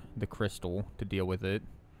there, the crystal, to deal with it.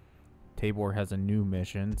 Tabor has a new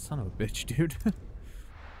mission. Son of a bitch, dude.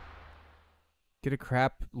 Get a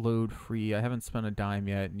crap load free. I haven't spent a dime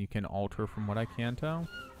yet, and you can alter from what I can tell.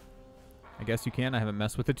 I guess you can. I haven't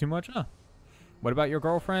messed with it too much. Huh. What about your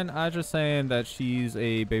girlfriend? I was just saying that she's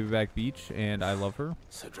a babyback beach, and I love her.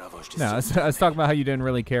 So Dravosh No, I was talking about how you didn't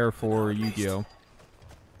really care for Yu-Gi-Oh!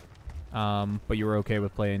 But you were okay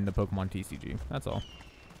with playing the Pokemon TCG. That's all.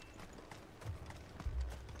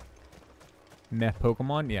 Meh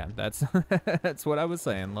Pokemon? Yeah, that's that's what I was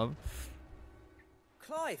saying, love.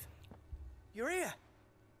 Clive, you're here.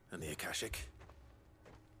 And the Akashic?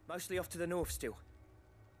 Mostly off to the north still.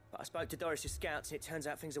 But I spoke to Doris's scouts and it turns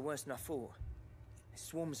out things are worse than I thought. There's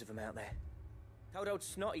swarms of them out there. Told old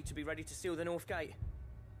Snotty to be ready to seal the north gate.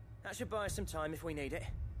 That should buy us some time if we need it.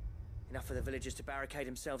 Enough for the villagers to barricade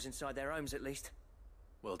themselves inside their homes at least.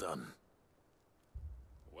 Well done.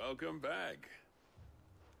 Welcome back,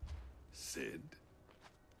 Sid.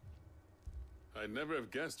 I'd never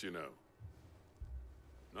have guessed, you know.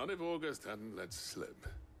 Not if August hadn't let slip.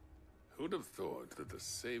 Who'd have thought that the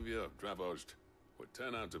savior of Dravost would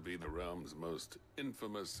turn out to be the realm's most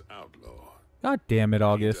infamous outlaw. God damn it,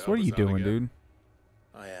 August. What are you doing, dude?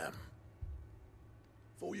 I am.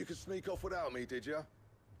 Thought you could sneak off without me, did you?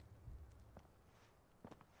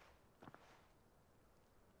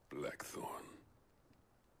 Blackthorn.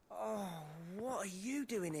 Oh, what are you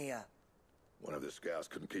doing here? One of the scouts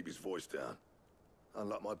couldn't keep his voice down.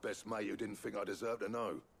 Unlike my best mate who didn't think I deserved to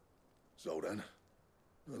know. Zoldan,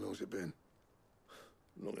 how long's it been?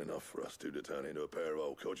 Long enough for us two to turn into a pair of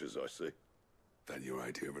old codgers, I see. That your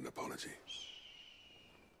idea of an apology?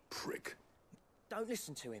 Prick. Don't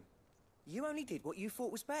listen to him. You only did what you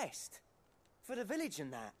thought was best. For the village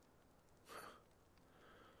and that.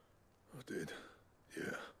 I did,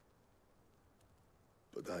 yeah.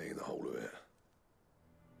 But that ain't the whole of it.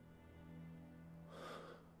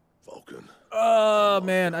 Vulcan. Oh,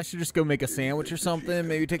 man, I should just go make a sandwich or something.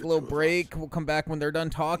 Maybe take a little break. We'll come back when they're done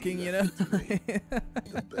talking, you know?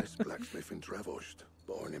 The best blacksmith in Dravost,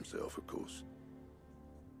 barring himself, of course.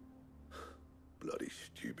 Bloody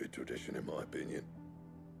stupid tradition, in my opinion.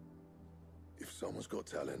 If someone's got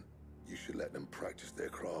talent, you should let them practice their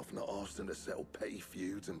craft, not ask them to settle petty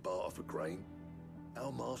feuds and barter for grain.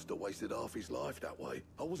 Our master wasted half his life that way.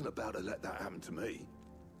 I wasn't about to let that happen to me.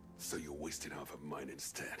 So you wasted half of mine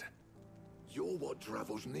instead. You're what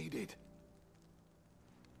Dravost needed.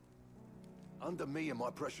 Under me and my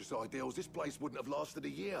precious ideals, this place wouldn't have lasted a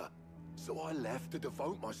year. So I left to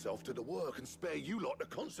devote myself to the work and spare you lot the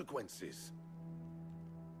consequences.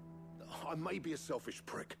 I may be a selfish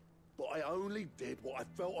prick, but I only did what I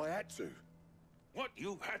felt I had to. What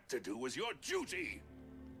you had to do was your duty!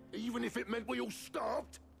 Even if it meant we all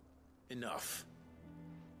starved? Enough.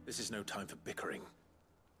 This is no time for bickering.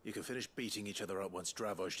 You can finish beating each other up once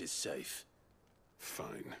Dravost is safe.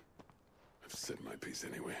 Fine. I've said my piece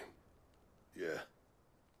anyway. Yeah.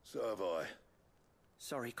 So have I.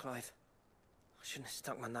 Sorry, Clive. I shouldn't have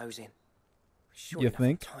stuck my nose in. You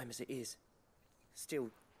think? Time as it is. Still,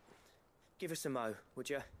 give us a mo, would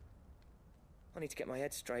you? I need to get my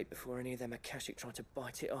head straight before any of them Akashic try to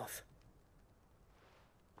bite it off.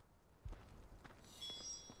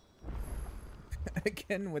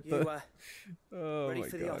 Again with you, the... oh ready my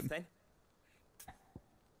for God. the off then?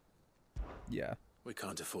 Yeah. We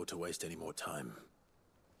can't afford to waste any more time.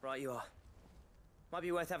 Right you are. Might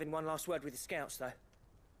be worth having one last word with the scouts, though.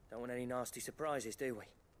 Don't want any nasty surprises, do we?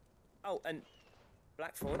 Oh, and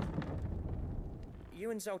Blackthorn,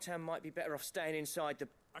 you and Zoltan might be better off staying inside the...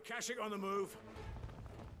 Akashic on the move.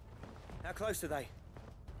 How close are they?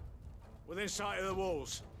 Within sight of the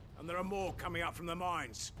walls, and there are more coming up from the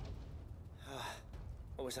mines.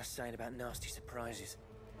 What was I saying about nasty surprises?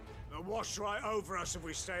 They'll wash right over us if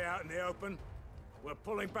we stay out in the open. We're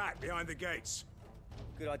pulling back behind the gates.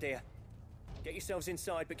 Good idea. Get yourselves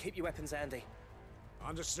inside, but keep your weapons handy.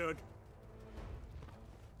 Understood.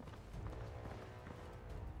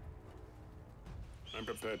 I'm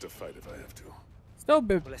prepared to fight if I have to. Still a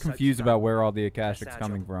bit confused about where all the Akashic's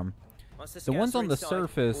coming from. The ones on the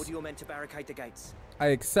surface, I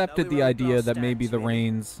accepted the idea that maybe the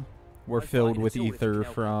rains were filled with ether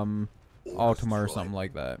from Ultima or something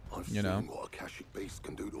like that, you know? What Akashic beasts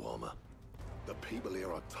can do to armor. The people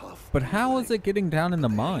here are tough. But how is it getting down in the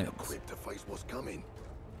mines? Equipped to face what's coming.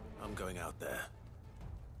 I'm going out there.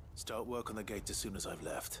 Start work on the gate as soon as I've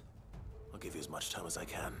left. I'll give you as much time as I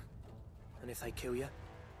can. And if they kill you?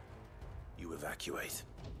 You evacuate.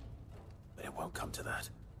 But it won't come to that.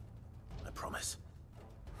 I promise.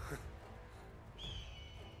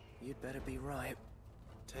 You'd better be right.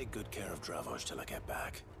 Take good care of Dravost till I get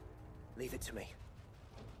back. Leave it to me.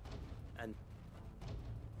 And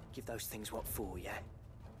give those things what for, yeah?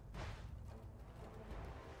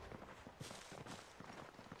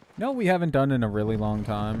 No, we haven't done in a really long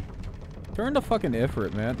time. Turn to fucking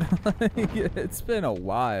Ifrit, man. It's been a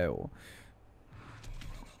while.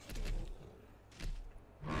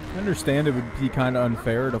 I understand it would be kind of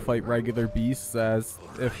unfair to fight regular beasts as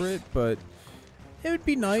Ifrit, but it would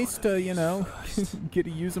be nice to, you know, get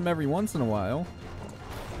to use them every once in a while.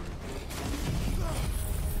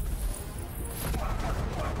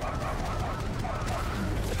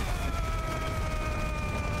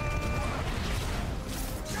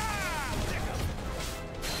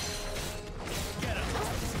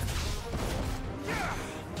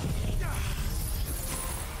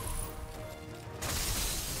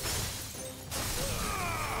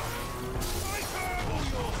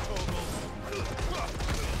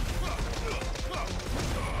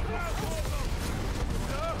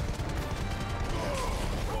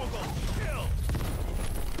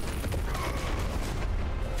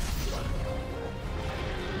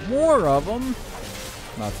 More of them.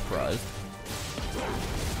 Not surprised.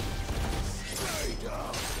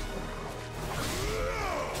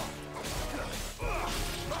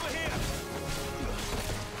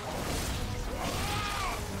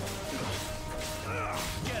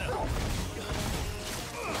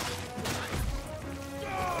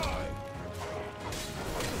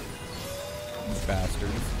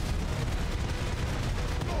 Bastards.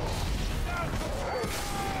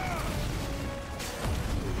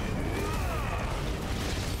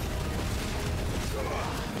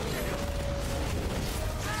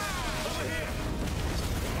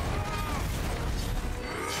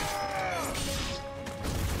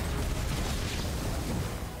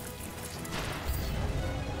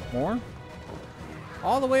 More?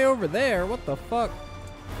 All the way over there? What the fuck?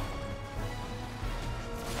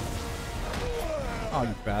 Oh,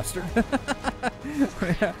 you bastard.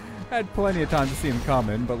 I had plenty of time to see him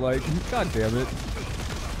coming, but like, god damn it.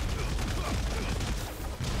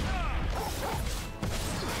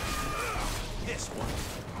 This one.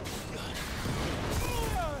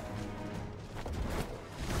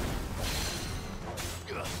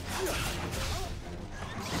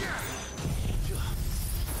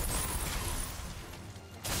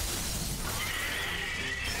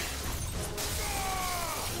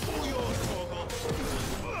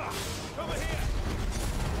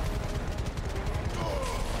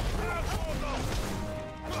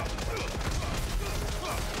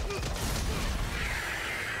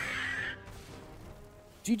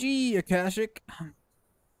 GG, Akashic.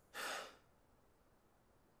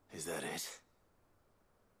 Is that it?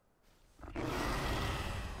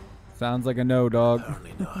 Sounds like a no, dog.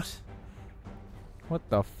 Apparently not. What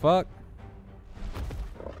the fuck?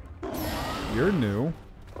 You're new.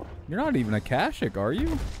 You're not even Akashic, are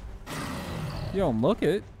you? You don't look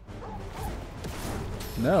it.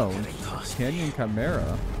 No. Canyon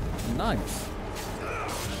Chimera. Nice.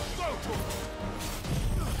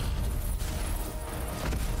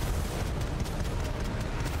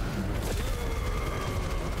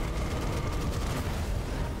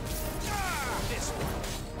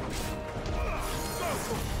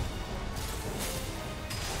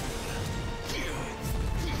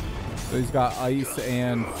 So he's got ice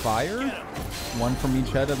and fire. One from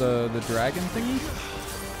each head of the dragon thingy.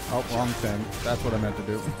 Oh, wrong thing. That's what I meant to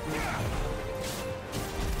do.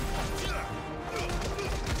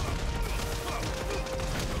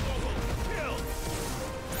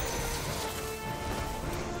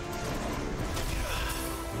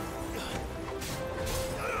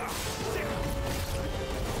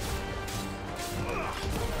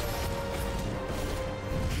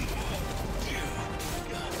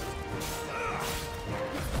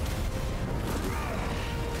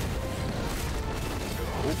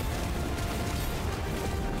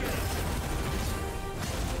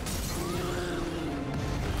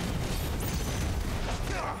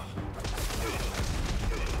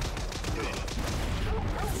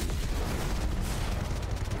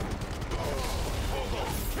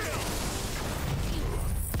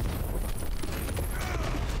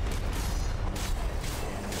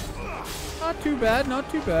 Not too bad,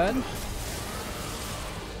 not too bad.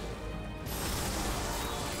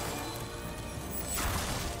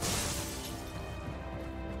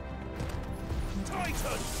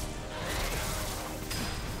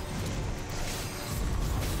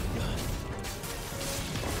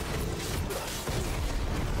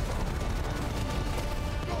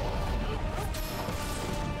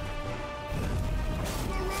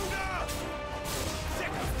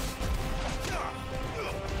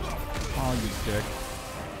 Oh, you dick.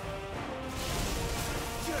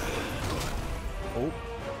 Oh.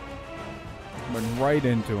 Went right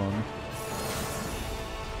into him.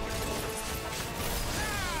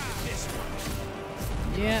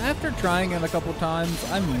 Yeah, after trying it a couple times,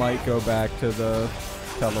 I might go back to the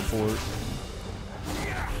teleport.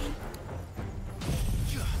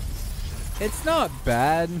 It's not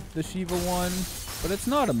bad, the Shiva one, but it's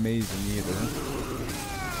not amazing either.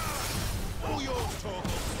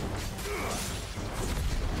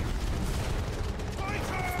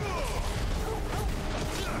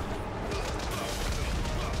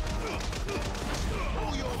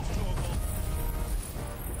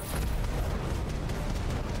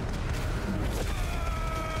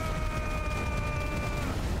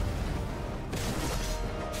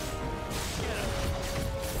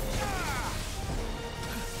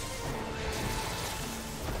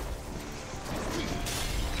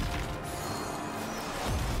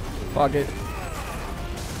 Fuck it.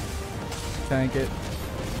 Tank it.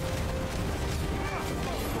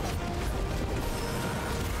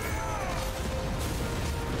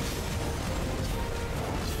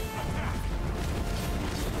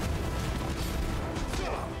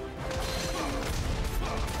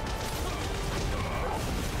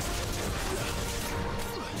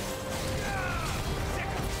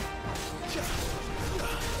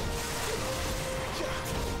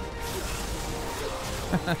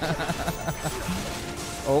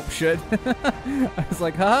 Oh, shit. I was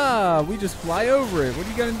like, haha, we just fly over it. What are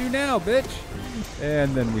you gonna do now, bitch?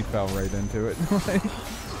 And then we fell right into it. Like,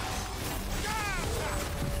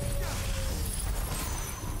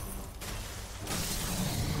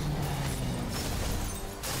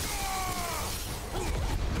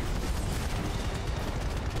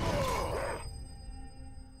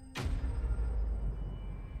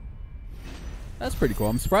 that's pretty cool.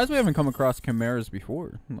 I'm surprised we haven't come across chimeras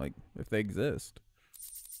before, like, if they exist.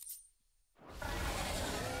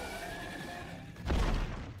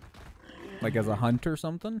 Like as a hunt or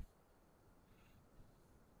something?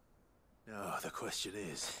 No, the question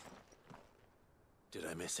is, did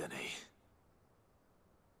I miss any?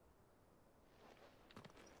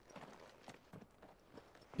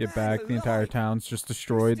 Get back, the entire town's just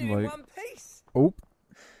destroyed. Still in Like, one piece. oh.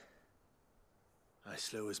 I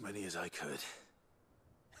slew as many as I could.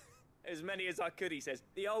 As many as I could, he says.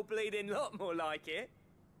 The old bleeding lot, more like it.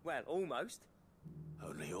 Well, almost.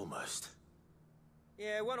 Only almost.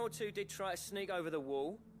 Yeah, one or two did try to sneak over the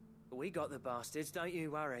wall. But we got the bastards, don't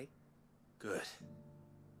you worry. Good.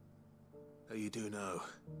 Though you do know,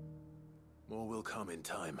 more will come in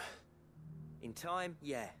time. In time,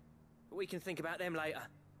 yeah. But we can think about them later.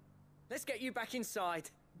 Let's get you back inside.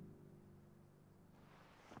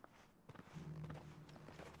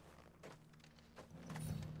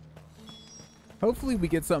 Hopefully we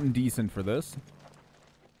get something decent for this.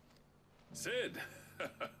 Sid,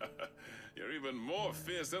 you're even more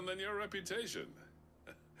fearsome than your reputation.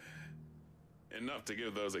 Enough to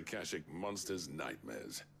give those Akashic monsters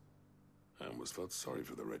nightmares. I almost felt sorry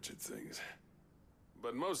for the wretched things.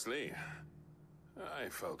 But mostly, I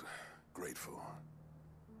felt grateful.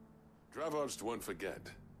 Dravoged won't forget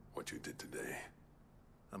what you did today.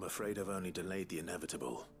 I'm afraid I've only delayed the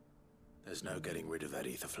inevitable. There's no getting rid of that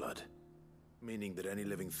ether flood. Meaning that any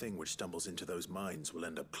living thing which stumbles into those mines will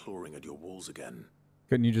end up clawing at your walls again.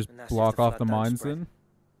 Couldn't you just And that's block if the off the flood don't mines spread. then?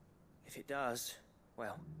 If it does,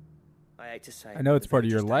 well, I hate to say it. I know it's but part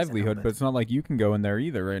of your villagers' days are livelihood, but numbered. it's not like you can go in there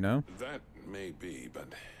either right now. That may be,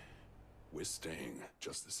 but we're staying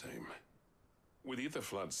just the same. With ether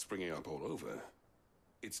floods springing up all over,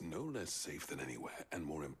 it's no less safe than anywhere, and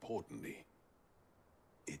more importantly,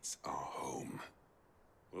 it's our home.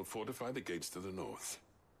 We'll fortify the gates to the north,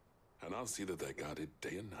 and I'll see that they're guarded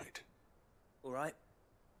day and night. All right.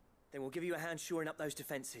 Then we'll give you a hand shoring up those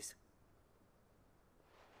defenses.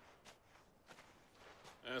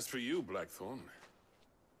 As for you, Blackthorn,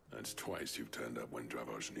 that's twice you've turned up when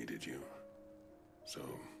Dravos needed you. So,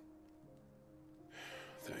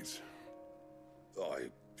 thanks. I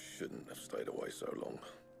shouldn't have stayed away so long.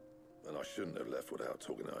 And I shouldn't have left without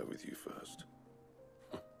talking it over with you first.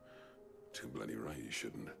 Too bloody right you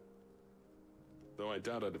shouldn't. Though I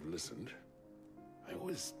doubt I'd have listened. I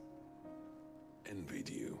always envied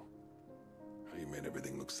you. How you made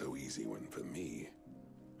everything look so easy when, for me,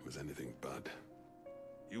 it was anything but.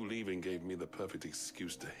 You leaving gave me the perfect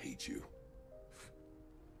excuse to hate you.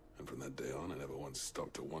 And from that day on, I never once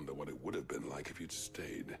stopped to wonder what it would have been like if you'd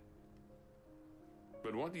stayed.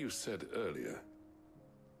 But what you said earlier,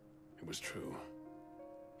 it was true.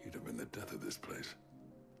 You'd have been the death of this place.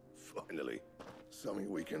 Finally, something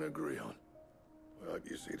we can agree on. I hope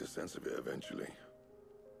you see the sense of it eventually.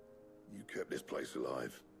 You kept this place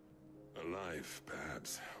alive. Alive,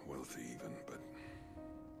 perhaps. Wealthy even, but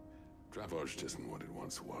Dravoj isn't what it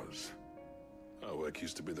once was. Our work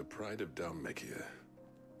used to be the pride of Dalmekia.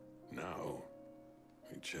 Now,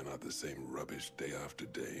 we churn out the same rubbish day after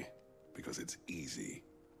day because it's easy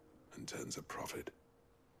and turns a profit.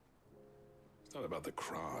 It's not about the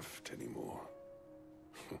craft anymore.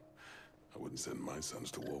 I wouldn't send my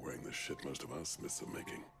sons to war wearing the shit most of our smiths are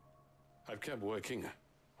making. I've kept working,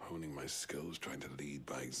 honing my skills, trying to lead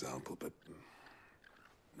by example, but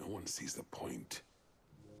no one sees the point.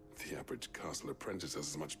 The average castle apprentice has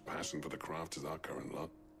as much passion for the craft as our current lot.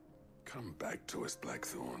 Come back to us,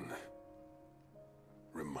 Blackthorn.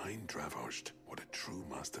 Remind Dravosht what a true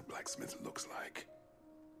master blacksmith looks like.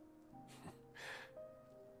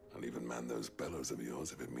 I'll even man those bellows of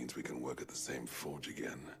yours if it means we can work at the same forge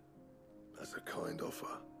again. That's a kind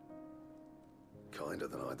offer. Kinder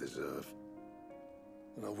than I deserve.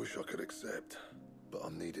 And I wish I could accept, but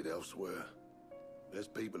I'm needed elsewhere. There's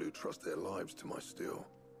people who trust their lives to my steel,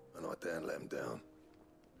 and I daren't let them down.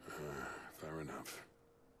 Fair enough.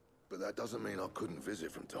 But that doesn't mean I couldn't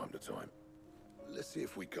visit from time to time. Let's see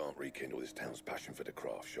if we can't rekindle this town's passion for the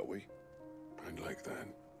craft, shall we? I'd like that.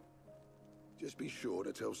 Just be sure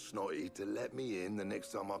to tell Snotty to let me in the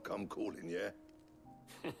next time I come calling, yeah?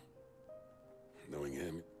 Knowing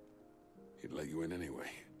him, he'd let you in anyway.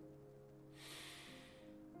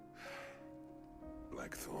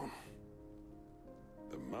 Blackthorn.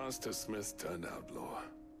 The Master Smith turned outlaw,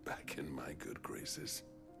 back in my good graces.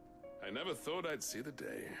 I never thought I'd see the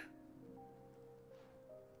day.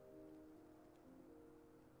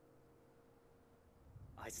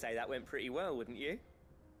 I'd say that went pretty well, wouldn't you?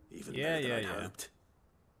 Even better than I'd hoped.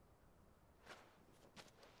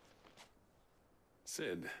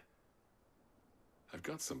 Sid, I've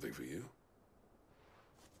got something for you.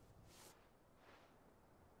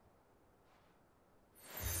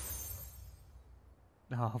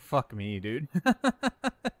 Oh, fuck me, dude.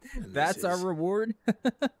 That's our reward? A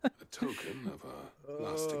token of our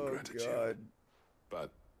lasting gratitude. God. But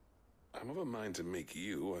I'm of a mind to make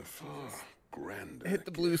you a far grander. Hit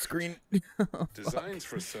the blue screen. Oh, designs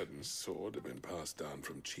for a certain sword have been passed down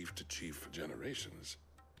from chief to chief for generations.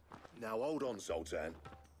 Now hold on, Zoltan.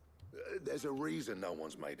 There's a reason no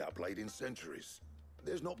one's made that blade in centuries.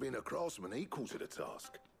 There's not been a craftsman equal to the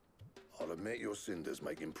task. I'll admit your cinders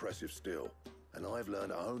make impressive steel, and I've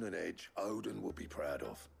learned to own an edge Odin will be proud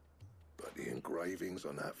of. But the engravings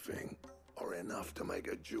on that thing are enough to make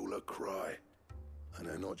a jeweler cry. And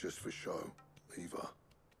they're not just for show, either.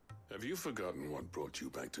 Have you forgotten what brought you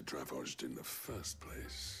back to Dravojd in the first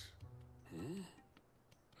place? Hmm?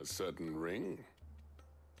 A certain ring?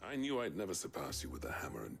 I knew I'd never surpass you with the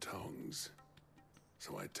hammer and tongs.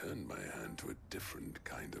 So I turned my hand to a different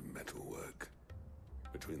kind of metalwork.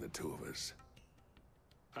 Between the two of us,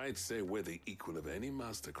 I'd say we're the equal of any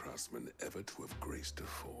master craftsman ever to have graced a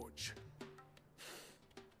forge.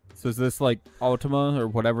 So is this like Ultima or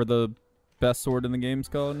whatever the best sword in the game's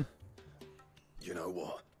called? You know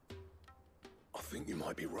what? I think you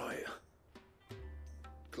might be right.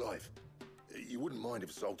 Clive, you wouldn't mind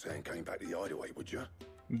if Zoltan came back to the hideaway, would you?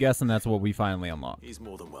 I'm guessing that's what we finally unlocked. He's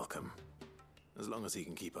more than welcome. As long as he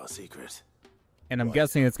can keep our secret. And I'm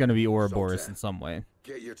guessing it's going to be Ouroboros in some way.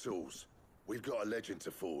 Get your tools. We've got a legend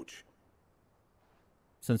to forge.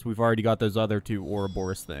 Since we've already got those other two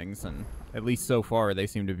Ouroboros things, and at least so far, they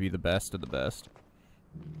seem to be the best of the best.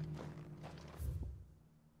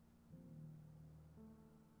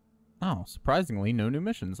 Oh, surprisingly, no new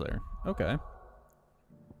missions there. Okay.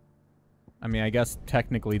 I mean, I guess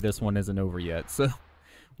technically this one isn't over yet, so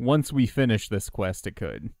once we finish this quest, it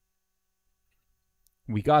could.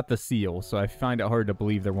 We got the seal, so I find it hard to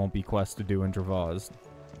believe there won't be quests to do in Dravojd.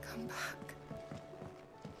 Come back.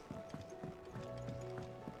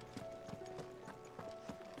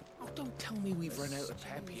 Oh, don't tell me we've run out of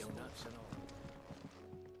Papio nuts and all.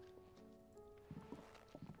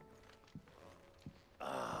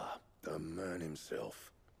 Ah, the man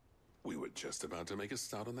himself. We were just about to make a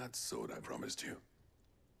start on that sword I promised you.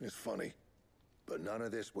 It's funny, but none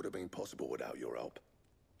of this would have been possible without your help.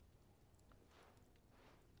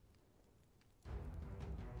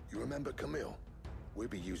 You remember Camille? We'll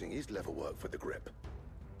be using his leather work for the grip.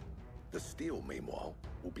 The steel, meanwhile,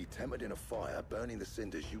 will be tempered in a fire, burning the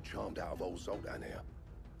cinders you charmed out of old Zoltan here.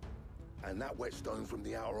 And that whetstone from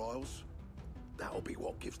the Outer Isles, that'll be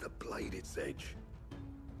what gives the blade its edge.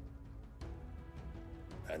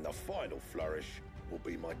 And the final flourish will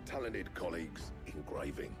be my talented colleagues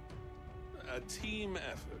engraving. A team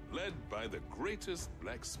effort led by the greatest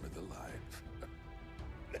blacksmith alive.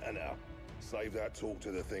 Now, save that talk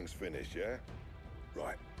till the thing's finished, yeah?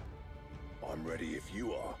 Right. I'm ready if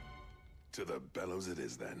you are. To the bellows it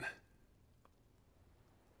is, then.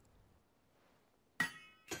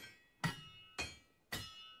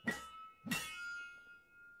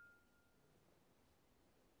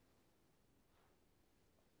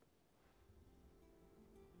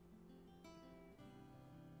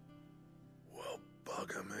 Well,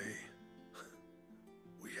 bugger me.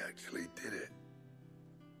 We actually did it.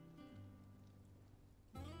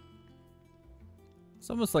 It's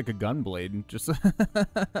almost like a gun blade, just I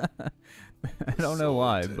don't know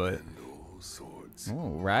why, but oh,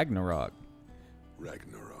 Ragnarok.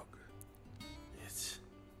 Ragnarok. It's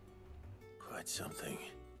quite something.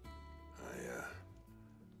 I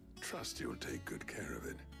trust you'll take good care of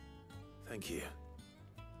it. Thank you.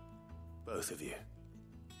 Both of you.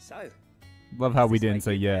 So, Love how we didn't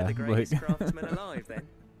say yeah. the greatest craftsman alive, then?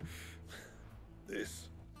 This?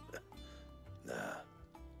 Nah.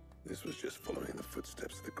 This was just following the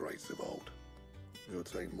footsteps of the greats of old. It'll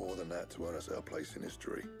take more than that to earn us our place in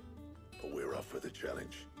history. But we're up for the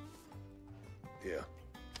challenge. Here.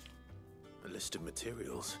 A list of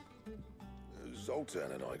materials.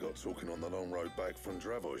 Zoltan and I got talking on the long road back from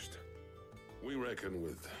Dravojd. We reckon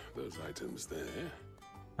with those items there.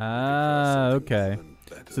 Ah, okay.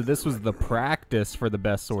 So this was the practice for the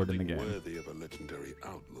best sword in the game. Worthy of a legendary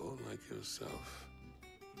outlaw like yourself.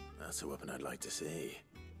 That's a weapon I'd like to see.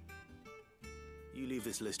 You leave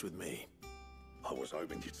this list with me. I was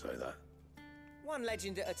hoping you'd say that. One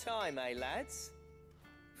legend at a time, eh, lads?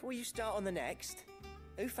 Before you start on the next,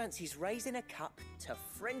 who fancies raising a cup to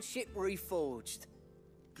friendship reforged?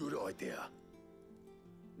 Good idea.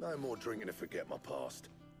 No more drinking to forget my past.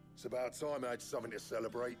 It's about time I had something to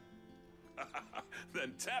celebrate.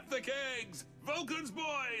 Then tap the kegs! Vulcan's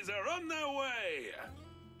boys are on their way!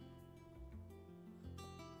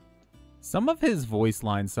 Some of his voice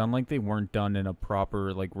lines sound like they weren't done in a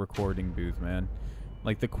proper, like, recording booth, man.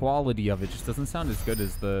 Like, the quality of it just doesn't sound as good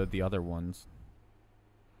as the other ones.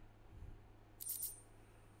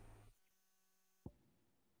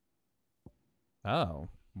 Oh,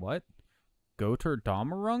 what? Goter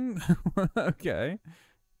Damarung? Okay.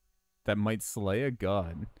 That might slay a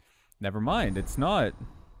god. Never mind, it's not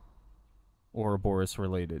Ouroboros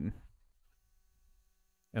related.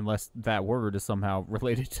 Unless that word is somehow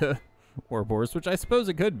related to Ouroboros, which I suppose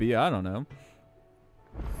it could be, I don't know.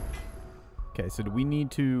 Okay, so do we need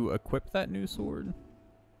to equip that new sword?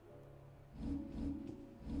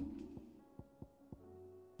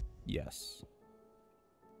 Yes.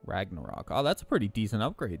 Ragnarok. Oh, that's a pretty decent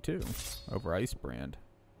upgrade, too. Over Icebrand.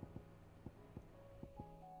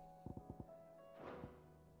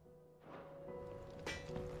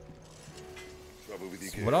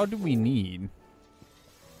 So what all do we need?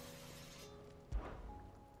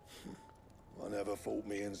 I never thought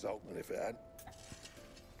me and Zoltan if it had.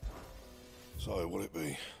 So, what'll it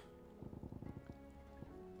be?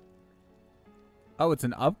 Oh, it's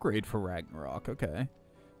an upgrade for Ragnarok. Okay.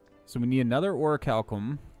 So we need another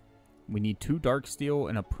Orichalcum. We need 2 Darksteel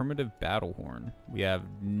and a primitive battle horn. We have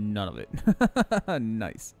none of it.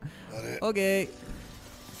 Nice. Okay.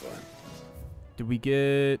 Fine. Did we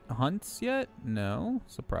get hunts yet? No,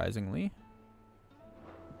 surprisingly.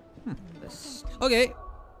 Okay.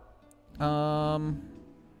 I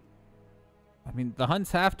mean, the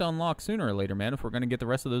hunts have to unlock sooner or later, man, if we're going to get the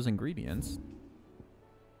rest of those ingredients.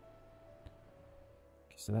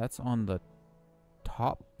 Okay, so that's on the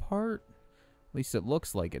top part. At least it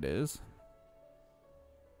looks like it is.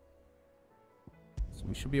 So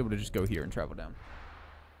we should be able to just go here and travel down.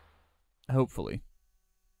 Hopefully.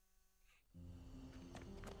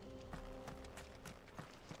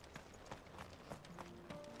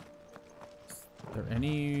 Is there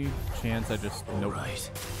any chance I just... Nope.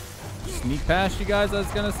 Right. Sneak past you guys, I was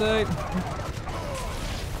gonna say.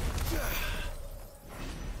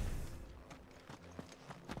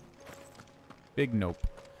 Big nope.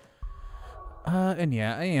 And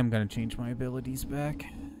yeah, I am gonna change my abilities back.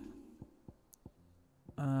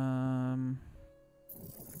 We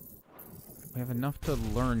have enough to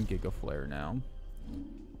learn Giga Flare now.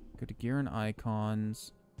 Go to gear and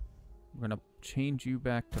icons. We're gonna change you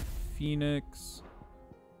back to Phoenix.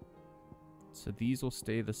 So these will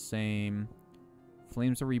stay the same.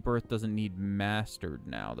 Flames of Rebirth doesn't need mastered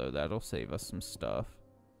now, though. That'll save us some stuff.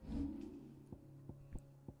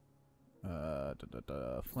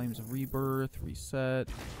 Flames of Rebirth, reset,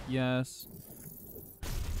 yes.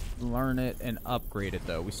 Learn it and upgrade it,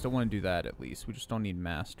 though. We still want to do that at least. We just don't need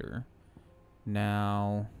master.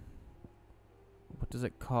 Now, what does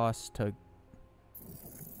it cost to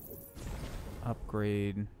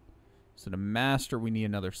upgrade? So to master, we need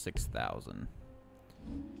another 6,000.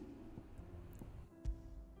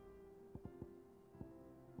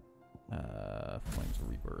 Flames of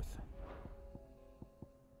Rebirth.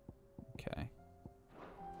 Okay.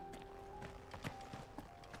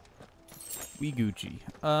 We Gucci.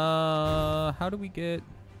 How do we get...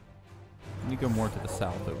 Let me go more to the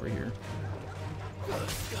south over here.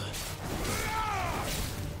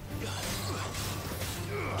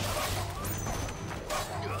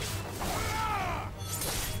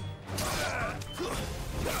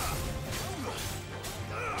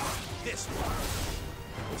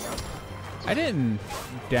 I didn't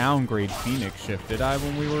downgrade Phoenix Shift, did I,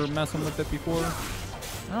 when we were messing with it before?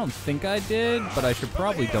 I don't think I did, but I should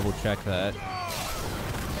probably double check that.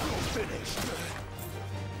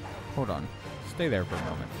 Hold on. Stay there for a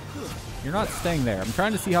moment. You're not staying there. I'm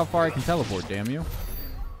trying to see how far I can teleport, damn you.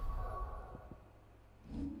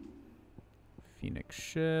 Phoenix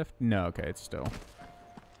Shift. No, okay, it's still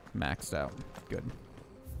maxed out. Good.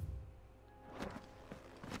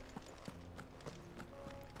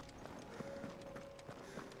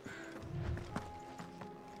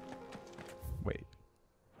 Wait.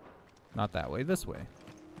 Not that way, this way.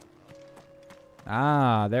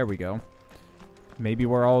 Ah, there we go. Maybe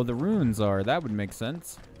where all the runes are. That would make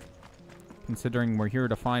sense. Considering we're here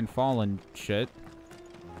to find fallen shit.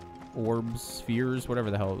 Orbs, spheres,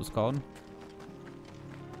 whatever the hell it was called.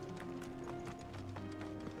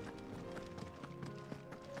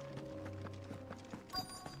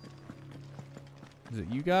 Is it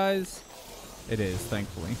you guys? It is,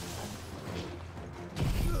 thankfully.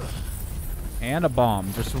 And a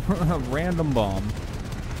bomb. Just a random bomb.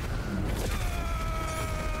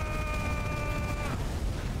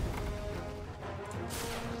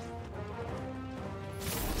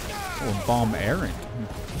 Oh, bomb errant.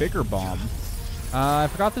 Bigger bomb. I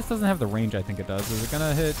forgot this doesn't have the range I think it does. Is it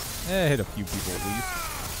gonna hit? Hit a few people at least.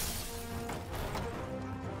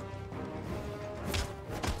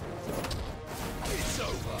 It's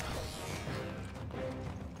over.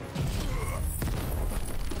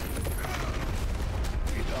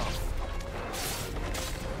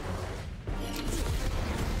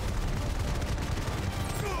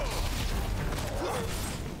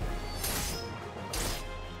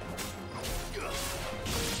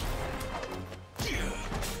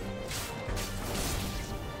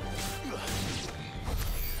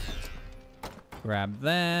 Grab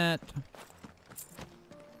that.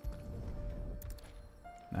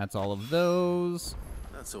 That's all of those.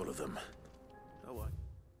 That's all of them. Oh, what?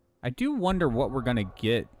 I do wonder what we're gonna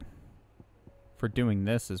get for doing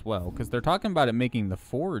this as well, because they're talking about it making the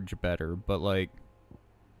forge better, but like,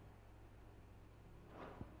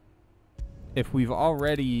 if we've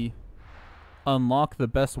already unlocked the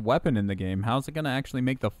best weapon in the game, how's it gonna actually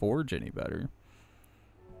make the forge any better?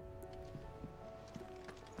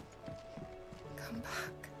 Come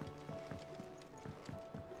back.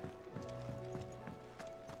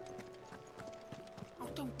 Oh,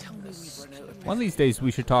 don't tell me we've run out of... One of these days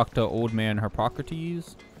we should talk to Old Man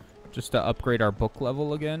Hippocrates just to upgrade our book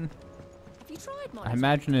level again. Have you tried I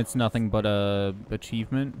imagine it's nothing but a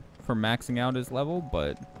achievement for maxing out his level,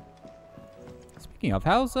 but speaking of,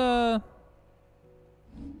 how's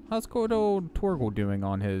good old Torgal doing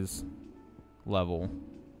on his level?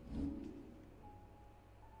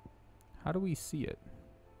 How do we see it?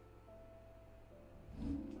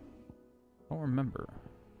 I don't remember.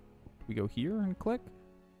 Do we go here and click?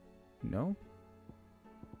 No.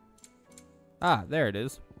 Ah, there it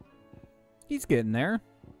is. He's getting there.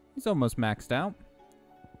 He's almost maxed out.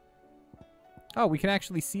 Oh, we can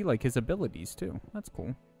actually see like his abilities too. That's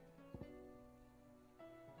cool.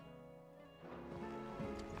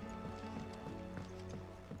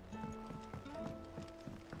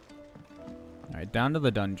 Alright, down to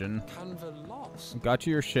the dungeon. Canva lost. Got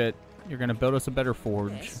you your shit. You're gonna build us a better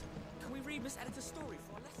forge. Yes. Can we read Miss Editor's story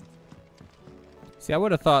for a lesson? See, I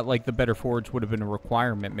would have thought like the better forge would have been a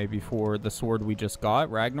requirement maybe for the sword we just got,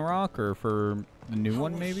 Ragnarok, or for the new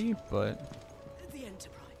one maybe, but... The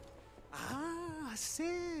Enterprise. Ah,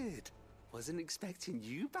 Sid. Wasn't expecting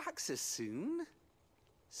you back so soon.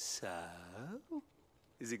 So,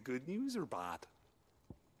 is it good news or bad?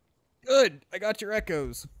 Good! I got your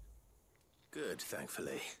echoes. Good,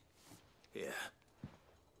 thankfully. Here.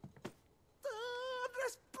 Ah,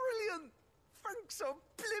 that's brilliant. Thanks a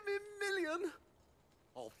blimmin' million.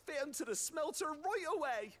 I'll fit him to the smelter right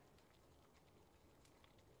away.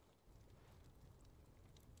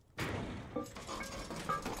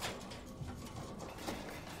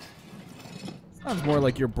 Sounds more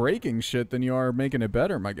like you're breaking shit than you are making it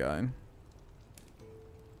better, my guy.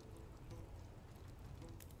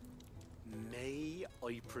 May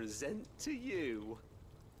I present to you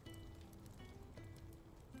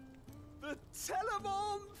the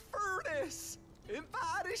Telemon Furnace? Ain't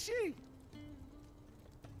bad, is she?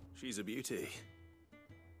 She's a beauty.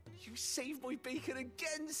 You saved my bacon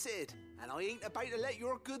again, Sid, and I ain't about to let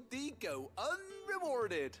your good deed go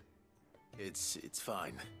unrewarded. It's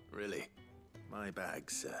fine, really. My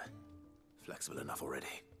bag's flexible enough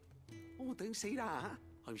already. Oh, don't say that.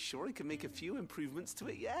 I'm sure I can make a few improvements to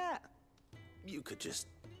it yet. You could just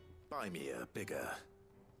buy me a bigger...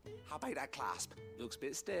 How about that clasp? Looks a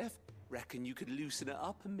bit stiff. Reckon you could loosen it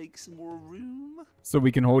up and make some more room? So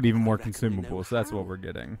we can hold even more consumables. That's what we're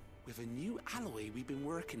getting. With a new alloy we've been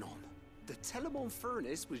working on, the Telemon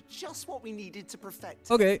Furnace was just what we needed to perfect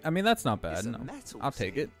it. Okay, I mean, that's not bad. It's a No. metal, I'll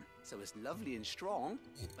take see? it. So it's lovely and strong,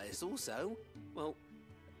 but it's also, well,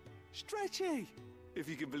 stretchy, if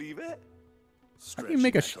you can believe it. How do you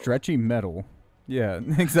make a stretchy metal? Yeah,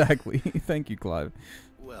 exactly. Thank you, Clive.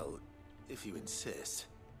 Well, if you insist.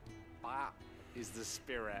 That is the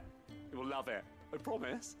spirit. You'll love it, I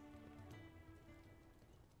promise.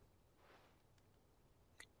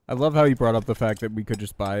 I love how you brought up the fact that we could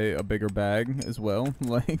just buy a bigger bag as well.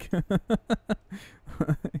 Like...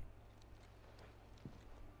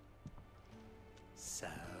 So,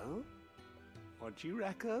 what do you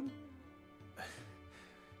reckon?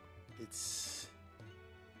 It's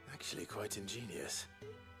actually quite ingenious.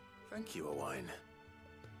 Thank you, Owain.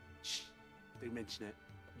 Shh, don't mention it.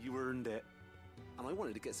 You earned it. And I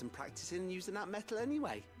wanted to get some practice in using that metal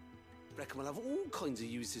anyway. Reckon we'll have all kinds of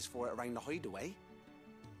uses for it around the hideaway.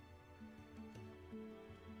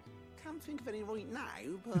 Can't think of any right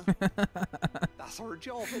now, but that's our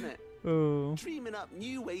job, innit? Oh. Dreaming up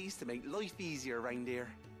new ways to make life easier around here.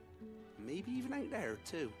 Maybe even out there,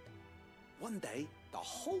 too. One day, the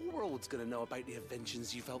whole world's gonna know about the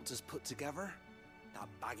inventions you've helped us put together. That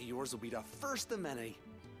bag of yours will be the first of many.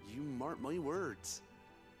 You mark my words.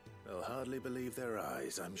 They'll hardly believe their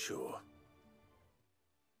eyes, I'm sure.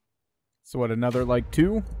 So what, another like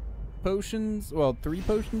 2 potions? Well, 3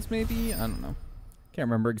 potions maybe? I don't know. Can't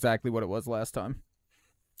remember exactly what it was last time.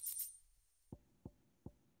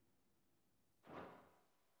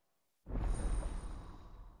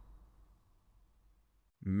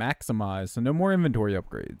 Maximize, so no more inventory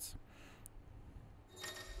upgrades.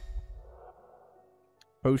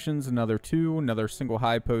 Potions, another 2, another single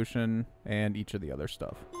high potion, and each of the other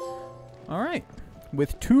stuff. Alright,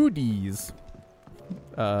 with 2Ds.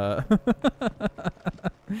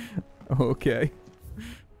 Okay.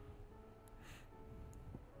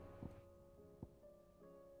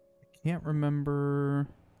 I can't remember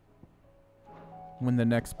when the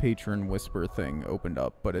next patron whisper thing opened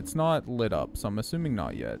up, but it's not lit up, so I'm assuming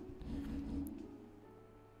not yet.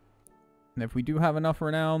 And if we do have enough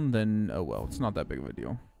renown, then oh well, it's not that big of a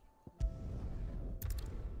deal.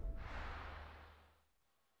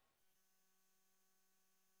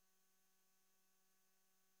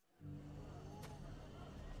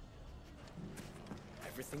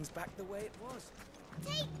 Everything's back the way it was.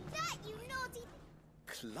 Take that, you naughty...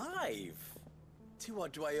 Clive! To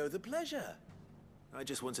what do I owe the pleasure? I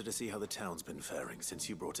just wanted to see how the town's been faring since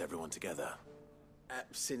you brought everyone together.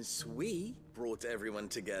 Since we brought everyone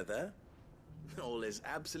together? All is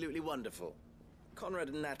absolutely wonderful. Conrad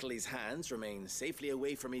and Natalie's hands remain safely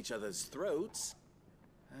away from each other's throats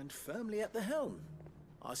and firmly at the helm.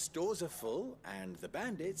 Our stores are full and the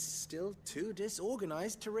bandits still too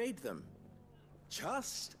disorganized to raid them.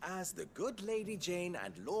 Just as the good Lady Jane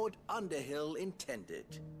and Lord Underhill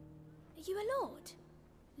intended. Are you a lord?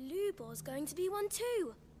 Lubor's going to be one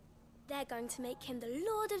too. They're going to make him the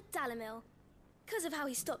Lord of Dalimil, because of how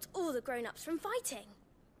he stopped all the grown-ups from fighting.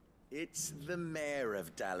 It's the mayor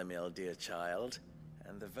of Dalimil, dear child,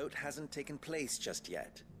 and the vote hasn't taken place just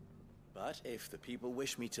yet. But if the people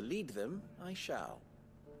wish me to lead them, I shall.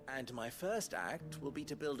 And my first act will be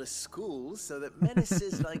to build a school so that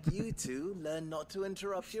menaces like you two learn not to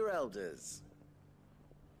interrupt your elders.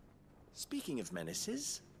 Speaking of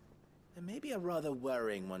menaces, there may be a rather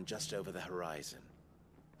worrying one just over the horizon.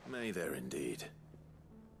 May there indeed.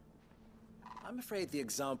 I'm afraid the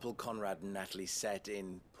example Conrad and Natalie set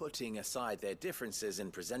in putting aside their differences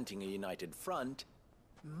and presenting a united front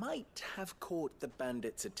might have caught the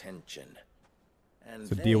bandits' attention. And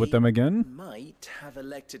So deal with them again? Might have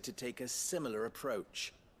elected to take a similar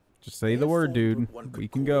approach. Just say the word, dude. We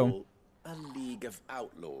can go. A league of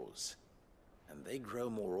outlaws. And they grow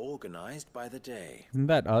more organized by the day. Isn't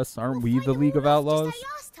that us? Aren't we the League of Outlaws? Just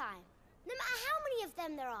like last time. No matter how many of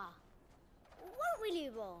them there are. Won't we,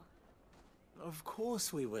 Lubor? Of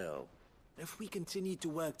course we will. If we continue to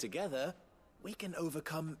work together, we can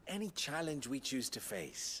overcome any challenge we choose to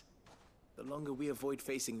face. The longer we avoid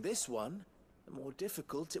facing this one, the more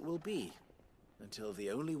difficult it will be. Until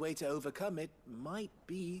the only way to overcome it might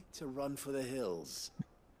be to run for the hills.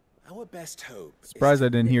 Our best hope Surprised I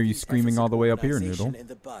didn't hear you screaming all the way up here, Noodle. in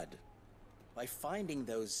the bud. By finding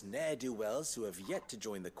those ne'er-do-wells who have yet to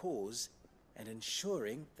join the cause, and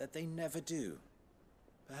ensuring that they never do.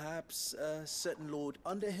 Perhaps a certain Lord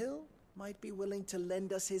Underhill might be willing to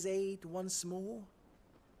lend us his aid once more?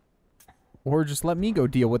 Or just let me go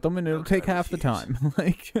deal with them and it'll take half the time.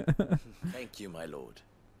 Like Thank you, my lord.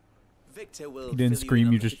 Victor will you didn't fill scream,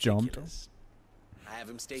 in you on the just jumped. particulars. I have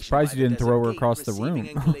him stationed Surprised by you the didn't throw her desert across gate, the room.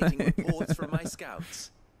 receiving and collating reports from my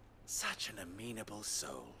scouts. Such an amenable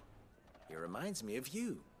soul. He reminds me of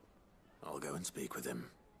you. I'll go and speak with him.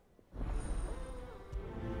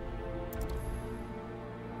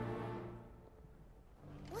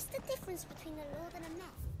 What's the difference between a lord and a man?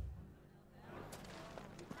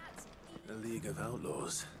 A league of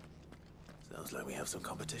outlaws. Sounds like we have some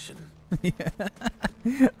competition. Yeah.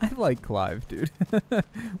 I like Clive, dude.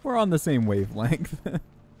 We're on the same wavelength.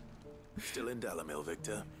 Still in Dalimil,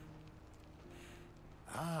 Victor?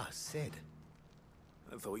 Ah, Sid.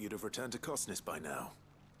 I thought you'd have returned to Cosnis by now.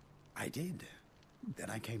 I did. Then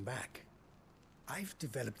I came back. I've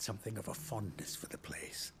developed something of a fondness for the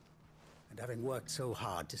place. And having worked so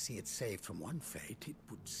hard to see it saved from one fate, it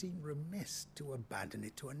would seem remiss to abandon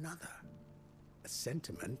it to another. A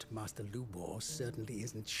sentiment Master Lubor certainly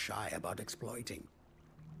isn't shy about exploiting.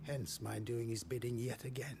 Hence my doing his bidding yet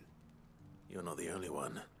again. You're not the only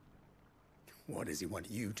one. What does he want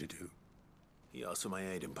you to do? He asked for my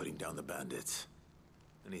aid in putting down the bandits.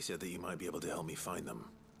 And he said that you might be able to help me find them.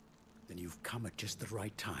 Then you've come at just the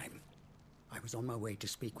right time. I was on my way to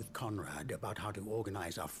speak with Conrad about how to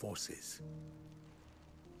organize our forces.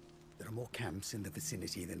 There are more camps in the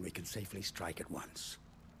vicinity than we can safely strike at once.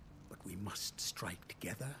 But we must strike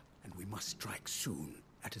together, and we must strike soon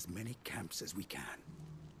at as many camps as we can.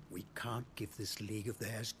 We can't give this league of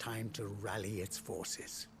theirs time to rally its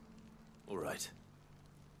forces. All right.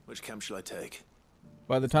 Which camp shall I take?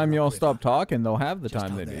 By the time you all stop talking, they'll have the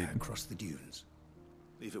time they need. Across the dunes.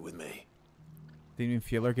 Leave it with me. Didn't even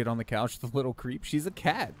feel her get on the couch, the little creep. She's a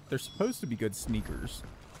cat. They're supposed to be good sneakers.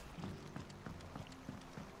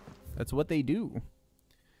 That's what they do.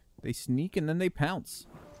 They sneak and then they pounce.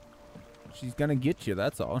 She's gonna get you,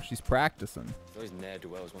 that's all. She's practicing. Those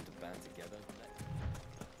ne'er-do-wells want to band together.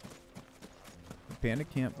 Bandit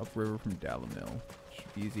camp upriver from Dalamil.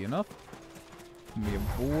 Should be easy enough. Can we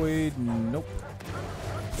avoid? Nope.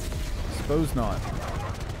 Suppose not.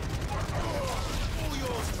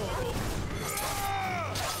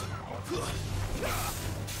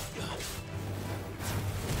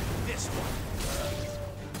 This one.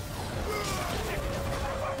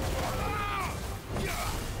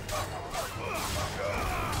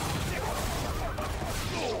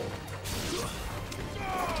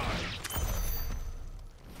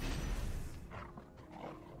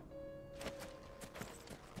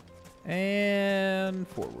 And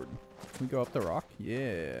forward. Can we go up the rock?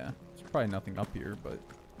 Yeah. There's probably nothing up here, but...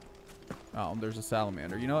 Oh, there's a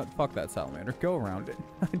salamander. You know what? Fuck that salamander. Go around it.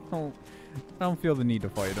 I don't feel the need to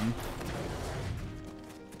fight him.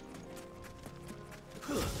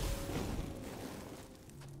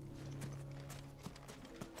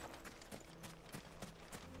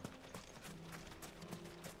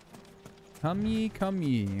 Come ye, come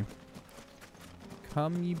ye.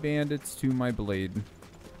 Come ye bandits to my blade.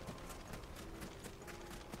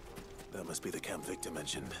 That must be the camp Victor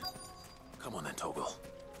mentioned. Come on then, Toggle.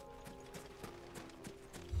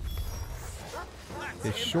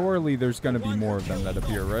 Okay, surely there's gonna be more of them that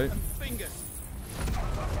appear, right?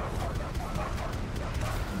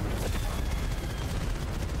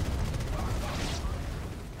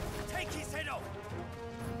 Take his head off.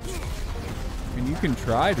 I mean, you can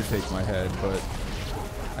try to take my head, but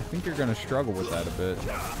I think you're gonna struggle with that a bit.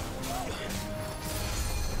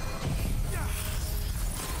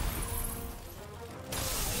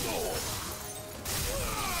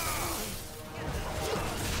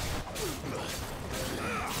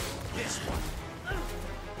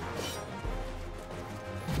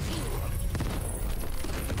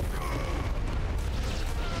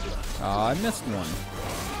 I missed one.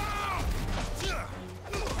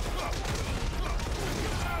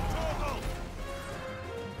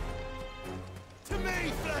 To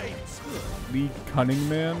me, Flames. Lead Cunning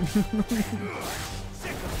Man.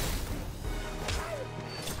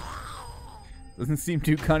 Doesn't seem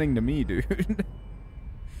too cunning to me, dude.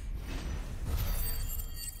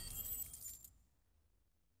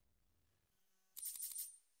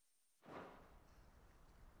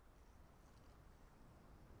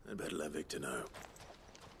 I'd better let Victor know.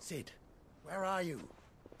 Sid, where are you?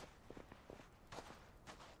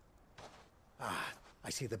 Ah, I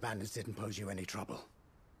see the bandits didn't pose you any trouble.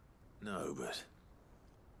 No, but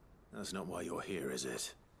that's not why you're here, is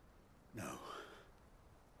it? No.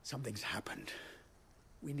 Something's happened.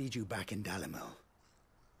 We need you back in Dalamil.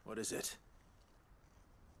 What is it?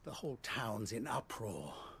 The whole town's in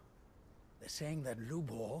uproar. They're saying that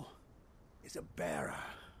Lubor is a bearer.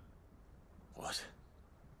 What?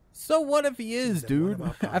 So what if he is, dude?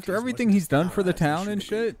 After everything he's done for the town and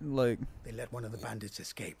shit, like... They let one of the bandits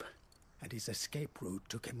escape, and his escape route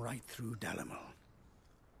took him right through Dalamil.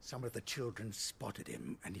 Some of the children spotted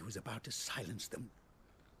him, and he was about to silence them.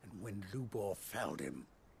 And when Lubor felled him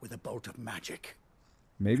with a bolt of magic...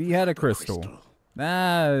 Maybe he had a crystal.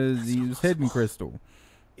 Nah, he was hidden crystal.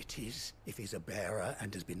 It is, if he's a bearer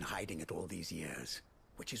and has been hiding it all these years,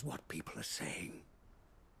 which is what people are saying.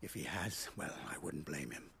 If he has, well, I wouldn't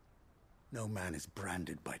blame him. No man is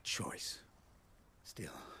branded by choice.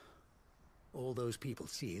 Still, all those people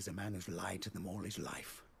see is a man who's lied to them all his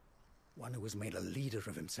life. One who has made a leader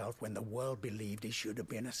of himself when the world believed he should have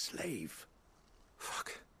been a slave.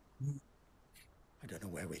 Fuck. I don't know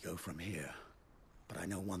where we go from here, but I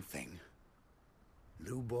know one thing.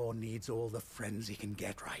 Lubor needs all the friends he can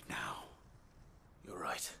get right now. You're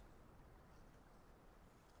right.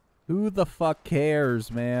 Who the fuck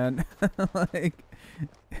cares, man? Like,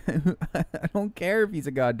 I don't care if he's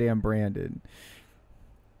a goddamn Brandon.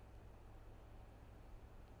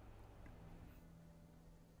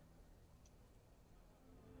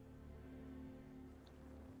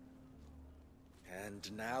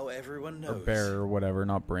 And now everyone Or knows. bear or whatever,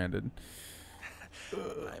 not branded.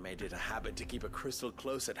 I made it a habit to keep a crystal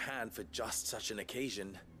close at hand for just such an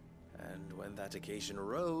occasion. And when that occasion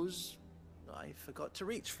arose, I forgot to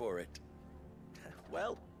reach for it.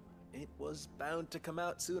 Well, it was bound to come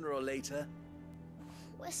out sooner or later.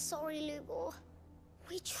 We're sorry, Lubor.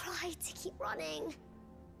 We tried to keep running,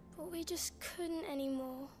 but we just couldn't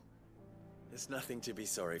anymore. There's nothing to be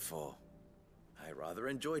sorry for. I rather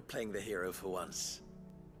enjoyed playing the hero for once.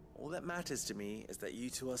 All that matters to me is that you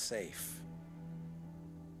two are safe.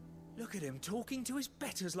 Look at him talking to his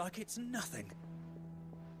betters like it's nothing.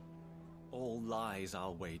 All lies,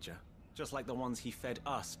 I'll wager. Just like the ones he fed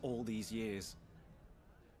us all these years.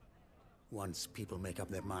 Once people make up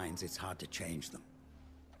their minds, it's hard to change them.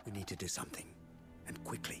 We need to do something, and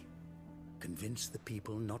quickly. Convince the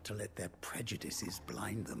people not to let their prejudices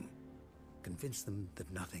blind them. Convince them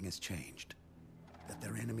that nothing has changed. That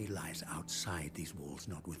their enemy lies outside these walls,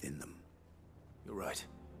 not within them. You're right.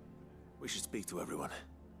 We should speak to everyone.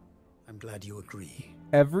 I'm glad you agree.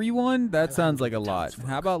 Everyone? That sounds like a lot.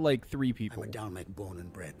 How about like 3 people? I'm a Dalmec born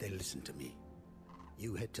and bred. They listen to me.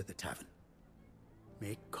 You head to the tavern.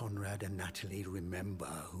 Make Conrad and Natalie remember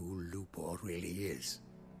who Lubor really is.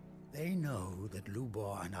 They know that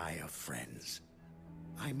Lubor and I are friends.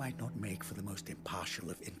 I might not make for the most impartial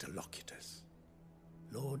of interlocutors.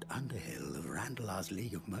 Lord Underhill of Randalar's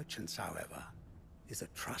League of Merchants, however, is a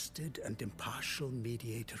trusted and impartial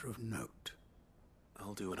mediator of note.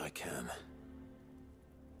 I'll do what I can.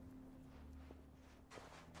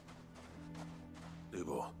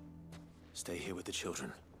 Lubor, stay here with the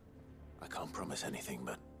children. I can't promise anything,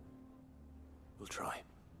 but we'll try.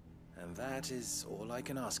 And that is all I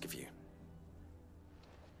can ask of you.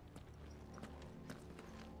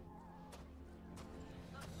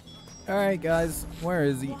 Alright, guys. Where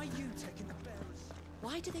is he?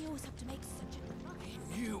 Why do they always have to make such a...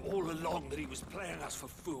 He knew all along that he was playing us for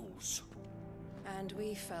fools. And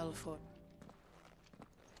we fell for...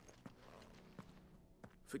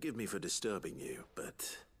 Forgive me for disturbing you,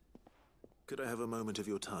 but could I have a moment of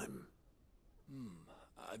your time?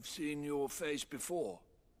 I've seen your face before.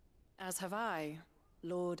 As have I.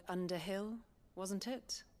 Lord Underhill, wasn't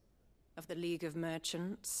it? Of the League of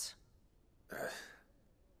Merchants.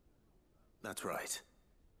 That's right.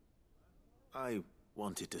 I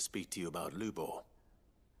wanted to speak to you about Lubor.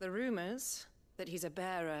 The rumors that he's a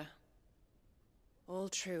bearer. All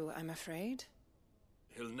true, I'm afraid.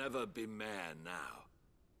 He'll never be mayor now.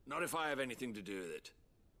 Not if I have anything to do with it.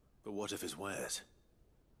 But what of his wares?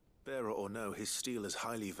 Bearer or no, his steel is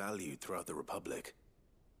highly valued throughout the Republic.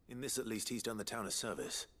 In this, at least, he's done the town a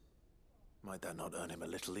service. Might that not earn him a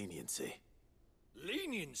little leniency?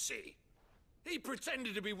 Leniency? He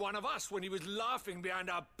pretended to be one of us when he was laughing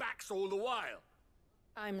behind our backs all the while.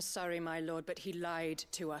 I'm sorry, my lord, but he lied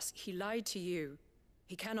to us. He lied to you.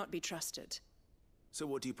 He cannot be trusted. So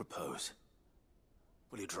what do you propose?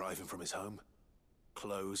 Will you drive him from his home?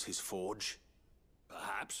 Close his forge?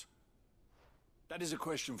 Perhaps. That is a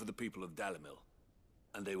question for the people of Dalimil,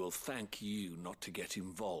 and they will thank you not to get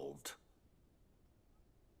involved.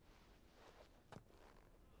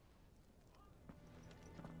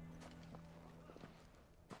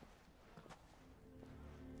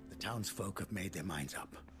 The townsfolk have made their minds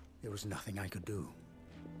up. There was nothing I could do.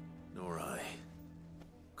 Nor I.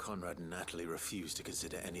 Conrad and Natalie refuse to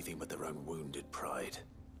consider anything but their own wounded pride.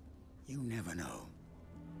 You never know.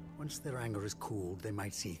 Once their anger is cooled, they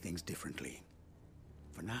might see things differently.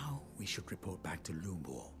 For now, we should report back to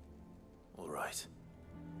Lubor. All right.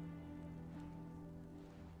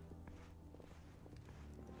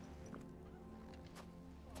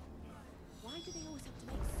 Why do they always have to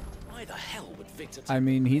make such... Why the hell would Victor... I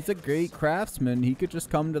mean, he's a great craftsman. He could just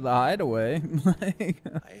come to the hideaway. Like,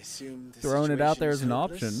 I assume the throwing it out there as an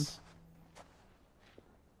situation's option. hopeless?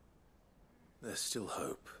 There's still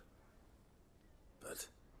hope. But...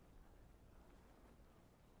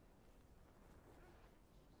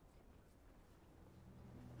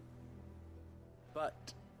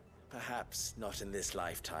 But perhaps not in this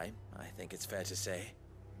lifetime, I think it's fair to say.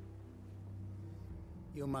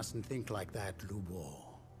 You mustn't think like that, Lubor.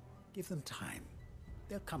 Give them time.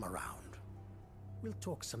 They'll come around. We'll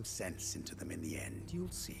talk some sense into them in the end,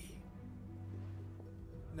 you'll see.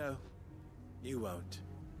 No, you won't.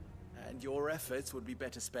 And your efforts would be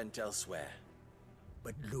better spent elsewhere.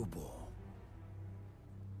 But Lubor...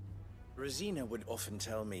 Rosina would often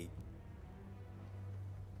tell me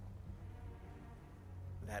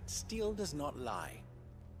that steel does not lie,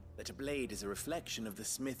 that a blade is a reflection of the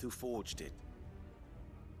smith who forged it.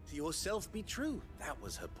 To yourself be true, that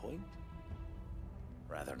was her point.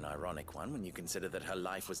 Rather an ironic one when you consider that her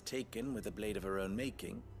life was taken with a blade of her own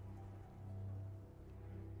making.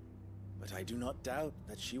 But I do not doubt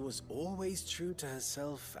that she was always true to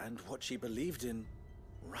herself and what she believed in,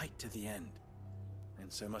 right to the end.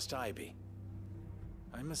 And so must I be.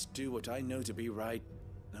 I must do what I know to be right,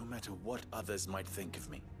 no matter what others might think of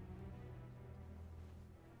me.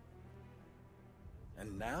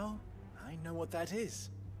 And now, I know what that is.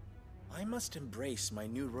 I must embrace my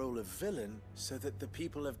new role of villain so that the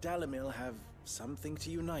people of Dalimil have something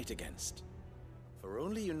to unite against. For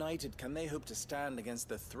only united can they hope to stand against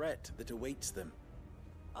the threat that awaits them.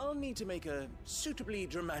 I'll need to make a suitably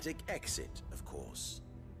dramatic exit, of course.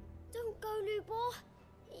 Don't go, Lubor.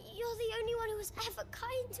 You're the only one who was ever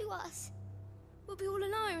kind to us. We'll be all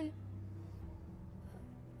alone.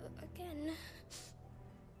 Again.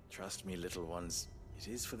 Trust me, little ones. It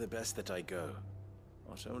is for the best that I go.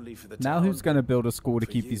 Not only for the Now town, who's gonna build a school to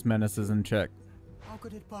for keep you. these menaces in check? How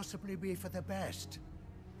could it possibly be for the best?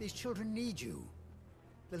 These children need you.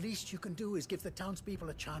 The least you can do is give the townspeople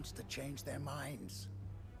a chance to change their minds.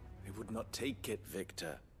 They would not take it,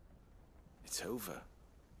 Victor. It's over.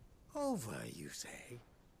 Over, you say?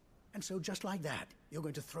 And so just like that, you're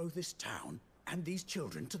going to throw this town and these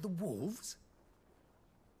children to the wolves?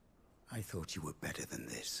 I thought you were better than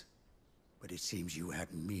this. But it seems you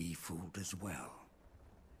had me fooled as well.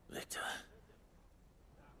 Victor.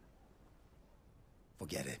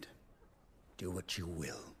 Forget it. Do what you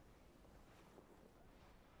will.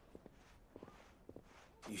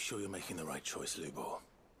 You sure you're making the right choice, Lubor?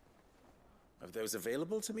 Of those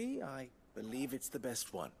available to me, I believe it's the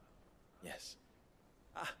best one. Yes.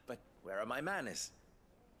 Ah, but where are my manners?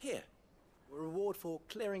 Here. A reward for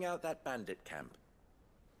clearing out that bandit camp.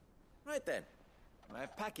 Right then. I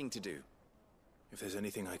have packing to do. If there's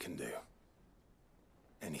anything I can do.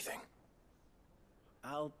 Anything.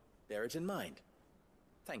 I'll bear it in mind.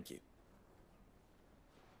 Thank you.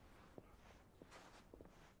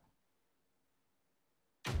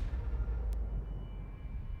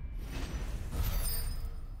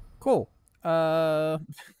 Cool. I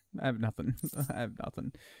have nothing. I have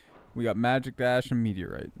nothing. We got Magic Dash and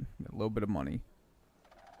Meteorite. A little bit of money.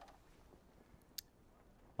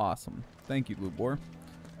 Awesome. Thank you, Lubor.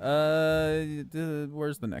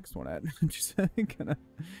 Where's the next one at? I'm just gonna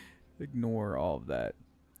ignore all of that.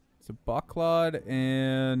 So Bucklod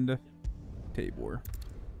and Tabor.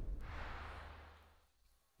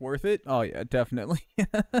 Worth it? Oh yeah, definitely.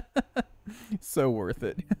 So worth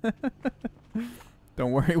it.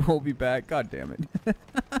 Don't worry, we'll be back. God damn it.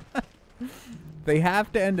 They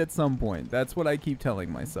have to end at some point. That's what I keep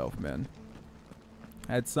telling myself, man.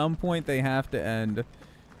 At some point they have to end,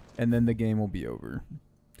 and then the game will be over.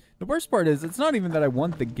 The worst part is, it's not even that I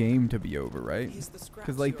want the game to be over, right?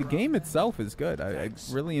 Because, like, the game itself is good. I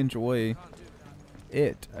really enjoy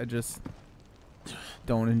it. I just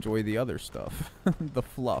don't enjoy the other stuff. The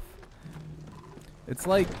fluff. It's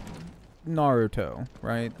like Naruto,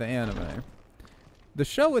 right? The anime. The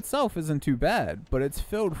show itself isn't too bad, but it's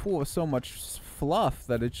filled full of so much fluff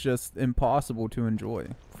that it's just impossible to enjoy.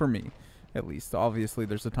 For me, at least. Obviously,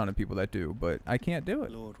 there's a ton of people that do, but I can't do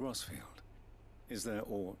it. Lord Rosfield, is there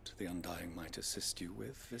aught the Undying might assist you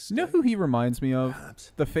with this You know day? who he reminds me of?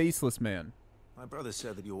 Perhaps. The Faceless Man. My brother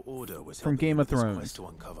said that your order was From helping Game you of with this Thrones. quest to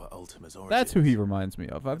uncover Ultima's origins. That's who he reminds me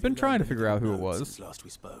of. I've Have been you trying to learned figure out anything who of it note was. since last we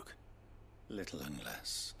spoke? Little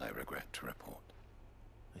unless, I regret to report.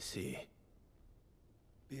 I see.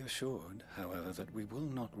 Be assured, however, that we will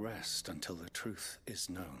not rest until the truth is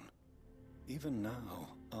known. Even now,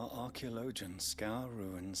 our archaeologians scour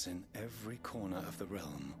ruins in every corner of the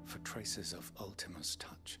realm for traces of Ultima's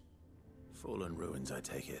touch. Fallen ruins, I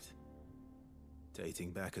take it.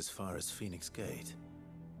 Dating back as far as Phoenix Gate.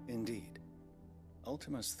 Indeed.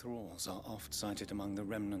 Ultima's thralls are oft sighted among the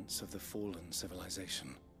remnants of the fallen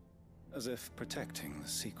civilization, as if protecting the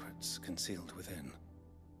secrets concealed within.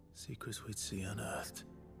 Secrets we'd see unearthed.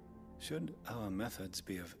 Should our methods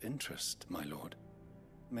be of interest, my lord,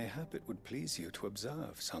 mayhap it would please you to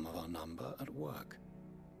observe some of our number at work.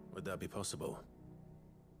 Would that be possible?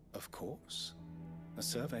 Of course. A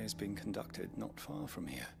survey is being conducted not far from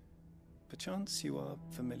here. Perchance you are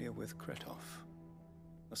familiar with Kretov,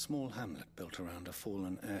 a small hamlet built around a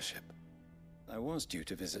fallen airship. I was due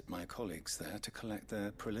to visit my colleagues there to collect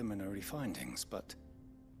their preliminary findings, but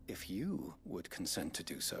if you would consent to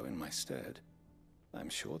do so in my stead, I'm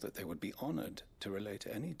sure that they would be honored to relate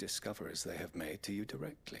any discoveries they have made to you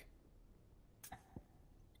directly.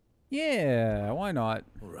 Yeah, why not?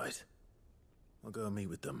 All right. I'll go and meet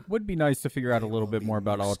with them. Would be nice to figure out a They little will bit be more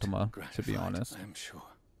about most Ultima, to be gratified, honest. I am sure.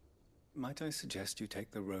 Might I suggest you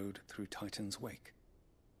take the road through Titan's Wake?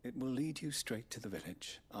 It will lead you straight to the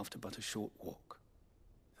village after but a short walk.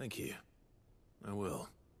 Thank you. I will.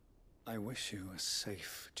 I wish you a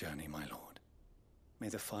safe journey, my lord. May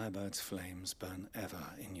the Firebird's flames burn ever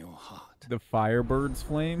in your heart. The Firebird's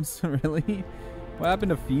flames? Really? What happened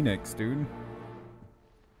to Phoenix, dude?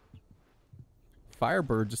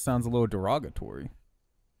 Firebird just sounds a little derogatory.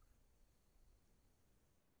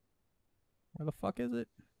 Where the fuck is it?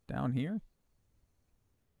 Down here?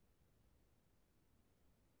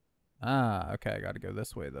 Ah, okay, I gotta go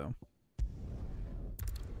this way, though.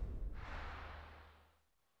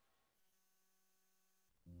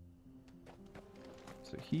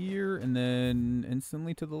 So here, and then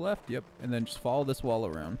instantly to the left, yep. And then just follow this wall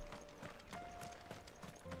around.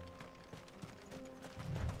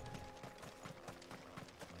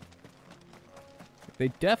 They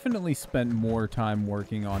definitely spent more time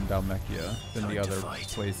working on Dhalmekia than the other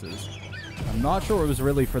places. I'm not sure it was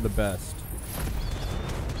really for the best.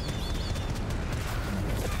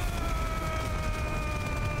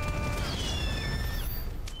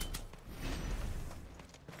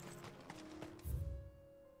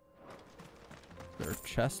 Is there a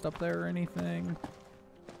chest up there or anything?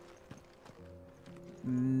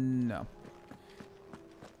 No.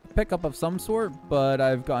 Pickup of some sort, but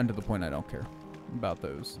I've gotten to the point I don't care about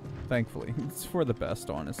those. Thankfully. It's for the best,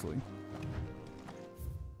 honestly.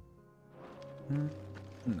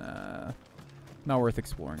 Nah. Not worth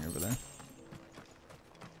exploring over there.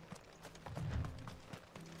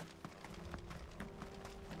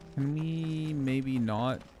 Can we maybe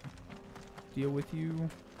not deal with you?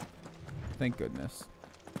 Thank goodness.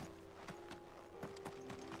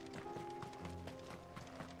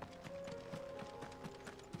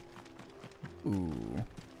 Ooh.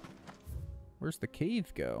 Where's the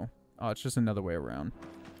cave go? Oh, it's just another way around.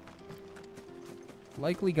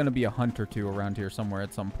 Likely gonna be a hunt or two around here somewhere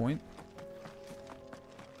at some point.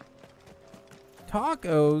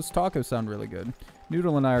 Tacos! Tacos sound really good.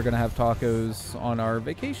 Noodle and I are gonna have tacos on our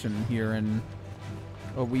vacation here in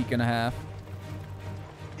a week and a half.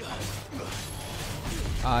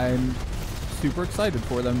 I'm super excited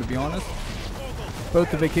for them, to be honest.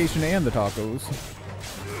 Both the vacation and the tacos.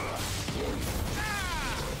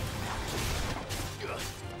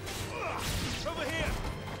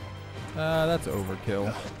 That's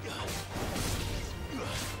overkill.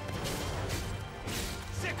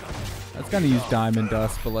 That's gonna use diamond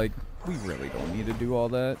dust, but like, we really don't need to do all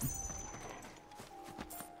that.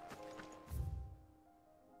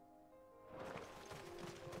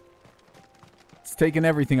 It's taken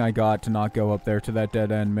everything I got to not go up there to that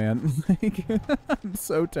dead end, man. Like, I'm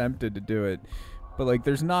so tempted to do it. But like,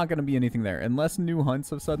 there's not gonna be anything there. Unless new hunts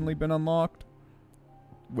have suddenly been unlocked.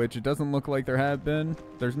 Which it doesn't look like there have been.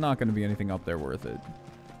 There's not going to be anything up there worth it.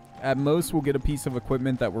 At most, we'll get a piece of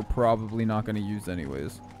equipment that we're probably not going to use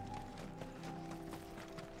anyways.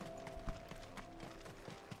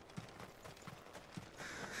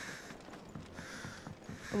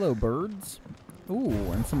 Hello, birds. Ooh,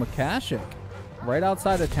 and some Akashic. Right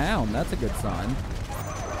outside of town. That's a good sign.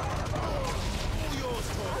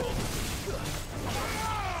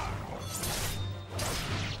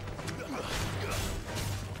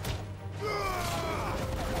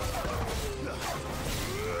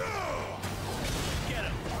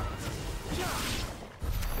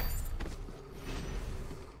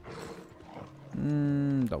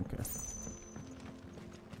 Don't care.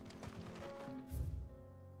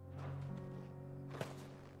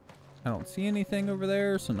 I don't see anything over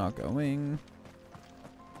there, so not going.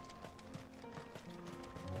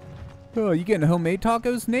 Oh, you getting homemade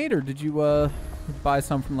tacos, Nate, or did you buy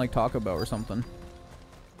some from like Taco Bell or something?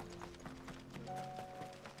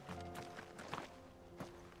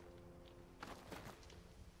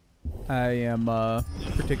 I am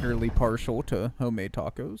particularly partial to homemade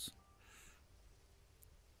tacos.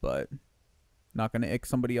 But not gonna ick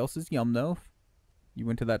somebody else's yum though. You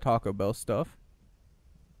went to that Taco Bell stuff.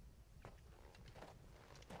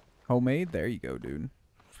 Homemade? There you go, dude.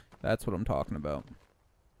 That's what I'm talking about.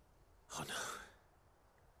 Oh no.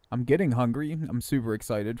 I'm getting hungry. I'm super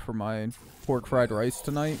excited for my pork fried rice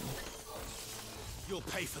tonight. You'll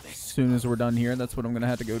pay for this. As soon as we're done here, that's what I'm gonna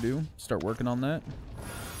have to go do. Start working on that.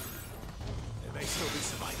 There may still be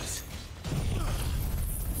survivors.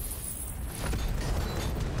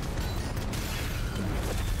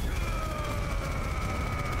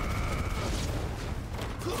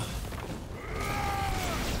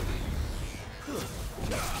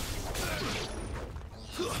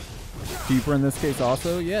 Cheaper in this case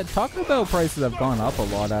also. Yeah, Taco Bell prices have gone up a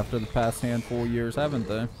lot after the past handful of years, haven't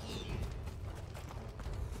they?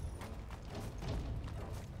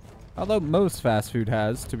 Although most fast food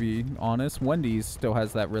has, to be honest. Wendy's still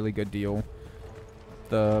has that really good deal.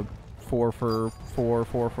 The 4 for 4,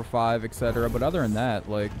 4 for 5, etc. But other than that,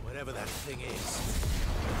 like... Whatever that thing is.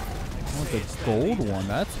 Oh, the gold one.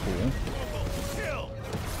 That's cool.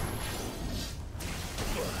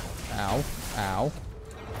 Ow. Ow.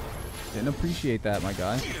 Didn't appreciate that, my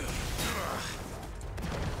guy.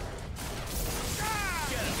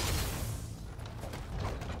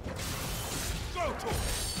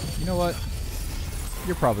 You know what?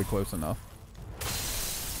 You're probably close enough.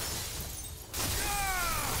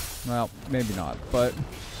 Well, maybe not, but...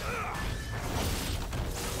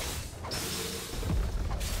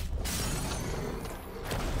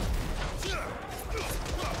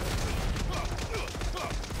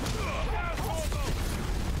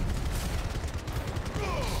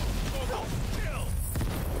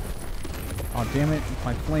 Oh, damn it.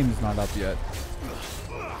 My flame's not up yet.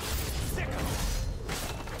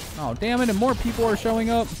 Oh, damn it, and more people are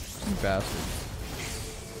showing up. You bastards.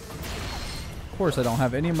 Of course, I don't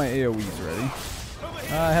have any of my AoEs ready.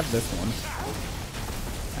 I have this one.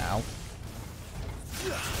 Ow.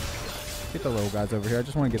 Get the little guys over here. I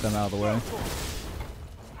just want to get them out of the way.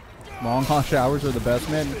 Long hot showers are the best,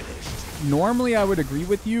 man. Normally, I would agree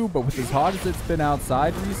with you, but with as hot as it's been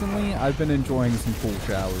outside recently, I've been enjoying some cool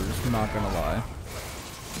showers. I'm not gonna lie.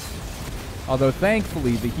 Although,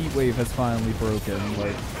 thankfully, the heat wave has finally broken.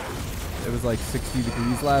 Like, it was like 60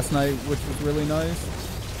 degrees last night, which was really nice.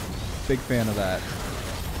 Big fan of that.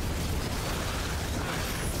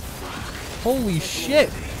 Holy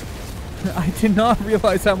shit! I did not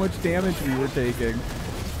realize how much damage we were taking.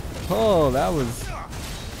 Oh, that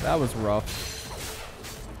was rough.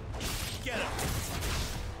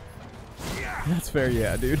 That's fair,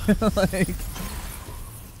 yeah, dude. Like...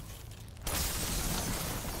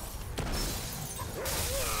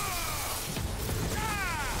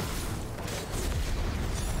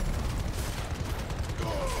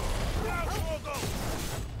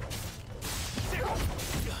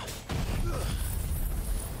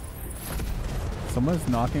 Someone's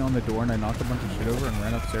knocking on the door and I knocked a bunch of shit over and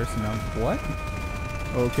ran upstairs and now... What?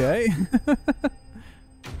 Okay.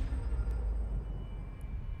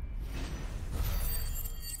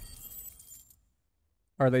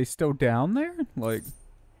 Are they still down there? Like...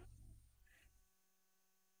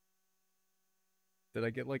 Did I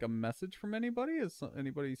get like a message from anybody? Is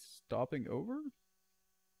anybody stopping over?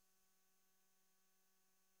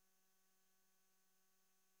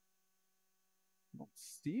 I don't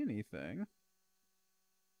see anything.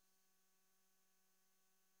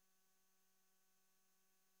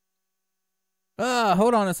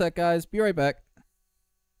 Hold on a sec, guys. Be right back.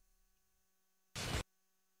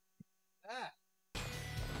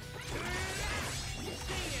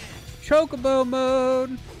 Chocobo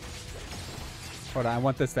mode! Hold on, I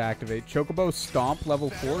want this to activate. Chocobo Stomp level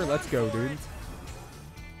 4? Let's go, dude.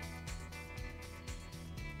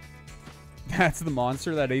 That's the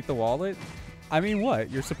monster that ate the wallet? I mean, what?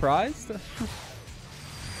 You're surprised?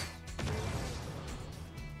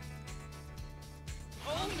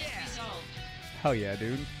 Hell yeah,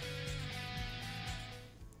 dude.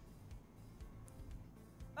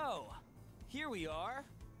 Oh, here we are.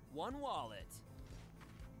 One wallet.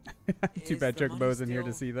 Too bad Chocobo's in here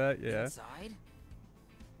to see that. Yeah. Inside?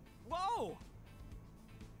 Whoa!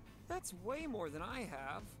 That's way more than I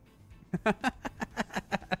have.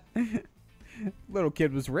 Little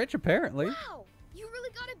kid was rich, apparently. Wow! You really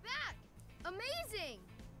got it back! Amazing!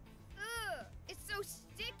 Ugh, it's so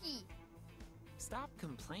sticky. Stop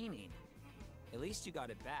complaining. At least you got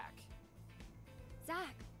it back.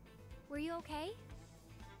 Zach, were you okay?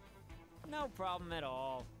 No problem at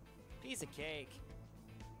all. Piece of cake.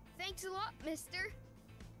 Thanks a lot, mister.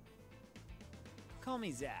 Call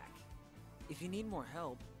me Zach. If you need more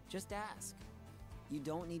help, just ask. You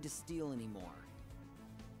don't need to steal anymore.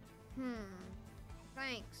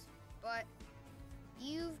 Thanks, but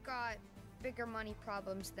you've got bigger money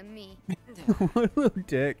problems than me. What a little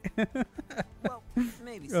dick. Well,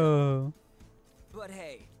 maybe so. But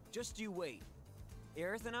hey, just you wait.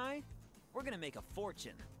 Aerith and I, we're gonna make a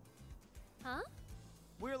fortune. Huh?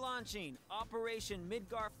 We're launching Operation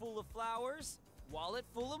Midgar Full of Flowers, Wallet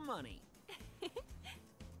Full of Money.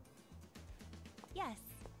 Yes,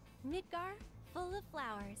 Midgar full of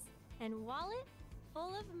flowers, and wallet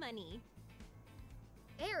full of money.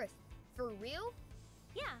 Aerith, for real?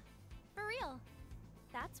 Yeah, for real.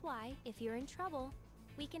 That's why, if you're in trouble,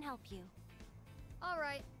 we can help you. All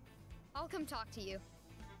right, I'll come talk to you.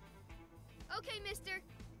 Okay, mister.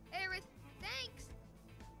 Aerith, thanks.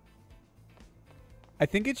 I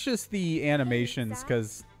think it's just the animations,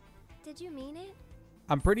 because... Did you mean it?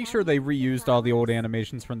 I'm pretty sure they reused all the old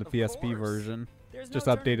animations from the PSP version. Just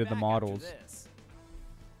updated the models.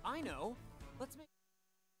 I know. Let's make.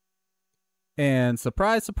 And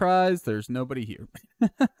surprise, surprise, there's nobody here.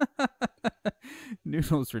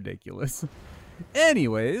 Noodle's ridiculous.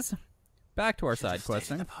 Anyways, back to our side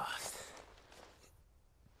questing.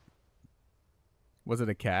 Was it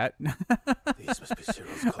a cat? These must be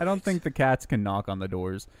Cyril's I don't think the cats can knock on the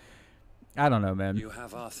doors. I don't know, man. You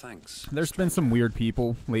have our thanks. There's been some weird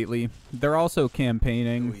people lately. They're also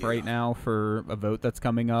campaigning right now for a vote that's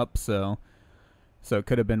coming up, so it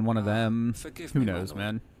could have been one of them. Forgive Who me, knows, my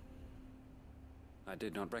lord. man? I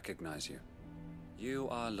did not recognize you. You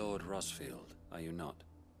are Lord Rosfield, are you not?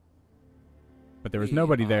 But there was We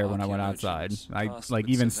nobody are there when I went outside. I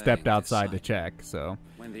even stepped outside to check, so.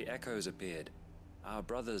 When the echoes appeared, our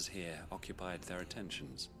brothers here occupied their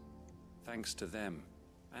attentions. Thanks to them,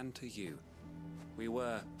 and to you, we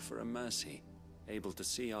were, for a mercy, able to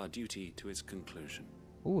see our duty to its conclusion.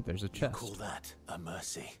 Ooh, there's a chest. You call that a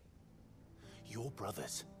mercy? Your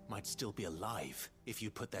brothers might still be alive if you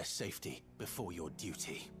put their safety before your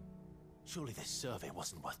duty. Surely this survey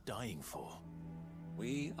wasn't worth dying for.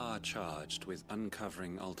 We are charged with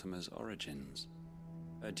uncovering Ultima's origins.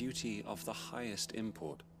 A duty of the highest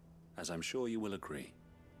import, as I'm sure you will agree.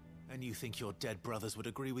 And you think your dead brothers would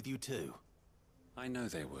agree with you too? I know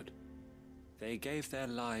they would. They gave their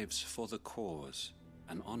lives for the cause,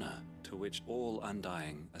 an honor to which all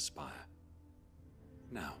Undying aspire.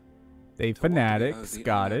 Now, They to what do we owe fanatics, the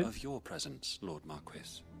got honor it. of your presence, Lord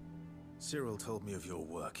Marquis. Cyril told me of your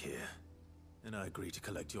work here, and I agreed to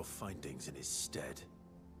collect your findings in his stead.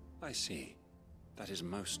 I see. That is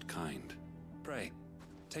most kind. Pray,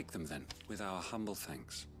 take them then, with our humble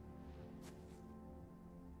thanks.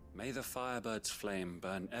 May the Firebird's flame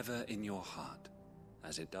burn ever in your heart,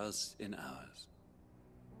 as it does in ours.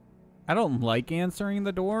 I don't like answering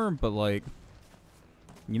the door, but like,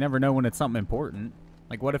 you never know when it's something important.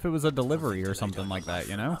 Like, what if it was a delivery or something like that,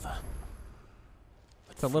 you know?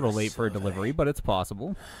 It's a little late for a delivery, but it's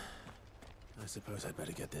possible. I suppose I'd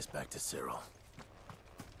better get this back to Cyril.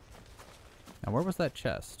 Now, where was that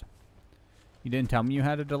chest? You didn't tell me you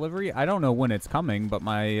had a delivery? I don't know when it's coming, but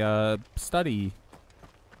my study,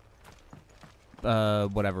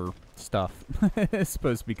 whatever stuff is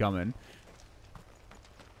supposed to be coming.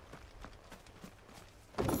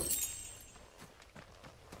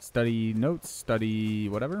 Study notes, study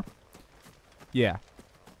whatever. Yeah.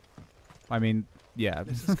 I mean, yeah.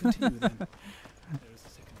 Let's just continue then. There was a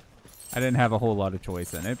second. I didn't have a whole lot of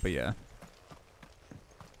choice in it, but yeah.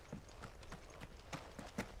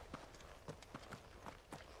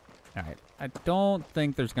 Alright, I don't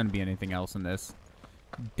think there's going to be anything else in this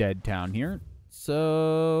dead town here.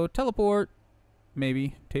 So, teleport.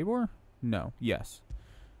 Maybe. Tabor? No. Yes.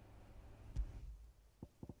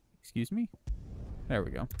 Excuse me? There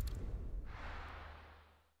we go.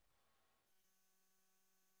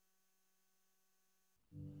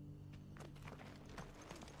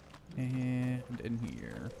 And in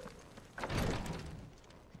here.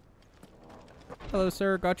 Hello,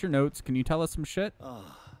 sir. Got your notes. Can you tell us some shit?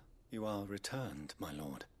 Ah, you are returned, my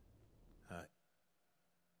lord.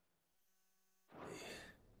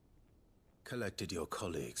 Collected your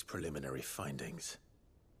colleagues' preliminary findings.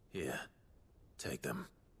 Here, take them.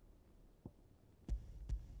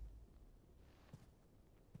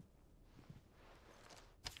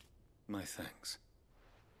 My thanks.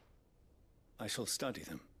 I shall study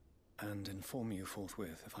them, and inform you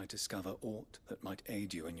forthwith if I discover aught that might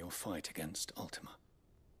aid you in your fight against Ultima.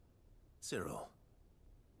 Cyril,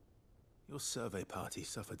 your survey party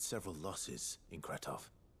suffered several losses in Kretov.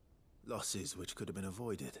 Losses which could have been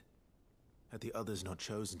avoided, had the others not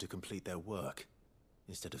chosen to complete their work,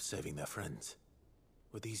 instead of saving their friends.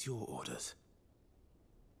 Were these your orders?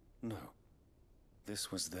 No.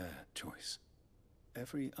 This was their choice.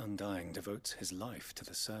 Every Undying devotes his life to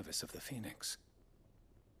the service of the Phoenix.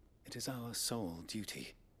 It is our sole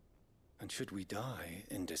duty, and should we die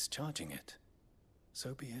in discharging it,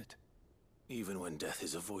 so be it. Even when death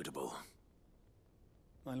is avoidable.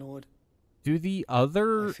 My lord, Do the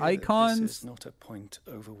other icons this is not a point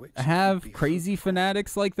over which have crazy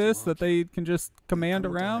fanatics like this that they can just command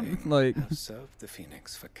around? Like, have served the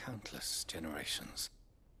Phoenix for countless generations,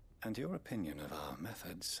 and your opinion of our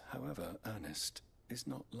methods, however earnest, is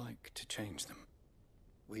not like to change them.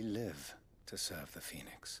 We live to serve the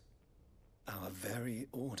Phoenix. Our very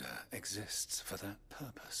order exists for that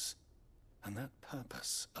purpose, and that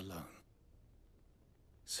purpose alone.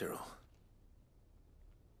 Cyril,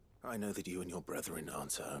 I know that you and your brethren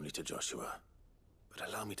answer only to Joshua, but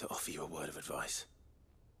allow me to offer you a word of advice.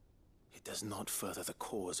 It does not further the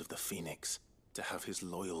cause of the Phoenix To have his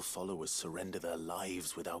loyal followers surrender their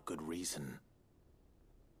lives without good reason.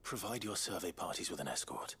 Provide your survey parties with an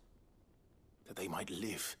escort, that they might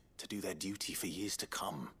live to do their duty for years to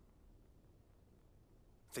come.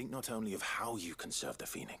 Think not only of how you can serve the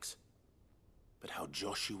Phoenix, but how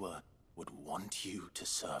Joshua would want you to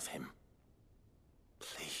serve him.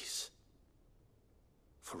 Please.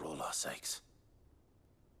 For all our sakes.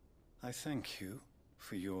 I thank you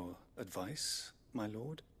for your advice, my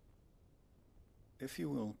lord. If you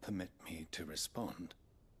will permit me to respond,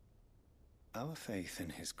 our faith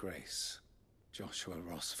in his grace, Joshua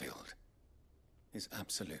Rossfield, is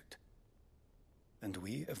absolute. And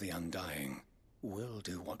we of the Undying will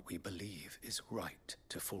do what we believe is right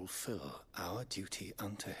to fulfill our duty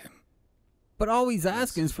unto him. But all he's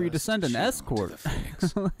asking is for you to send an escort.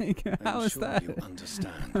 Like, how is that? You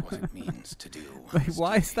understand what it means to do. Like,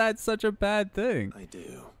 why is that such a bad thing? I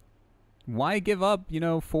do. Why give up,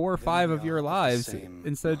 4 or 5 of your lives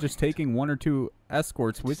instead of just taking 1 or 2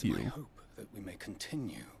 escorts with you? I hope that we may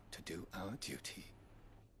continue to do our duty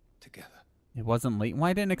together. It wasn't Leighton.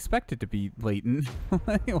 Why didn't expect it to be Leighton?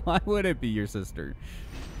 Why would it be your sister?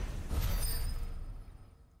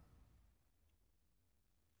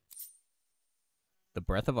 The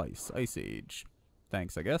Breath of Ice, Ice Age.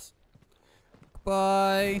 Thanks, I guess.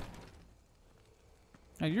 Bye.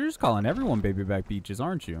 Now, you're just calling everyone Baby Back Beaches,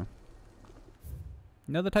 aren't you?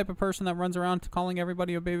 You know the type of person that runs around calling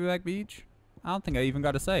everybody a Baby Back Beach? I don't think I even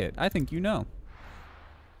got to say it. I think you know.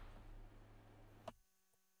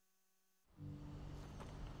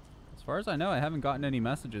 As far as I know, I haven't gotten any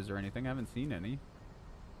messages or anything. I haven't seen any.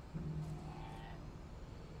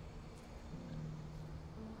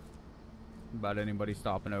 About anybody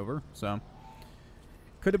stopping over, so.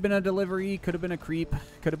 Could have been a delivery, could have been a creep,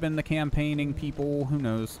 could have been the campaigning people, who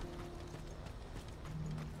knows.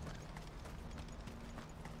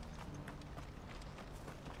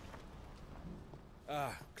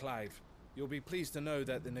 Ah, Clive. You'll be pleased to know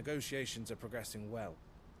that the negotiations are progressing well.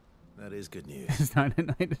 That is good news. It's not at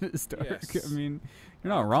night, it is dark. Yes. I mean,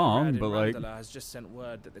 you're not wrong, but like... Irregular has just sent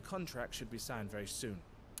word that the contract should be signed very soon.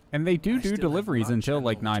 And they do deliveries until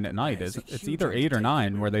like 9 at night. It's either 8 or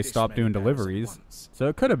 9 where they stop doing deliveries. So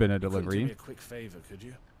it could have been a delivery. Do me a quick favor, could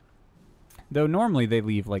you? Though normally they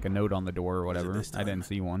leave like a note on the door or whatever. I didn't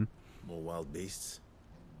see one. More wild beasts?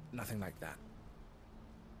 Nothing like that.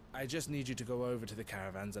 I just need you to go over to the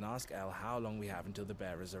caravans and ask El how long we have until the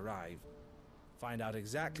bearers arrive. Find out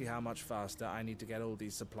exactly how much faster I need to get all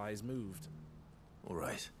these supplies moved. All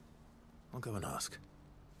right. I'll go and ask.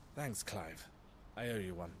 Thanks, Clive. I owe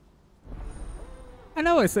you one. I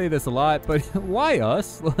know I say this a lot, but why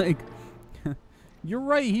us? Like, you're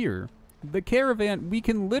right here. The caravan, we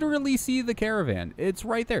can literally see the caravan. It's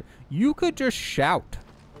right there. You could just shout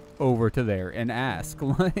over to there and ask.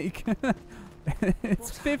 Like,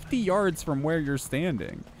 it's 50 yards from where you're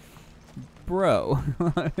standing. Bro,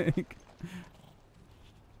 like...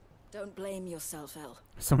 Don't blame yourself, El.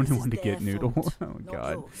 Somebody wanted to get Noodle. Oh,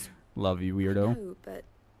 God. Yours. Love you, weirdo. No, but...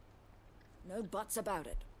 No buts about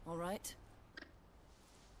it, all right?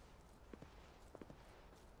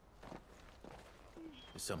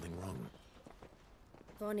 Is something wrong?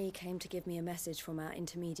 Bonnie came to give me a message from our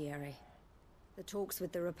intermediary. The talks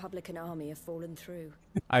with the Republican Army have fallen through.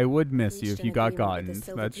 I would miss you if you got gotten.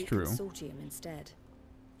 gotten. That's true. Consortium instead.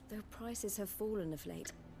 Though prices have fallen of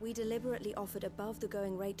late, we deliberately offered above the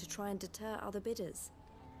going rate to try and deter other bidders.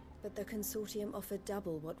 But the consortium offered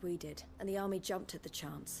double what we did, and the army jumped at the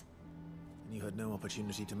chance. And you had no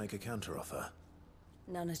opportunity to make a counteroffer?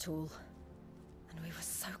 None at all. And we were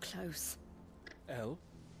so close. El?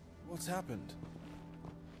 What's happened?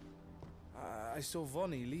 I saw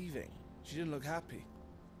Vonnie leaving. She didn't look happy.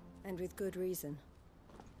 And with good reason.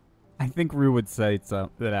 I think Rue would say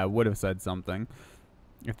that I would have said something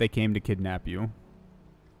if they came to kidnap you.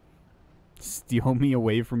 Steal me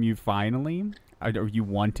away from you finally? Are you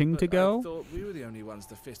wanting to go? I thought we were the only ones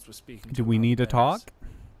the Fist was speaking to. Do we need to talk?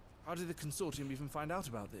 How did the consortium even find out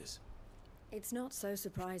about this? It's not so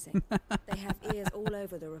surprising. They have ears all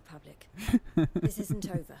over the Republic. This isn't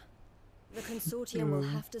over. The consortium will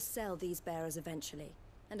have to sell these bearers eventually,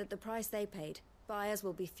 and at the price they paid, buyers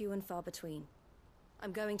will be few and far between.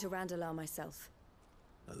 I'm going to Randalar myself.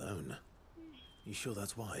 Alone? You sure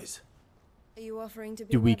that's wise? Are you offering to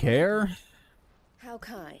be? Do we care? How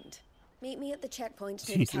kind. Meet me at the checkpoint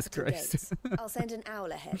near Jesus the capital Christ. gates. I'll send an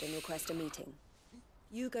owl ahead and request a meeting.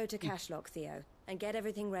 You go to Cashlock, Theo, and get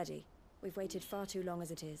everything ready. We've waited far too long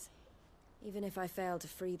as it is. Even if I fail to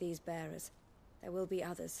free these bearers, there will be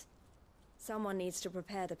others. Someone needs to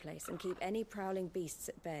prepare the place and keep any prowling beasts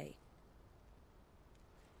at bay.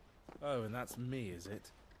 Oh, and that's me, is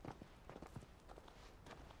it?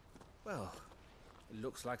 Well, it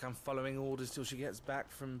looks like I'm following orders till she gets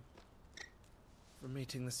back from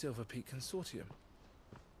meeting the Silver Peak Consortium,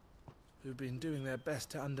 who've been doing their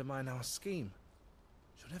best to undermine our scheme.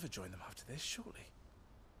 She'll never join them after this, surely.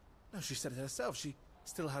 No, she said it herself. She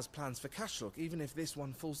still has plans for Cashlock, even if this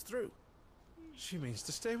one falls through. She means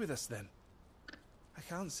to stay with us then. I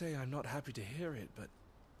can't say I'm not happy to hear it, but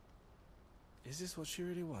is this what she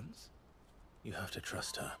really wants? You have to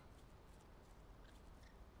trust her.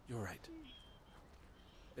 You're right.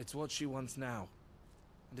 It's what she wants now.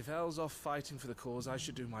 And if Elle's off fighting for the cause, I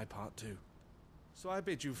should do my part too. So I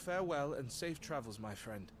bid you farewell and safe travels, my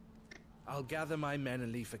friend. I'll gather my men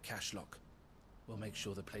and leave for Cashlock. We'll make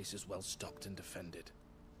sure the place is well stocked and defended.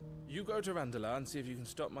 You go to Randalar and see if you can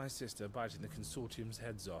stop my sister biting the Consortium's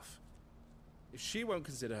heads off. If she won't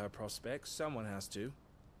consider her prospects, someone has to.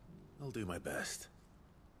 I'll do my best.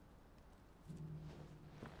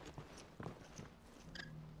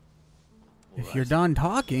 If you're done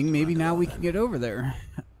talking, maybe now we can get over there.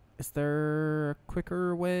 Is there a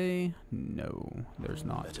quicker way? No, there's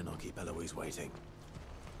not. Better not keep Eloise waiting.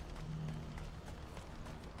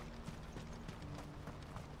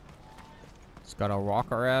 Just gotta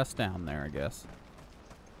walk our ass down there, I guess.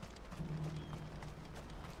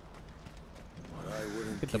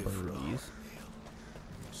 Get the birdies.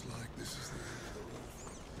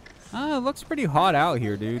 It looks pretty hot out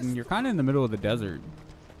here, dude, and you're kind of in the middle of the desert.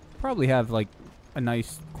 Probably have, like, a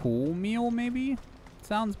nice, cool meal, maybe?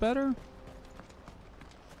 Sounds better.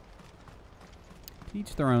 To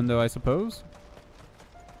each their own, though, I suppose.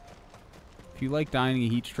 If you like dying a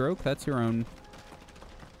heat stroke, that's your own...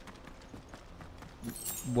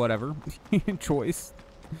 whatever. choice.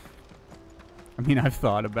 I mean, I've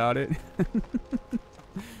thought about it.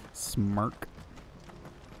 Smirk.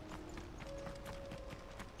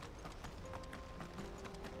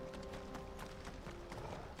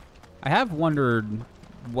 I have wondered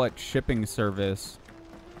what shipping service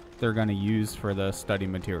they're going to use for the study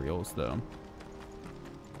materials, though.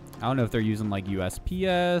 I don't know if they're using, like,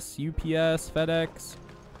 USPS, UPS, FedEx.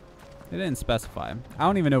 They didn't specify. I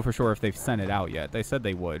don't even know for sure if they've sent it out yet. They said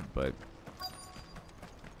they would, but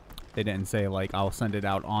they didn't say, like, I'll send it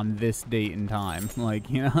out on this date and time. Like,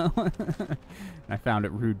 you know? I found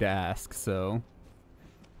it rude to ask, so.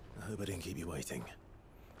 I hope I didn't keep you waiting.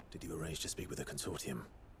 Did you arrange to speak with the Consortium?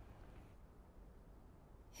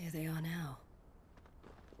 Here they are now.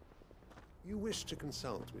 You wish to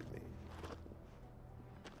consult with me?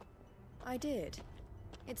 I did.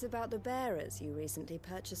 It's about the bearers you recently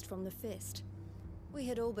purchased from the Fist. We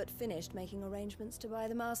had all but finished making arrangements to buy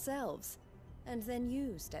them ourselves, and then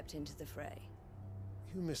you stepped into the fray.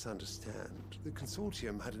 You misunderstand. The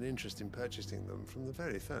Consortium had an interest in purchasing them from the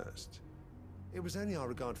very first. It was only our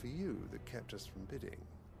regard for you that kept us from bidding.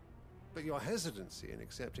 But your hesitancy in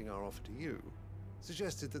accepting our offer to you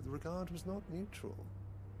suggested that the regard was not mutual.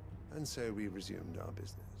 And so we resumed our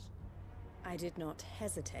business. I did not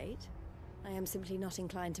hesitate. I am simply not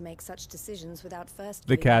inclined to make such decisions without first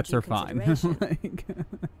the giving cats due are fine. Like...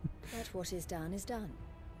 But what is done is done.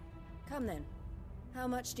 Come then. How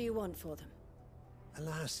much do you want for them?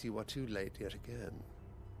 Alas, you are too late yet again.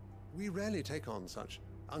 We rarely take on such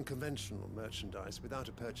unconventional merchandise without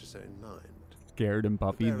a purchaser in mind. Scared and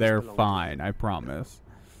Puffy, they're fine, I promise.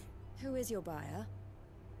 Who is your buyer?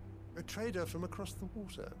 A trader from across the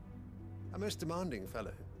water. A most demanding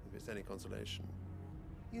fellow, if it's any consolation.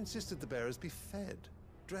 He insisted the bearers be fed,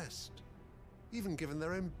 dressed, even given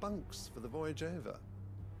their own bunks for the voyage over.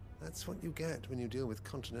 That's what you get when you deal with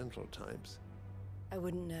continental types. I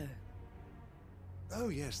wouldn't know. Oh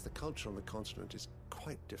yes, the culture on the continent is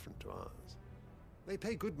quite different to ours. They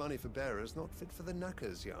pay good money for bearers not fit for the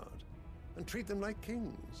knacker's yard, and treat them like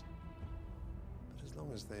kings. But as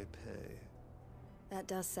long as they pay... That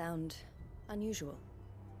does sound unusual.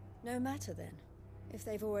 No matter then. If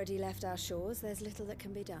they've already left our shores, there's little that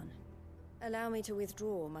can be done. Allow me to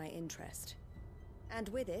withdraw my interest. And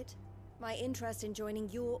with it, my interest in joining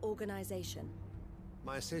your organization.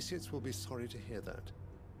 My associates will be sorry to hear that.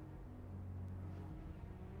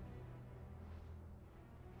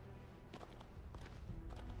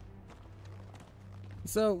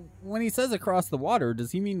 So, when he says across the water,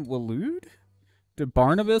 does he mean Waloed? Did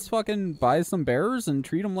Barnabas fucking buy some bearers and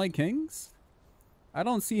treat them like kings? I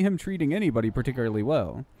don't see him treating anybody particularly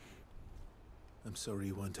well. I'm sorry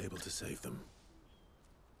you weren't able to save them.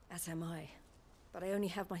 As am I. But I only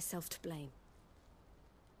have myself to blame.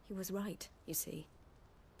 He was right, you see.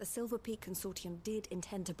 The Silver Peak Consortium did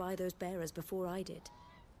intend to buy those bearers before I did.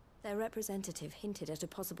 Their representative hinted at a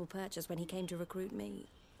possible purchase when he came to recruit me.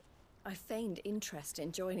 I feigned interest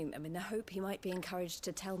in joining them in the hope he might be encouraged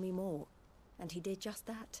to tell me more. And he did just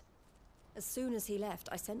that. As soon as he left,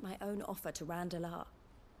 I sent my own offer to Randalar.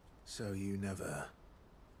 So you never...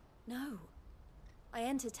 No. I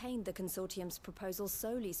entertained the Consortium's proposal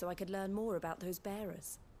solely so I could learn more about those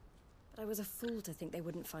bearers. But I was a fool to think they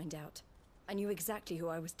wouldn't find out. I knew exactly who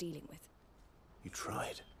I was dealing with. You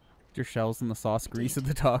tried. Your shells in the sauce grease of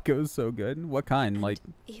the tacos, so good. What kind? Like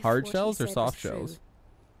hard shells or soft shells?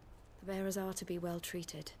 The bearers are to be well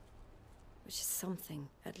treated. Which is something,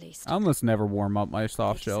 at least. I almost never warm up my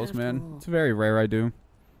soft shells, man. It's very rare I do.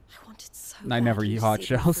 I wanted so I never eat hot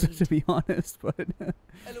shells, to be honest, but...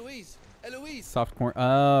 Eloise! Eloise! Soft corn...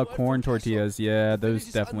 corn tortillas. Yeah,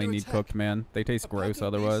 those definitely need cooked, man. They taste gross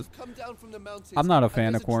otherwise. I'm not a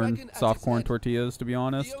fan of soft corn tortillas, to be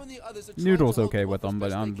honest. Noodles okay with them,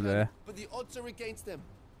 but I'm bleh. But the odds are against them.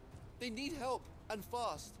 They need help, and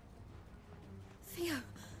fast. Theo.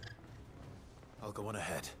 I'll go on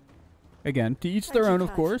ahead. Again, to each their own,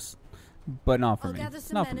 of course, but not for me. I'll gather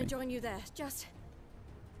some Not for men me. and join you there. Just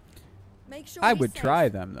make sure I he's would safe. try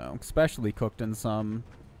them, though, especially cooked in some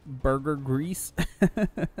burger grease.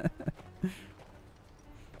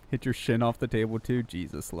 Hit your shin off the table, too.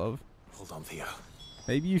 Jesus, love. Hold on, Theo.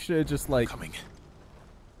 Maybe you should have just, like,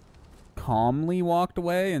 calmly walked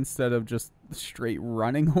away instead of just straight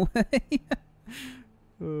running away.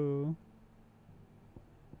 Oh.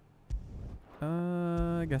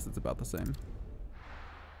 I guess it's about the same.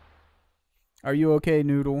 Are you okay,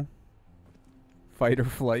 Noodle? Fight or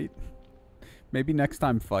flight? Maybe next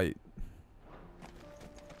time fight.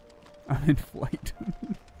 I'm in flight.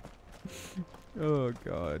 Oh,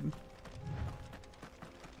 God.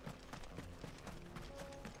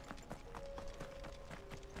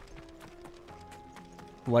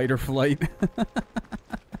 Light or flight?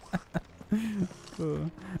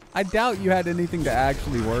 I doubt you had anything to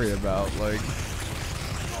actually worry about, like...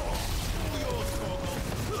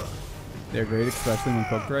 They're great, especially when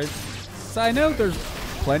cooked right. So I know there's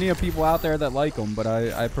plenty of people out there that like them, but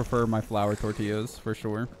I prefer my flour tortillas, for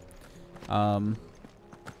sure.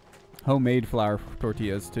 Homemade flour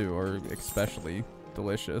tortillas, too, are especially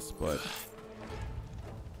delicious, but...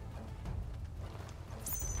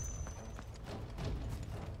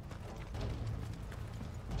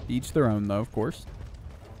 Each their own, though, of course.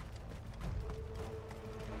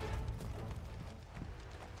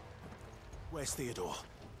 Where's Theodore?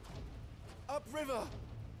 Upriver!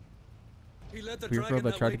 He led the Weird girl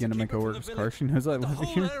that tried to get into my coworker's car. She knows I The live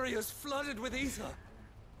whole here. area's flooded with ether.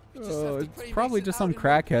 Oh, it's probably just some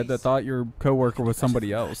crackhead that thought your coworker was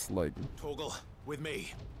somebody else. Like, Torgal, with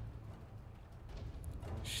me.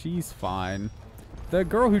 she's fine. The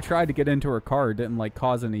girl who tried to get into her car didn't, like,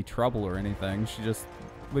 cause any trouble or anything. She just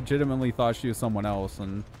legitimately thought she was someone else,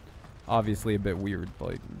 and obviously a bit weird,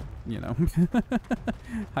 like, you know.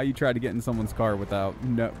 How you try to get in someone's car without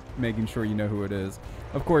making sure you know who it is.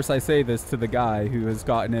 Of course, I say this to the guy who has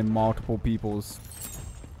gotten in multiple people's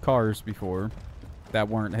cars before that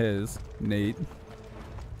weren't his, Nate.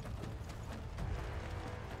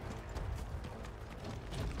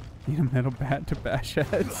 Need a metal bat to bash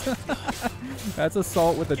heads. That's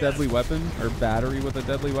assault with a deadly weapon, or battery with a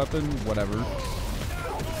deadly weapon, whatever.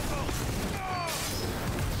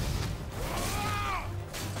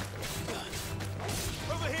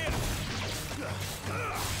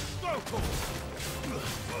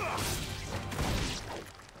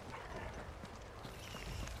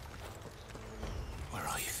 Where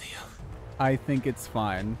are you, Theo? I think it's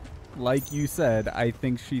fine. Like you said, I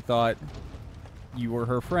think she thought you were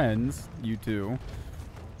her friends, you two,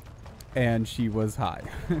 and she was high.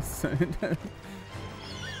 At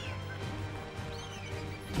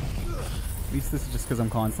least this is just because I'm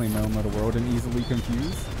constantly in my own little world and easily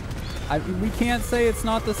confused. We can't say it's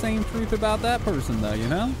not the same truth about that person, though, you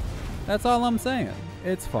know? That's all I'm saying.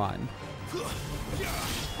 It's fine.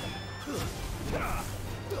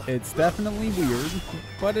 It's definitely weird,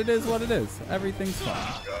 but it is what it is. Everything's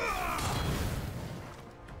fine.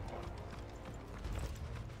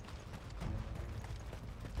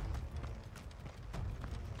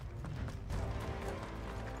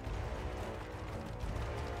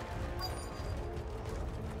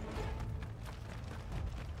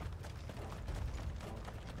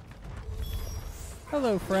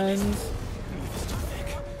 Hello, friends.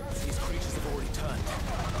 These creatures have already turned.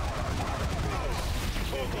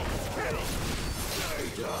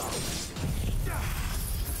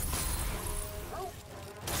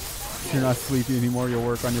 If you're not sleepy anymore, you'll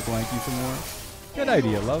work on your blankie some more. Good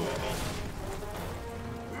idea, love.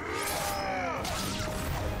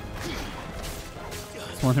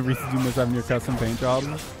 It's one of the reasons you miss having your custom paint job.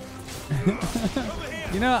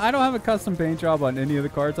 You know, I don't have a custom paint job on any of the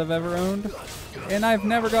cars I've ever owned, and I've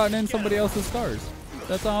never gotten in somebody else's cars.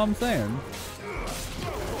 That's all I'm saying.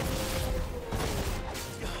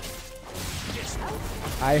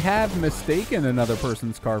 I have mistaken another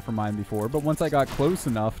person's car for mine before, but once I got close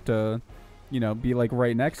enough to, you know, be like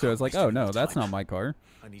right next to it, I was like, oh no, that's not my car.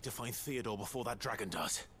 I need to find Theodore before that dragon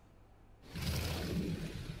does. I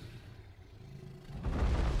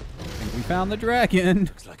think we found the dragon.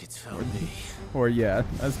 Looks like it's found me. Or yeah,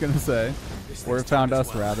 I was gonna say. Or it found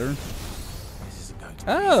us, rather. This isn't going to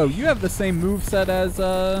be Oh, easy. you have the same moveset as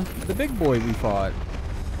the big boy we fought.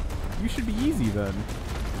 You should be easy then.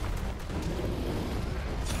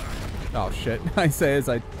 Oh shit, I say as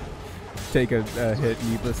I take a hit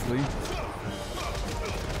needlessly.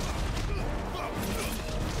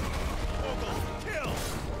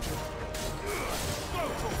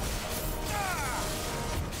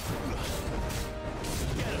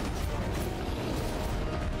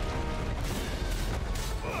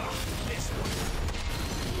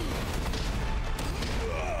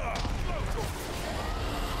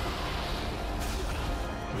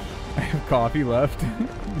 I have coffee left.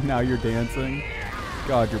 Now you're dancing.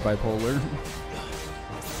 God, you're bipolar.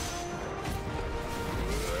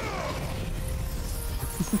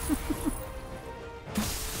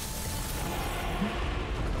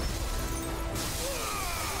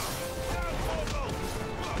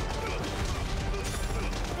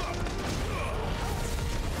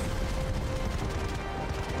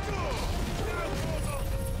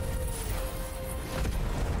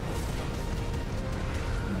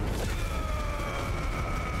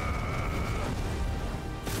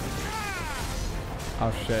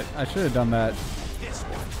 Oh shit, I should have done that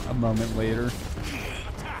a moment later.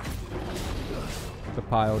 The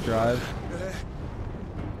pile drive.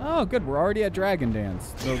 Oh good, we're already at Dragon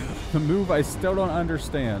Dance. The move I still don't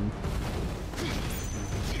understand.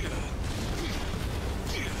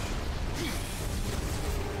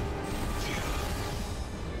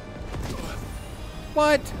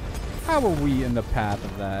 What? How are we in the path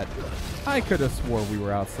of that? I could have swore we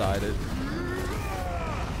were outside it.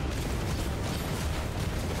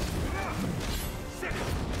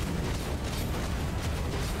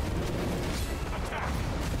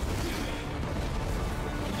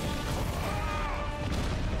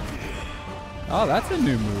 Oh, that's a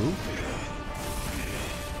new move.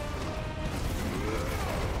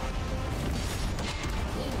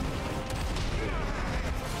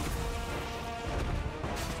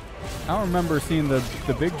 I don't remember seeing the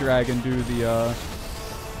big dragon do the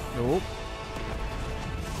nope.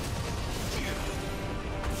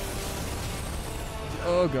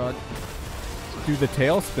 Oh god. Do the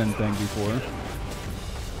tailspin thing before.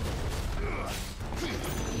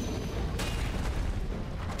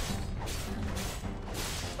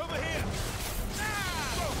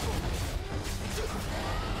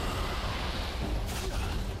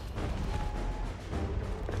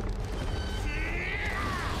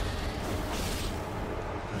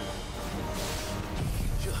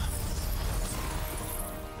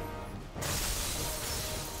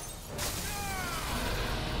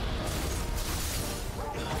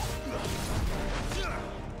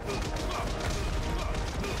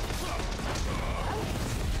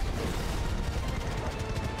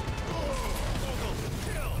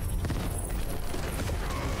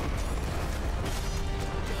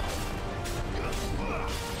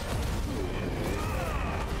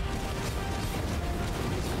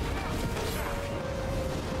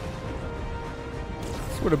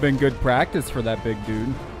 Would have been good practice for that big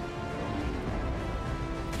dude.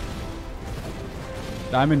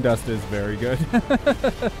 Diamond Dust is very good.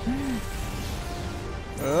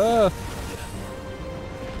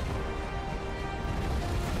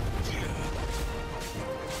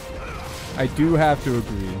 I do have to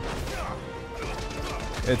agree.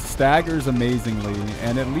 It staggers amazingly,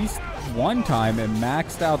 and at least one time it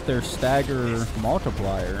maxed out their stagger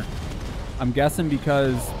multiplier. I'm guessing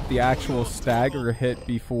because the actual stagger hit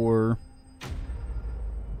before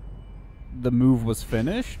the move was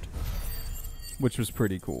finished, which was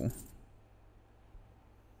pretty cool.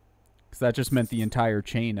 Because that just meant the entire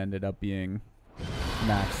chain ended up being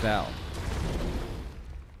maxed out.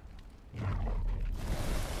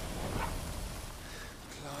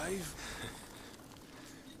 Clive?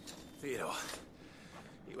 Theodore,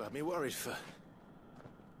 you had me worried for...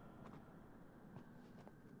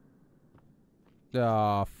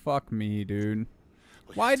 Aw, fuck me, dude.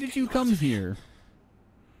 Why did you come here?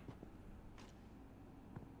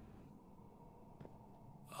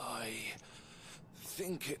 I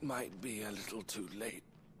think it might be a little too late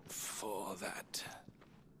for that.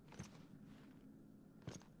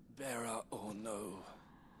 Bearer or no,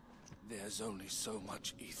 there's only so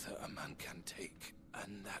much ether a man can take,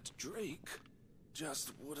 and that Drake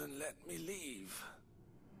just wouldn't let me leave.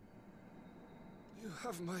 You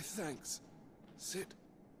have my thanks, Sid,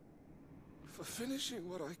 for finishing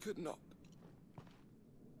what I could not.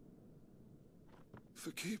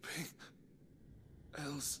 For keeping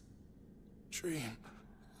Elle's dream.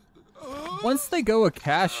 Once they go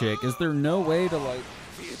Akashic, is there no way to, like,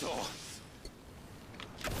 Theodore.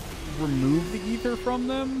 remove the ether from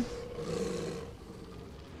them?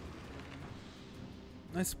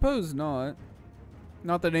 I suppose not.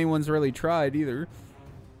 Not that anyone's really tried either.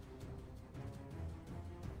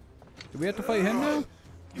 Do we have to fight him now?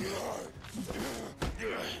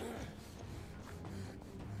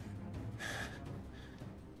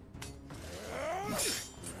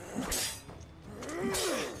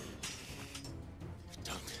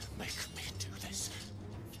 Don't make me do this.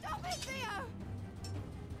 Stop it, Theo!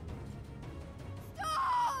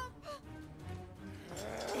 Stop!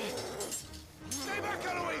 Stay back,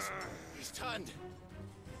 Eloise! He's turned.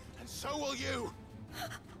 And so will you.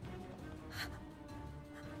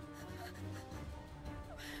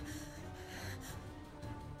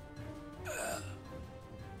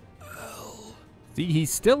 See,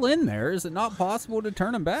 he's still in there. Is it not possible to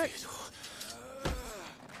turn him back?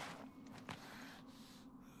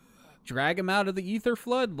 Drag him out of the ether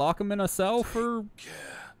flood? Lock him in a cell for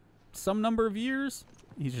some number of years?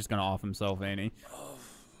 He's just gonna off himself, ain't he? Of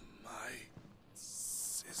my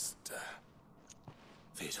sister.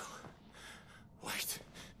 Theodore, wait.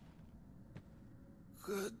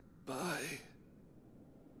 Goodbye,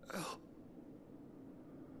 Elle.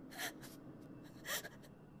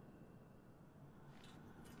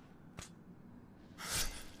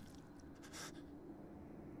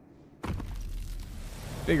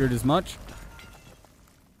 Figured as much.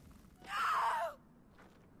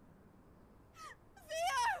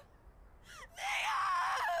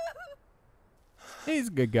 He's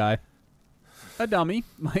a good guy. A dummy,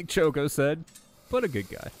 like Choco said, but a good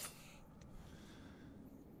guy.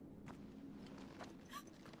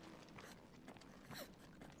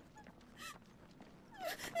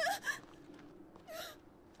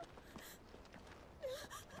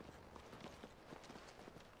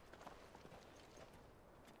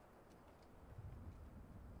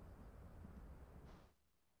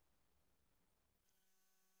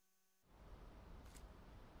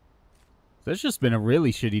 That's just been a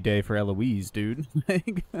really shitty day for Eloise, dude.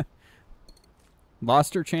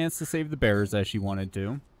 Lost her chance to save the bears as she wanted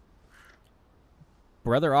to.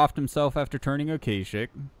 Brother offed himself after turning Akashic.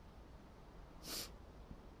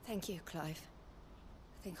 Thank you, Clive.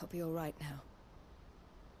 I think I'll be all right now.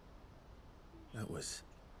 That was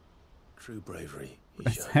true bravery.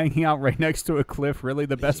 Is hanging out right next to a cliff really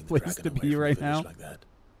the best place to be right now? Like that.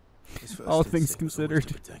 All things considered.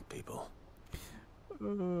 To protect people.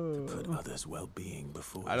 To put others' well-being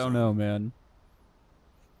before I don't know, man.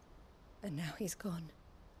 And now he's gone.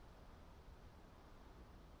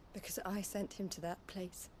 Because I sent him to that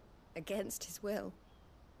place. Against his will.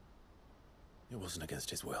 It wasn't against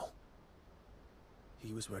his will.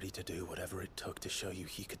 He was ready to do whatever it took to show you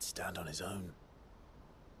he could stand on his own.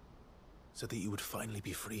 So that you would finally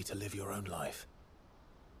be free to live your own life.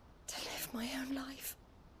 To live my own life.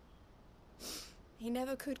 He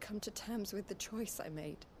never could come to terms with the choice I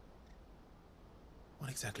made.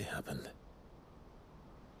 What exactly happened?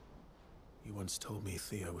 You once told me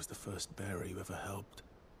Theo was the first bearer you ever helped.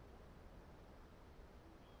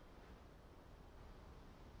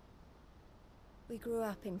 We grew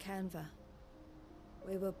up in Canva.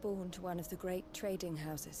 We were born to one of the great trading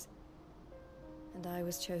houses. And I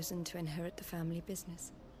was chosen to inherit the family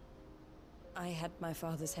business. I had my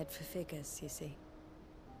father's head for figures, you see.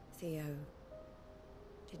 Theo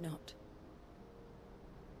did not.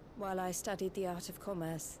 While I studied the art of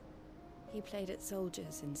commerce, he played at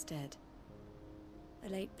soldiers instead. A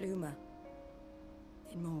late bloomer.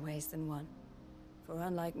 In more ways than one. For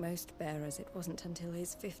unlike most bearers, it wasn't until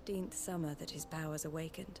his 15th summer that his powers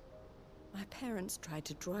awakened. My parents tried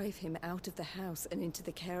to drive him out of the house and into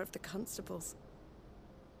the care of the constables.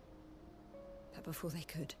 But before they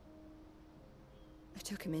could, I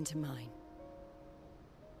took him into mine.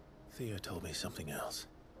 Theo told me something else.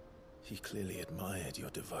 He clearly admired your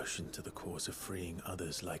devotion to the cause of freeing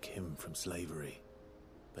others like him from slavery.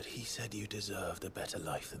 But he said you deserved a better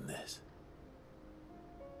life than this.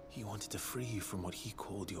 He wanted to free you from what he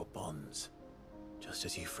called your bonds, just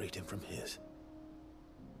as you freed him from his.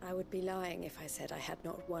 I would be lying if I said I had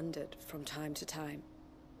not wondered from time to time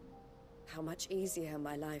how much easier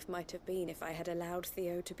my life might have been if I had allowed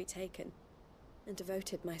Theo to be taken and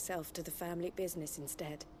devoted myself to the family business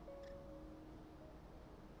instead.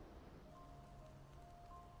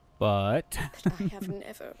 But I have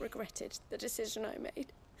never regretted the decision I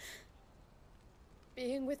made.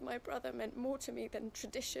 Being with my brother meant more to me than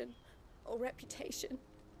tradition or reputation.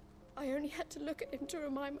 I only had to look at him to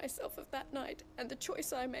remind myself of that night and the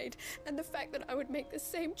choice I made, and the fact that I would make the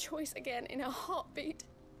same choice again in a heartbeat.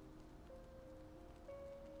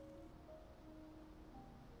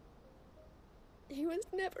 He was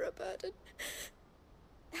never a burden.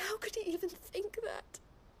 How could he even think that?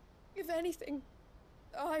 If anything,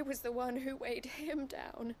 I was the one who weighed him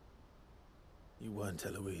down. You weren't,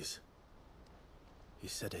 Eloise. He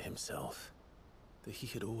said it himself, that he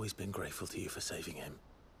had always been grateful to you for saving him,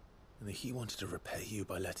 and that he wanted to repay you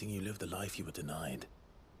by letting you live the life you were denied.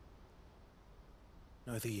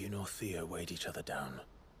 Neither you nor Theo weighed each other down.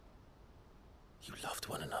 You loved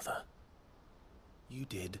one another. You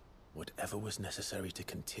did whatever was necessary to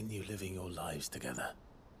continue living your lives together,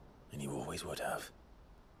 and you always would have.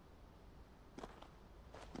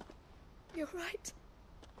 You're right.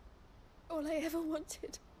 All I ever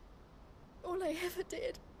wanted, all I ever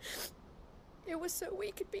did, it was so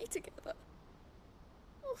we could be together.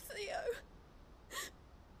 Oh, Theo,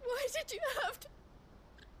 why did you have to...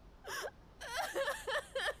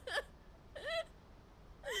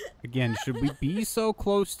 again, should we be so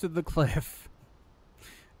close to the cliff?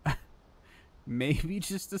 Maybe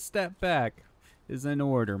just a step back is in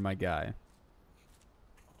order, my guy.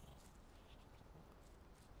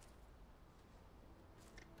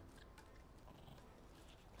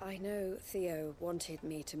 I know Theo wanted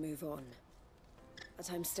me to move on,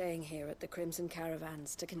 but I'm staying here at the Crimson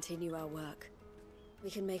Caravans to continue our work. We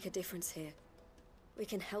can make a difference here. We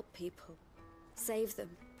can help people, save them.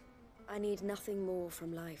 I need nothing more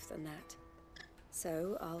from life than that.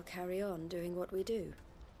 So I'll carry on doing what we do,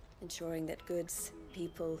 ensuring that goods,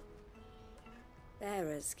 people,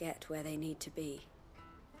 bearers get where they need to be,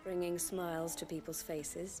 bringing smiles to people's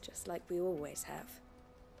faces just like we always have,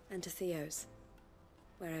 and to Theo's,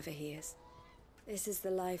 wherever he is. This is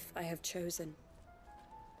the life I have chosen,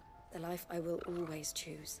 the life I will always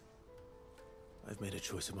choose. I've made a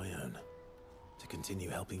choice of my own, to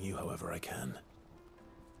continue helping you however I can,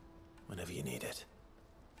 whenever you need it.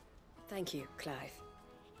 Thank you, Clive.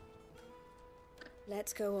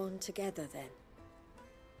 Let's go on together then,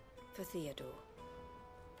 for Theodore.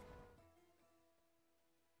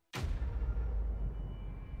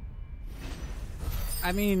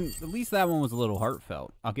 I mean, at least that one was a little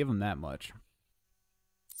heartfelt. I'll give him that much.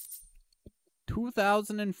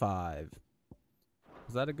 2005.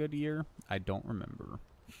 Was that a good year? I don't remember.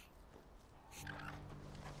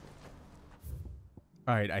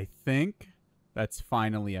 Alright, I think that's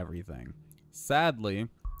finally everything. Sadly,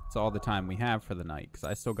 it's all the time we have for the night, because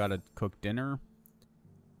I still gotta cook dinner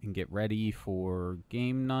and get ready for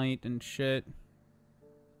game night and shit.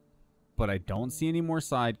 But I don't see any more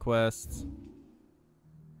side quests.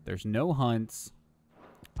 There's no hunts.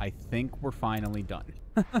 I think we're finally done.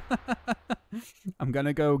 I'm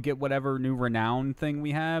gonna go get whatever new renown thing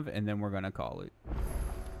we have, and then we're gonna call it.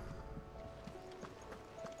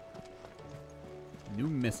 New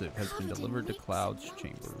missive has been delivered to Cloud's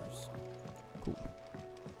chambers. Cool.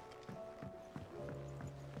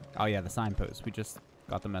 Oh yeah, the signpost. We just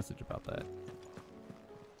got the message about that.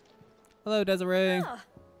 Hello, Desiree. Oh,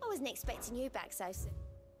 I wasn't expecting you back so soon.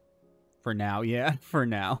 For now, yeah. For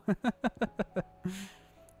now.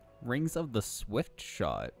 Rings of the Swift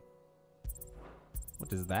Shot.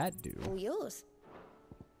 What does that do? All yours.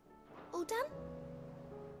 All done?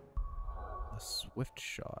 The Swift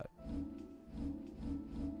Shot.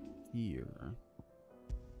 Here.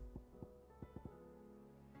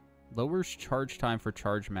 Lowers charge time for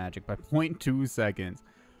charge magic by 0.2 seconds.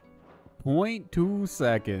 0.2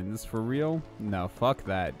 seconds? For real? No, fuck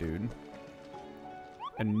that, dude.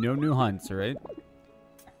 And no new hunts, right?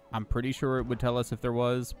 I'm pretty sure it would tell us if there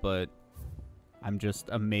was, but I'm just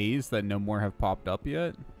amazed that no more have popped up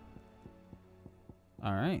yet.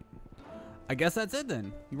 Alright. I guess that's it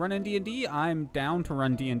then. You run in D&D? I'm down to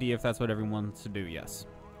run D&D if that's what everyone wants to do, yes.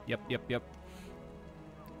 Yep.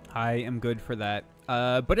 I am good for that.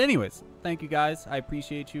 But anyways, thank you guys. I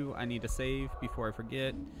appreciate you. I need to save before I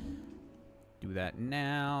forget. Do that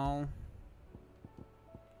now.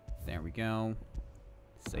 There we go.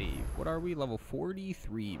 Save. What are we? Level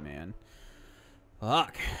 43, man.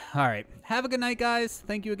 Fuck. Alright. Have a good night, guys.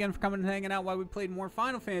 Thank you again for coming and hanging out while we played more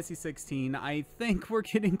Final Fantasy 16. I think we're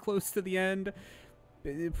getting close to the end.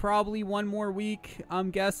 Probably one more week,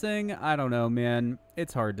 I'm guessing. I don't know, man.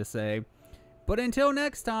 It's hard to say. But until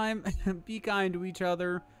next time, be kind to each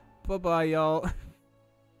other. Bye-bye, y'all.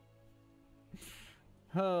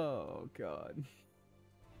 Oh, God.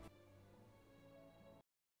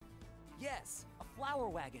 Yes, a flower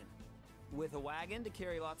wagon. With a wagon to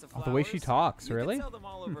carry lots of flowers. The way she talks, you really? Could sell them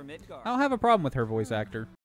all over Midgar. I don't have a problem with her voice actor.